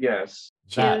believe, yes.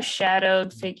 Two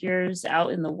shadowed figures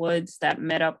out in the woods that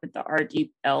met up with the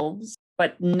Ardeep elves,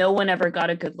 but no one ever got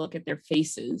a good look at their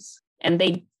faces. And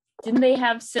didn't they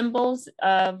have symbols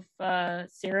of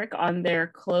Cyric on their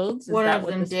clothes? One of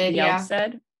them did, yeah.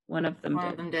 Said? One of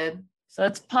them did. So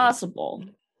it's possible.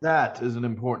 That is an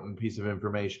important piece of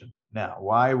information. Now,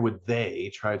 why would they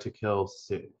try to kill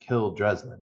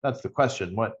Dreslin? That's the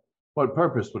question. What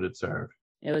purpose would it serve?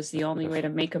 It was the only way to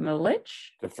make him a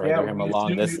lich. To further him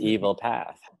along this evil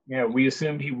path. Yeah, we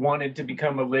assumed he wanted to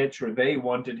become a lich, or they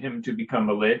wanted him to become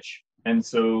a lich. And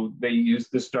so they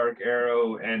used this Dark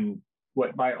Arrow and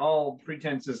what by all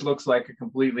pretenses looks like a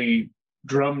completely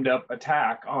drummed up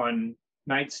attack on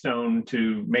Nightstone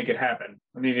to make it happen.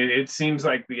 I mean, it seems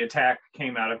like the attack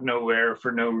came out of nowhere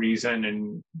for no reason,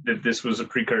 and that this was a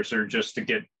precursor just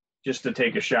to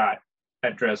take a shot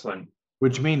at Dreslin.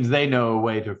 which means they know a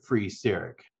way to free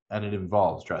Cyric, and it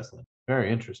involves Dreslin.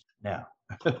 Very interesting. Now,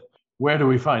 where do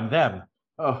we find them?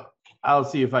 Oh, I'll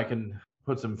see if I can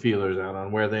put some feelers out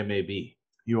on where they may be.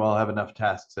 You all have enough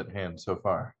tasks at hand so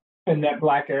far. And that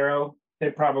black arrow,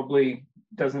 it probably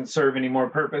doesn't serve any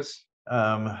more purpose.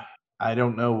 I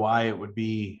don't know why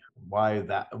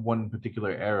that one particular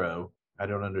arrow. I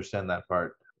don't understand that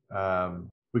part.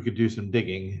 We could do some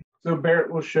digging. So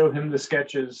Barrett will show him the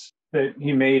sketches that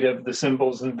he made of the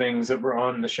symbols and things that were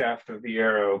on the shaft of the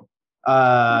arrow.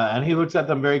 And he looks at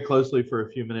them very closely for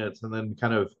a few minutes, and then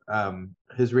kind of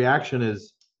his reaction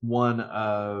is one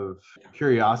of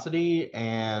curiosity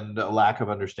and a lack of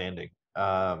understanding.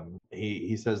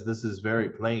 He says, this is very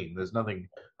plain. There's nothing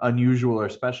unusual or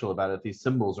special about it. These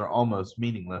symbols are almost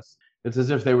meaningless. It's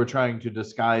as if they were trying to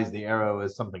disguise the arrow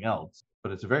as something else,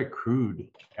 but it's a very crude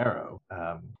arrow.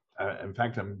 In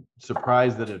fact, I'm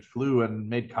surprised that it flew and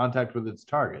made contact with its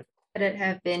target. Could it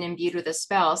have been imbued with a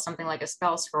spell, something like a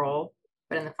spell scroll,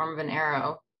 but in the form of an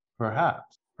arrow?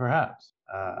 Perhaps.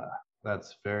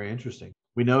 That's very interesting.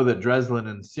 We know that Dreslin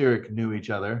and Cyric knew each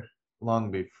other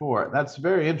long before. That's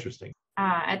very interesting.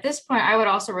 At this point, I would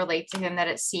also relate to him that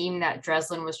it seemed that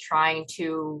Dreslin was trying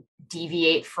to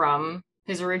deviate from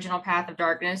his original path of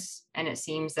darkness, and it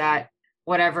seems that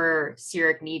whatever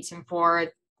Cyric needs him for,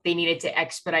 they needed to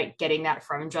expedite getting that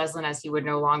from Dreslin, as he would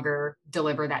no longer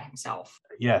deliver that himself.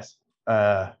 Yes.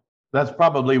 That's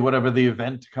probably whatever the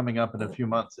event coming up in a few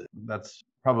months is. That's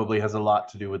probably has a lot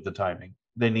to do with the timing.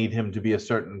 They need him to be a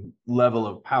certain level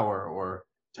of power or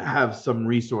to have some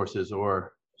resources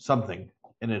or something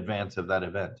in advance of that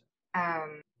event.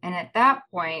 And at that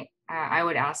point, I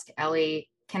would ask Ellie,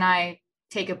 can I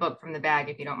take a book from the bag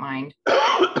if you don't mind?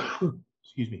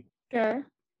 Excuse me. Sure.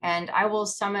 And I will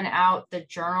summon out the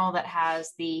journal that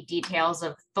has the details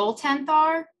of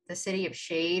Thultenthar, the city of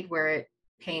shade, where it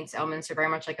paints Elminster very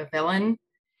much like a villain.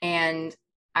 And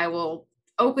I will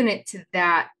open it to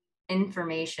that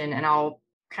information, and I'll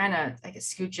kind of like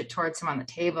scooch it towards him on the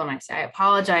table. And I say, I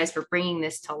apologize for bringing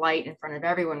this to light in front of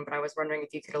everyone, but I was wondering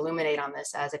if you could illuminate on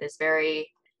this, as it is very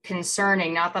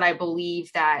concerning. Not that I believe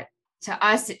that to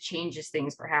us it changes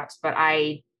things perhaps, but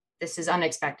this is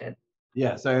unexpected.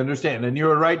 Yes, I understand. And you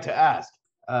were right to ask.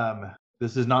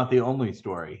 This is not the only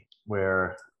story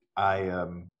where I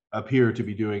appear to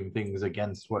be doing things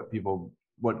against what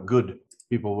good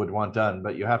people would want done.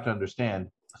 But you have to understand,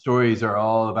 stories are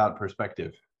all about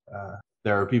perspective.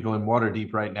 There are people in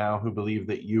Waterdeep right now who believe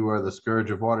that you are the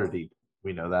scourge of Waterdeep.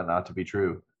 We know that not to be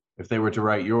true. If they were to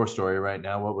write your story right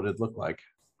now, what would it look like?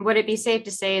 Would it be safe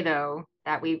to say, though,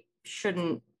 that we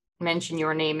shouldn't mention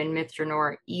your name in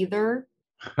Mithranor either?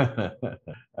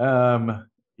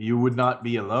 You would not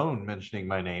be alone mentioning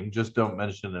my name. Just don't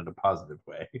mention it in a positive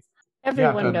way.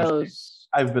 Everyone knows.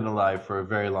 I've been alive for a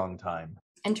very long time.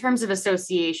 In terms of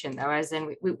association, though, as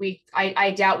in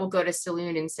I doubt we'll go to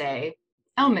Saloon and say,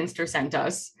 Elminster sent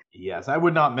us. Yes, I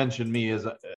would mention me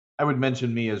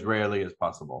as rarely as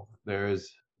possible. There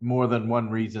is more than one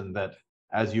reason that,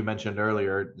 as you mentioned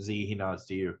earlier, Z, he nods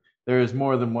to you. There is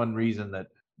more than one reason that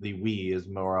the we is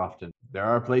more often. There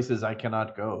are places I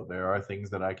cannot go. There are things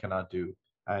that I cannot do.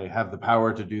 I have the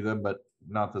power to do them, but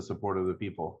not the support of the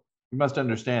people. You must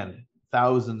understand,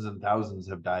 thousands and thousands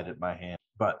have died at my hand,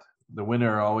 but the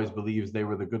winner always believes they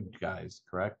were the good guys,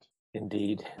 correct?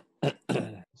 Indeed.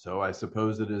 So I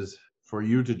suppose it is for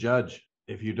you to judge.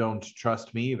 If you don't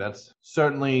trust me, that's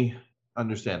certainly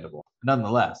understandable.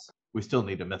 Nonetheless, we still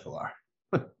need a Mythalar.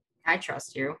 I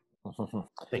trust you.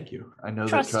 Thank you. I know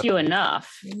Trust you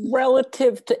enough.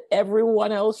 Relative to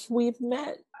everyone else we've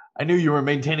met. I knew you were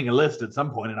maintaining a list at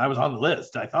some point, and I was on the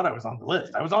list. I thought I was on the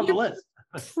list. I was on the list.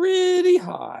 Pretty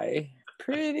high.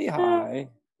 Pretty high.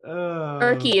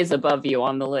 Erky is above you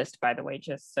on the list, by the way,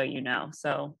 just so you know.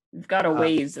 So we've got a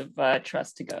ways of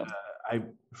trust to go.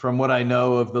 From what I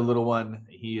know of the little one,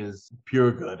 he is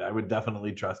pure good. I would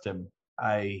definitely trust him.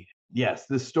 Yes,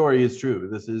 this story is true.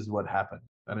 This is what happened.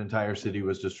 An entire city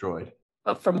was destroyed.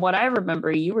 But from what I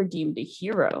remember, you were deemed a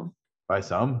hero. By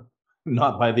some,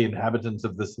 not by the inhabitants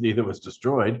of the city that was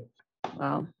destroyed.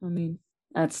 Well, I mean,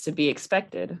 that's to be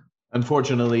expected.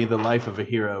 Unfortunately, the life of a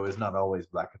hero is not always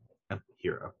black and white.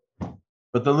 Hero.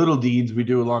 But the little deeds we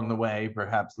do along the way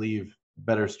perhaps leave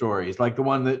better stories, like the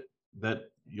one that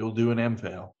you'll do in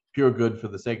Amphail. Pure good for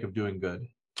the sake of doing good.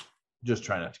 Just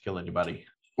try not to kill anybody.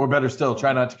 Or better still,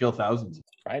 try not to kill thousands.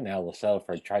 Right now, we'll settle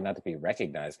for try not to be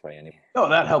recognized by any. Oh,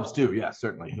 that helps too. Yeah,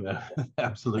 certainly.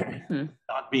 Absolutely.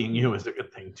 Not being you is a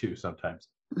good thing too sometimes.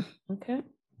 Okay.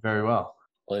 Very well.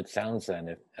 Well, it sounds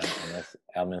then, unless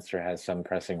Elminster has some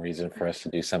pressing reason for us to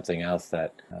do something else,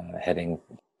 that heading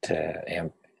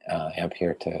to am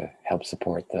here to help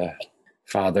support the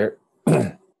father.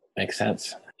 Makes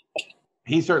sense.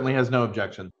 He certainly has no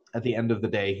objection. At the end of the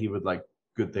day, he would like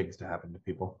good things to happen to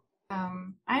people.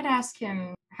 I'd ask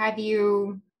him, have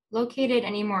you located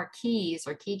any more keys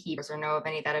or key keepers or know of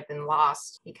any that have been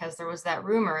lost? Because there was that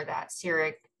rumor that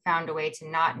Cyric found a way to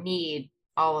not need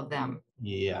all of them.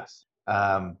 Yes.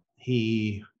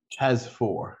 He has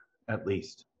 4, at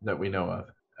least, that we know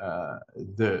of.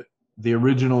 The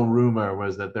original rumor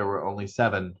was that there were only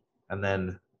 7, and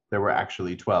then there were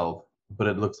actually 12. But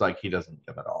it looks like he doesn't need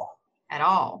them at all. At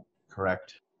all.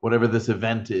 Correct. Whatever this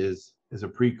event is a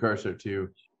precursor to,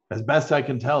 as best I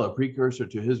can tell, a precursor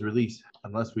to his release,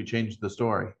 unless we change the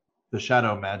story. The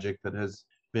shadow magic that has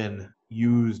been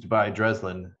used by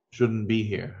Dreslin shouldn't be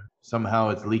here. Somehow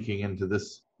it's leaking into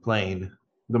this plane.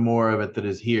 The more of it that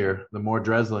is here, the more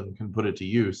Dreslin can put it to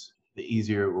use, the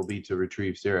easier it will be to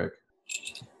retrieve Cyric.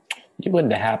 You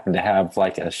wouldn't happen to have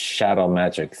like a shadow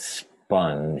magic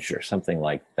sponge or something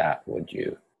like that, would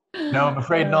you? No, I'm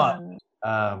afraid not.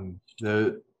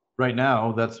 Right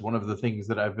now, that's one of the things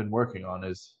that I've been working on,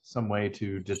 is some way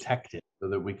to detect it so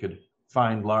that we could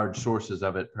find large sources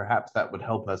of it. Perhaps that would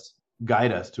help us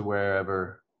guide us to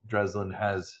wherever Dreslin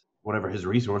has whatever his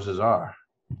resources are.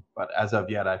 But as of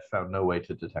yet, I've found no way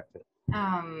to detect it.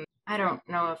 I don't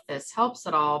know if this helps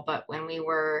at all, but when we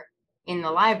were in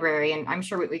the library, and I'm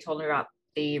sure we told him about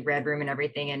the red room and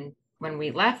everything, and when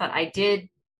we left that, I did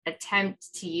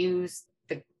attempt to use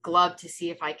the glove to see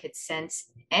if I could sense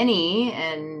any,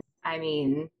 and I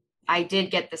mean, I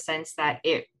did get the sense that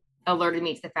it alerted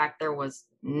me to the fact there was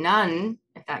none,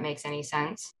 if that makes any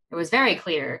sense. It was very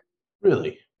clear.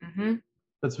 Really? Mm-hmm.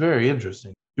 That's very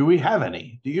interesting. Do we have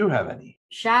any? Do you have any?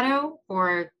 Shadow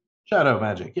or Shadow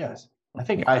magic, yes. I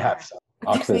think I have some.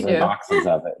 Boxes and boxes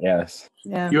of it, yes.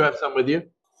 Yeah. You have some with you?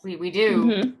 we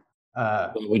do.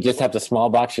 Mhm. We just have the small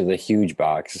box or the huge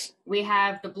box. We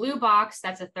have the blue box,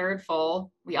 that's a third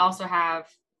full. We also have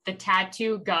the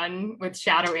tattoo gun with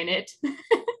shadow in it.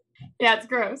 Yeah, it's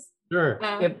gross. Sure.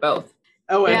 We have both.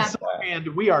 Oh, Yeah. and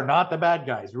we are not the bad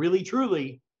guys. Really,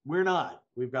 truly, we're not.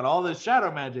 We've got all this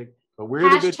shadow magic, but we're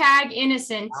the good. Hashtag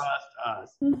innocent.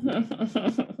 Trust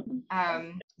us.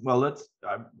 Well,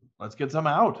 let's get some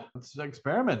out. Let's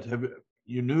experiment.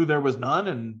 You knew there was none,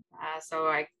 and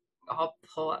So I'll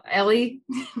pull Ellie.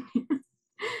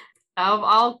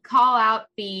 I'll call out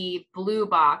the blue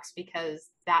box because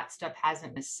that stuff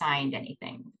hasn't assigned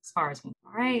anything as far as me.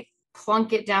 All right,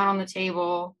 plunk it down on the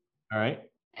table. all right.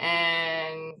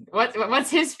 And what's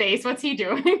his face? What's he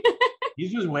doing?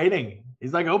 He's just waiting.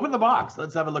 He's like, open the box.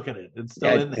 Let's have a look at it. It's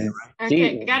still in there, right?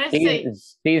 Okay, gotta say.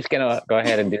 Steve's gonna go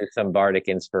ahead and do some bardic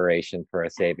inspiration for a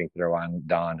saving throw on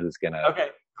Dawn, who's gonna Okay,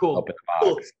 cool. open the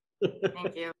box.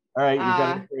 Thank you. All right, you've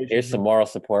got inspiration. Here's some moral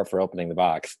support for opening the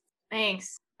box.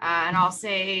 Thanks. And I'll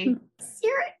say,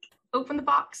 Cyric, open the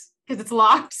box because it's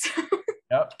locked.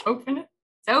 Yep. Open it.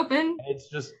 It's open. It's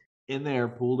just in there,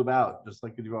 pulled about, just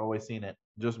like you've always seen it,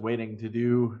 just waiting to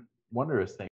do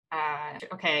wondrous things.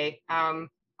 Okay.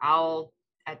 I'll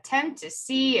attempt to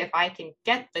see if I can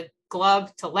get the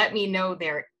glove to let me know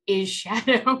there is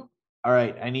shadow. All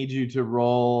right, I need you to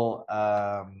roll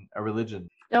a religion.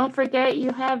 Don't forget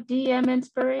you have DM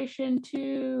inspiration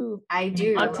too. I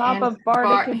do. On top and of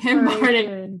bardic and bardic.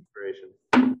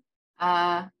 inspiration.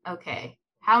 Okay.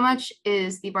 How much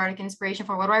is the bardic inspiration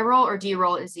for? What do I roll, or do you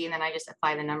roll it Z and then I just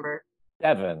apply the number?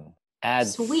 7. Add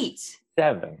Sweet.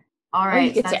 7. All Oh, you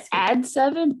right. get to That's add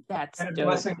 7? That's And a dope.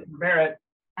 blessing from Barrett.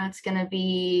 gonna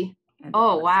be.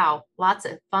 Oh wow, lots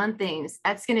of fun things.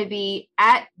 That's gonna be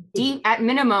at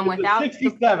minimum It's a without.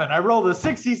 67. I rolled a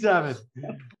 67.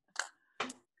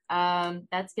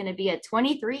 That's gonna be a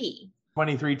 23.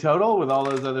 23 total with all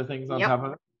those other things on Yep. top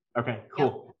of it. Okay,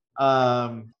 cool.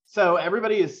 So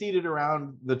everybody is seated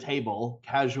around the table,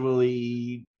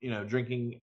 casually,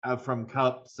 drinking from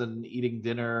cups and eating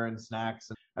dinner and snacks.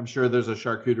 And I'm sure there's a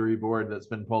charcuterie board that's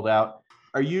been pulled out.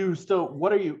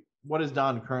 What is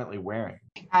Don currently wearing?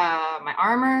 My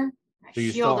armor, my So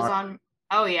you shield still is are- on.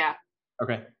 Oh yeah,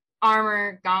 Okay.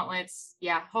 armor, gauntlets,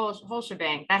 yeah, whole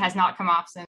shebang. That has not come off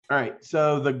since. All right.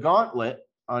 So the gauntlet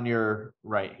on your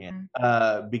right hand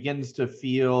begins to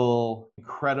feel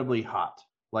incredibly hot,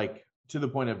 like to the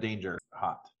point of danger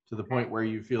hot, to the point where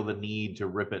you feel the need to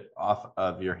rip it off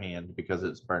of your hand because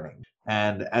it's burning.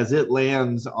 And as it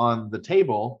lands on the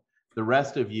table, the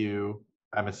rest of you,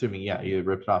 I'm assuming, you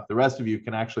ripped it off. The rest of you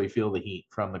can actually feel the heat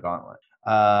from the gauntlet.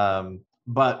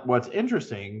 But what's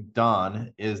interesting,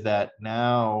 Don, is that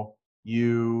now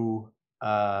your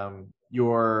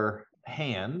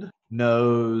hand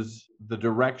knows the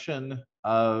direction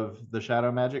of the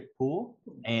shadow magic pool,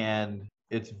 and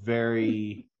it's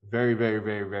very, very, very,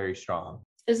 very, very strong.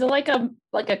 Is it like a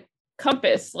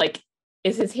compass? Like,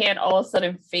 is his hand all of a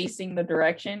sudden facing the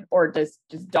direction, or does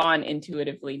Dawn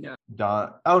intuitively know?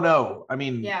 Don. Oh no, I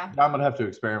mean, Yeah. Don would have to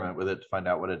experiment with it to find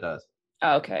out what it does.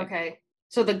 Oh, okay. Okay.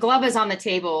 So the glove is on the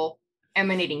table,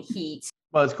 emanating heat.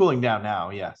 Well, it's cooling down now.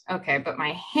 Yes. Okay, but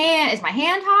my hand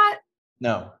hot?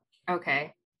 No,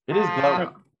 Okay. it is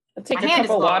glowing. I'll take My a hand cup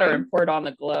is of water glowing. and pour it on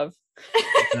the glove.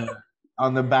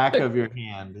 On the back of your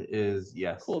hand is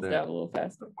yes. Cools The down a little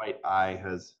faster. white eye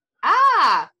has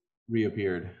Ah,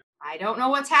 reappeared. I don't know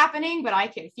what's happening, but I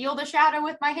can feel the shadow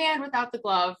with my hand without the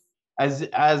glove.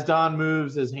 As Don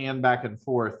moves his hand back and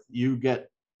forth, you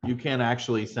can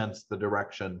actually sense the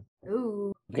direction.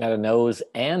 Ooh. You've got a nose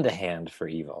and a hand for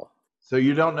evil. So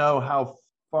you don't know how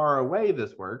far away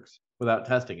this works without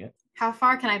testing it. How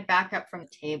far can I back up from the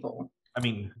table? I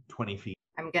mean, 20 feet.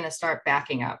 I'm going to start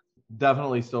backing up.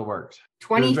 Definitely still works.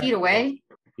 20 There's feet very away?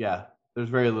 Yeah, there's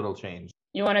very little change.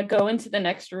 You want to go into the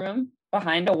next room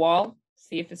behind a wall,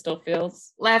 see if it still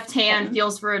feels. Left hand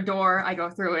feels for a door. I go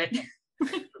through it.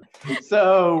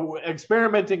 So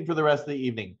experimenting for the rest of the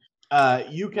evening.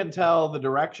 You can tell the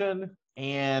direction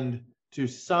and to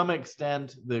some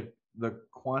extent the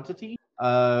quantity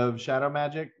of shadow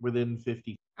magic within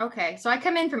 50. Okay, so I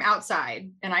come in from outside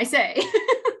and I say,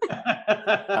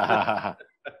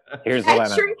 Here's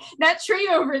what I know. that tree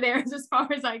over there is as far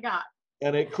as I got.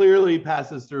 And it clearly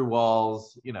passes through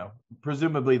walls,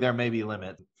 presumably there may be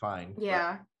limit. Fine. but-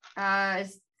 Yeah.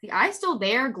 Is the eye still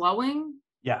there, glowing?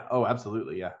 Yeah. Oh,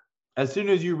 absolutely. Yeah. As soon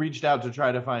as you reached out to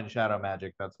try to find shadow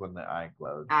magic, that's when the eye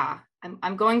glowed.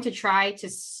 I'm going to try to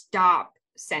stop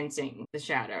sensing the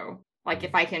shadow. Like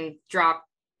if I can drop.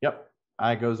 Yep.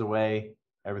 Eye goes away.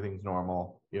 Everything's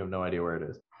normal. You have no idea where it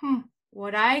is.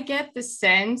 Would I get the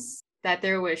sense that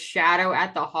there was shadow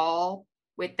at the hall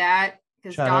with that?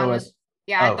 Because Shadow Dawn at- was,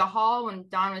 at oh. the hall when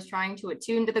Dawn was trying to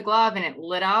attune to the glove and it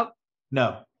lit up.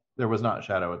 No, there was not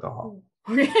shadow at the hall.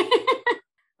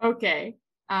 Okay.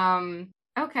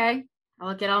 Okay. I'll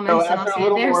look at So elements and I'll after a say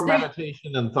little there's more there.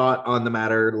 meditation and thought on the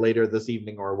matter later this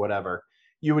evening or whatever,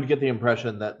 you would get the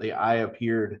impression that the eye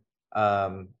appeared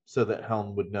so that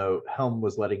Helm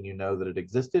was letting you know that it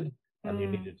existed and you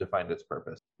needed to find its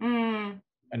purpose.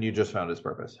 And you just found its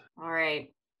purpose. All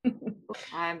right.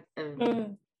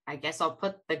 I guess I'll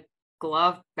put the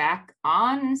glove back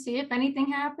on and see if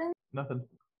anything happens. Nothing.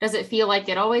 Does it feel like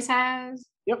it always has?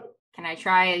 Yep. Can I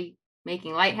try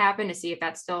making light happen to see if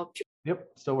that's still Yep.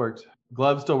 Still works.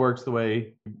 Glove still works the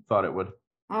way you thought it would.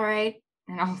 all right?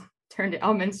 And I'll turn to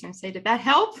Elminster and say, did that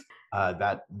help?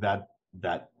 That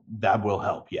will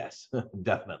help. Yes,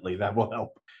 definitely. That will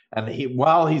help. And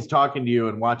while he's talking to you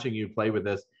and watching you play with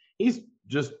this, he's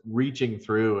just reaching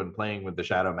through and playing with the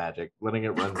shadow magic, letting it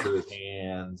run through his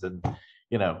hands and,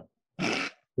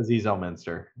 because he's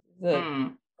Elminster.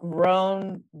 The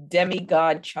grown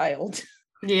demigod child.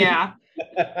 Yeah.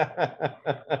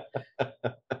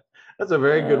 That's a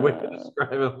very good way to describe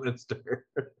Elminster.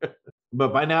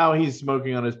 But by now he's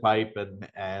smoking on his pipe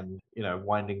and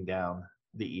winding down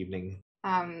the evening.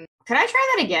 Could I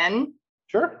try that again?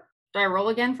 Sure. Do I roll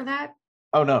again for that?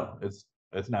 Oh no, it's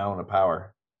now in a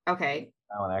power. Okay.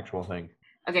 Now an actual thing.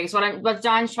 Okay, so what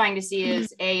John's trying to see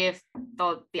is if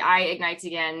the eye ignites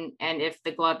again and if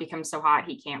the glove becomes so hot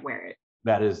he can't wear it.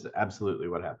 That is absolutely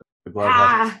what happened. The glove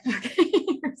has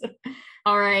Okay.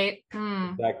 All right.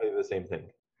 exactly the same thing.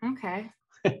 Okay.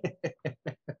 I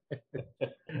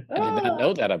did not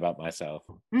know that about myself.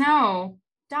 No,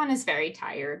 Don is very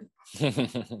tired.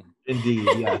 Indeed,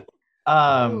 yeah.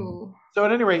 Ooh. So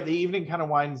at any rate, the evening kind of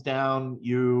winds down.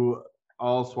 You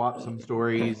all swap some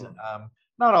stories.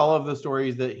 Not all of the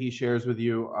stories that he shares with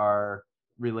you are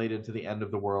related to the end of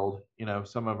the world.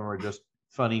 Some of them are just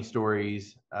funny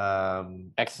stories.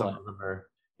 Excellent. Some of them are,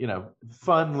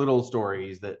 fun little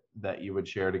stories that you would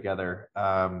share together.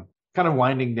 Kind of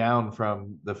winding down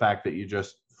from the fact that you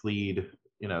just fleed,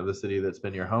 the city that's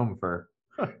been your home for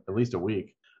at least a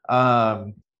week.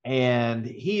 And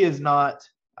he is not,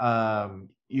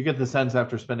 you get the sense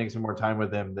after spending some more time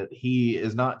with him that he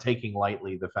is not taking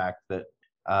lightly the fact that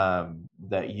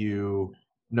that you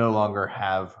no longer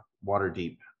have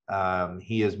Waterdeep.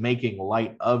 He is making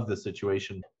light of the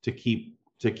situation to keep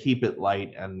it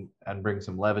light and bring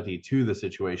some levity to the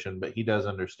situation, but he does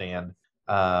understand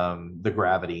the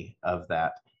gravity of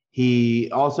that. He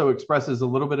also expresses a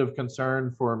little bit of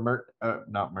concern for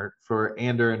for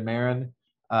Ander and Marin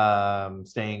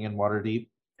staying in Waterdeep,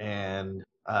 and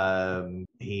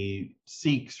he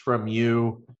seeks from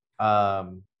you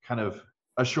kind of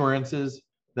assurances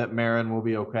that Marin will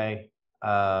be okay.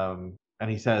 And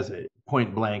he says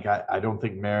point blank, I don't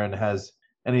think Marin has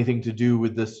anything to do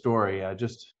with this story.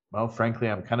 Well, frankly,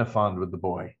 I'm kind of fond with the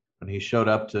boy. When he showed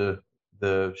up to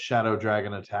the Shadow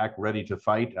Dragon attack ready to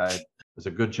fight, I was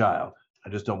a good child. I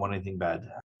just don't want anything bad to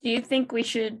happen. Do you think we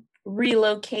should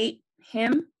relocate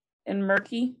him and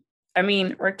Murky? I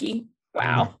mean, Murky.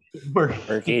 Wow.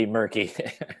 Murky.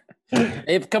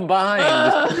 They've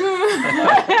combined.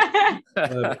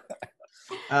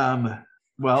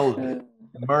 Well,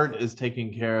 Mert is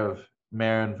taking care of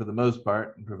Marin for the most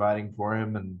part and providing for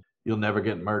him, and you'll never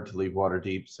get Mert to leave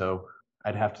Waterdeep, so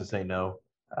I'd have to say no.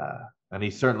 And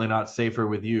he's certainly not safer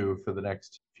with you for the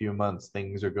next few months.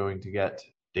 Things are going to get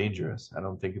dangerous. I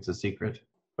don't think it's a secret.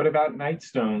 What about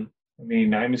Nightstone? I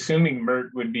mean, I'm assuming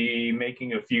Mert would be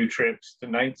making a few trips to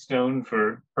Nightstone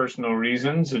for personal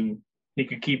reasons, and he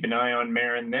could keep an eye on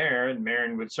Marin there, and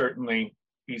Marin would certainly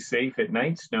be safe at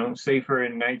Nightstone, safer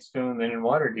in Nightstone than in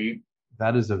Waterdeep.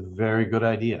 That is a very good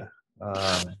idea.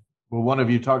 Will one of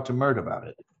you talk to Mert about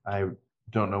it? I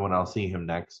don't know when I'll see him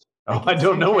next. Oh, I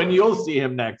don't know when you'll see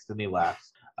him next. And he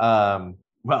laughs.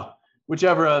 Well,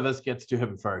 whichever of us gets to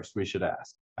him first, we should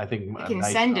ask. I think You can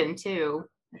send him too,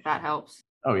 if that helps.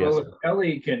 Oh, yes. Well, if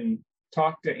Ellie can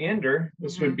talk to Ander,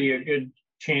 this would be a good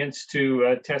chance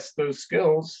to test those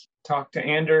skills. Talk to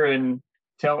Ander and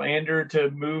tell Ander to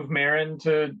move Marin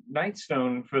to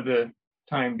Nightstone for the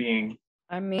time being.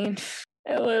 I mean,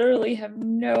 I literally have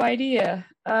no idea.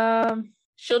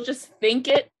 She'll just think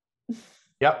it.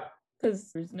 Yep.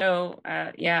 Because there's no,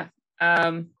 yeah.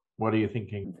 What are you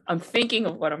thinking? I'm thinking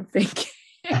of what I'm thinking.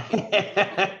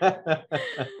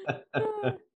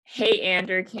 Hey,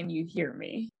 Ander, can you hear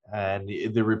me? And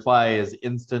the reply is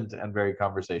instant and very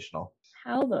conversational.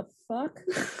 How the fuck?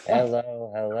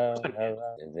 Hello.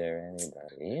 Is there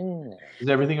anybody in there? Is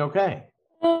everything okay?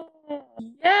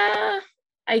 Yeah,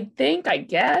 I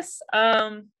guess.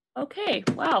 Okay,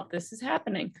 wow, this is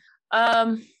happening.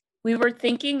 We were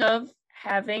thinking of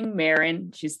having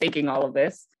Marin, she's thinking all of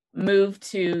this, move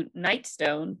to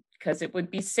Nightstone because it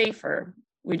would be safer.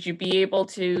 Would you be able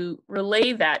to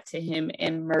relay that to him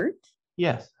and Mert?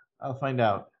 Yes, I'll find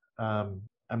out. I'm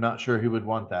not sure he would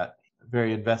want that.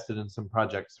 Very invested in some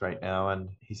projects right now, and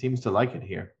he seems to like it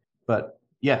here. But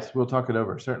yes, we'll talk it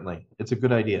over, certainly. It's a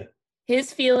good idea.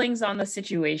 His feelings on the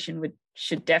situation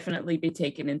should definitely be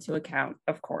taken into account,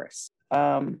 of course.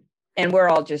 And we're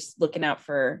all just looking out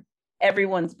for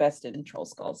everyone's best in Troll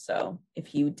Skull. So if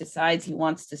he decides he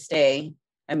wants to stay,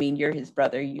 I mean, you're his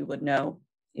brother, you would know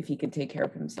if he can take care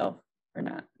of himself or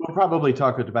not. We'll probably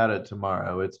talk about it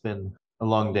tomorrow. It's been a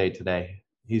long day today.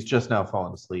 He's just now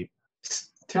fallen asleep.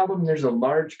 Tell them there's a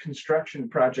large construction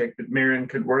project that Marin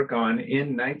could work on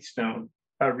in Nightstone,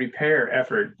 a repair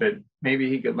effort that maybe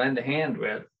he could lend a hand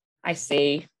with. I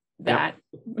say that.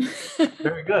 Yep.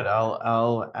 Very good.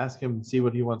 I'll ask him and see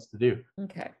what he wants to do.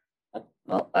 Okay.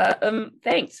 Well,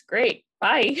 thanks. Great.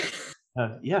 Bye.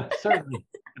 Yeah, certainly.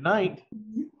 Good night.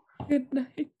 Good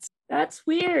night. That's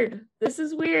weird. This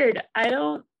is weird. I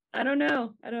don't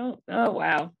know. Oh,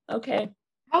 wow. Okay.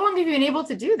 How long have you been able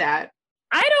to do that?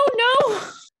 I don't know.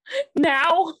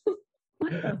 Now.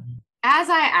 As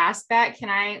I ask that, can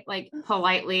I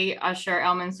politely usher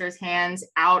Elminster's hands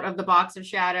out of the box of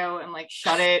shadow and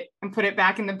shut it and put it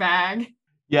back in the bag?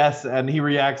 Yes, and he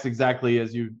reacts exactly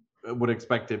as you would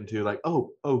expect him to,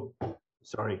 oh,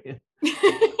 sorry.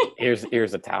 Here's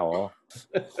a towel.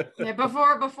 Yeah,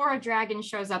 before a dragon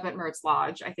shows up at Mert's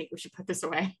lodge, I think we should put this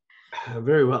away.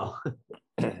 Very well.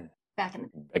 Back in the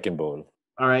Baking bowl.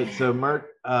 All right, so Mert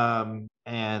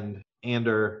and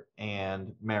Ander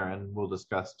and Marin will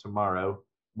discuss tomorrow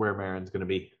where Marin's going to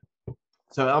be.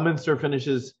 So Elminster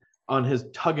finishes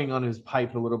tugging on his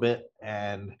pipe a little bit,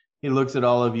 and he looks at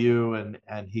all of you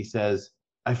and he says,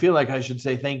 I feel like I should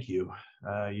say thank you.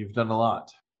 You've done a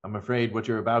lot. I'm afraid what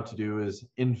you're about to do is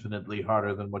infinitely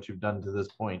harder than what you've done to this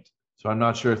point. So I'm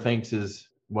not sure thanks is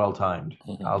well timed.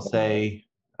 I'll say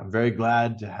I'm very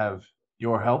glad to have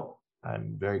your help.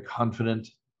 I'm very confident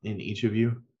in each of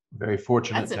you. Very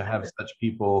fortunate to have such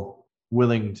people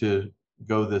willing to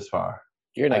go this far.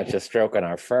 You're not just stroking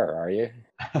our fur, are you?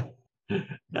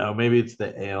 No, maybe it's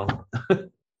the ale.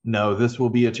 No, this will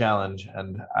be a challenge,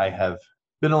 and I have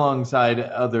been alongside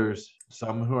others,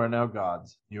 some who are now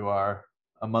gods. You are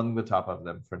among the top of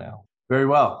them for now. Very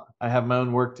well. I have my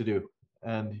own work to do,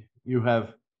 and you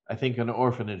have, I think, an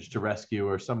orphanage to rescue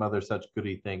or some other such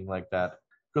goody thing like that.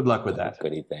 Good luck with that.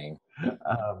 Goody thing.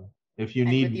 If you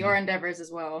need with your endeavors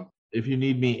as well. If you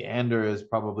need me, Ander is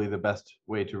probably the best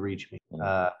way to reach me.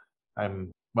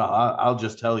 I'll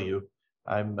just tell you,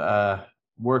 I'm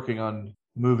working on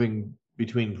moving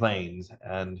between planes,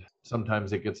 and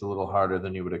sometimes it gets a little harder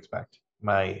than you would expect.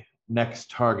 My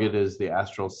next target is the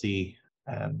Astral Sea,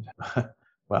 and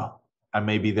well, I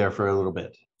may be there for a little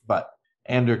bit, but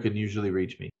Ander can usually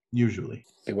reach me. Usually.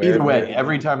 Beware Either of way, the-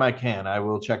 every time I can, I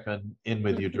will check in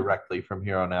with you directly from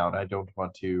here on out. I don't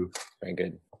want to. Very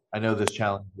good. I know this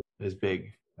challenge is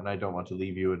big, and I don't want to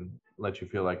leave you and let you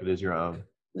feel like it is your own.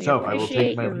 We So, I will take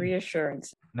appreciate my your leave.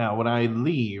 reassurance. Now, when I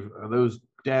leave, are those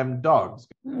damn dogs?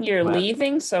 You're Well-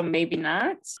 leaving, so maybe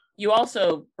not. You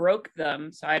also broke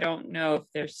them, so I don't know if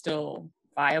they're still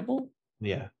viable.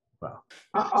 Yeah. Well,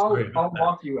 I'll Sorry about that.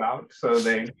 walk you out so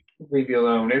they leave you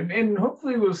alone, and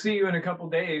hopefully we'll see you in a couple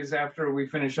days after we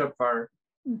finish up our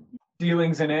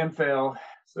dealings in Amphale,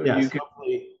 so yes. you can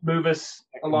Hopefully, move us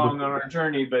along on our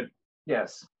journey. But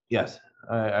yes, yes.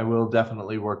 I will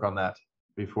definitely work on that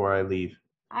before I leave.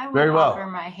 I would Very well. offer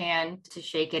my hand to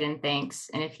shake it in thanks,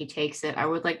 and if he takes it, I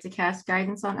would like to cast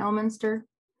guidance on Elminster.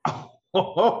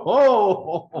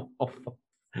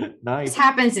 Nice. This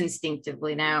happens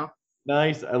instinctively now.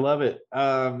 Nice, I love it.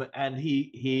 And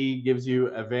he gives you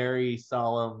a very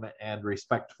solemn and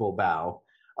respectful bow,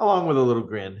 along with a little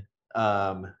grin,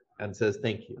 and says,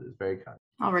 "Thank you." It's very kind.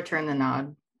 I'll return the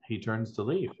nod. He turns to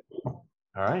leave. All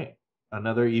right,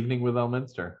 another evening with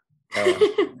Elminster. That's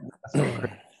some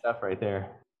great stuff right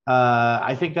there.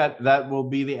 I think that will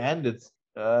be the end. It's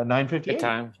 9:58. Good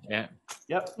time. Yeah.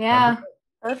 Yep. Yeah,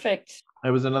 Perfect. It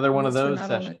was another one of Unless we're those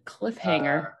not on sessions. a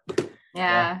cliffhanger.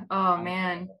 yeah. Oh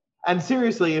man. And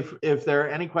seriously, if there are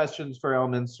any questions for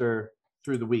Elminster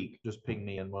through the week, just ping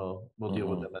me and we'll deal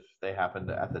with them if they happen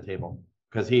at the table.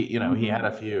 Because he had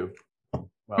a few.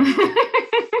 Well,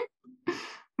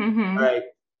 Mhm. all right.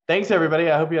 Thanks everybody.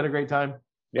 I hope you had a great time.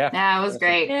 Yeah. Yeah, it was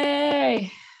great.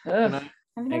 Yay. Ugh. night.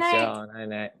 Have a good Thanks, night. y'all. Night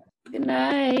night. Good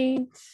night.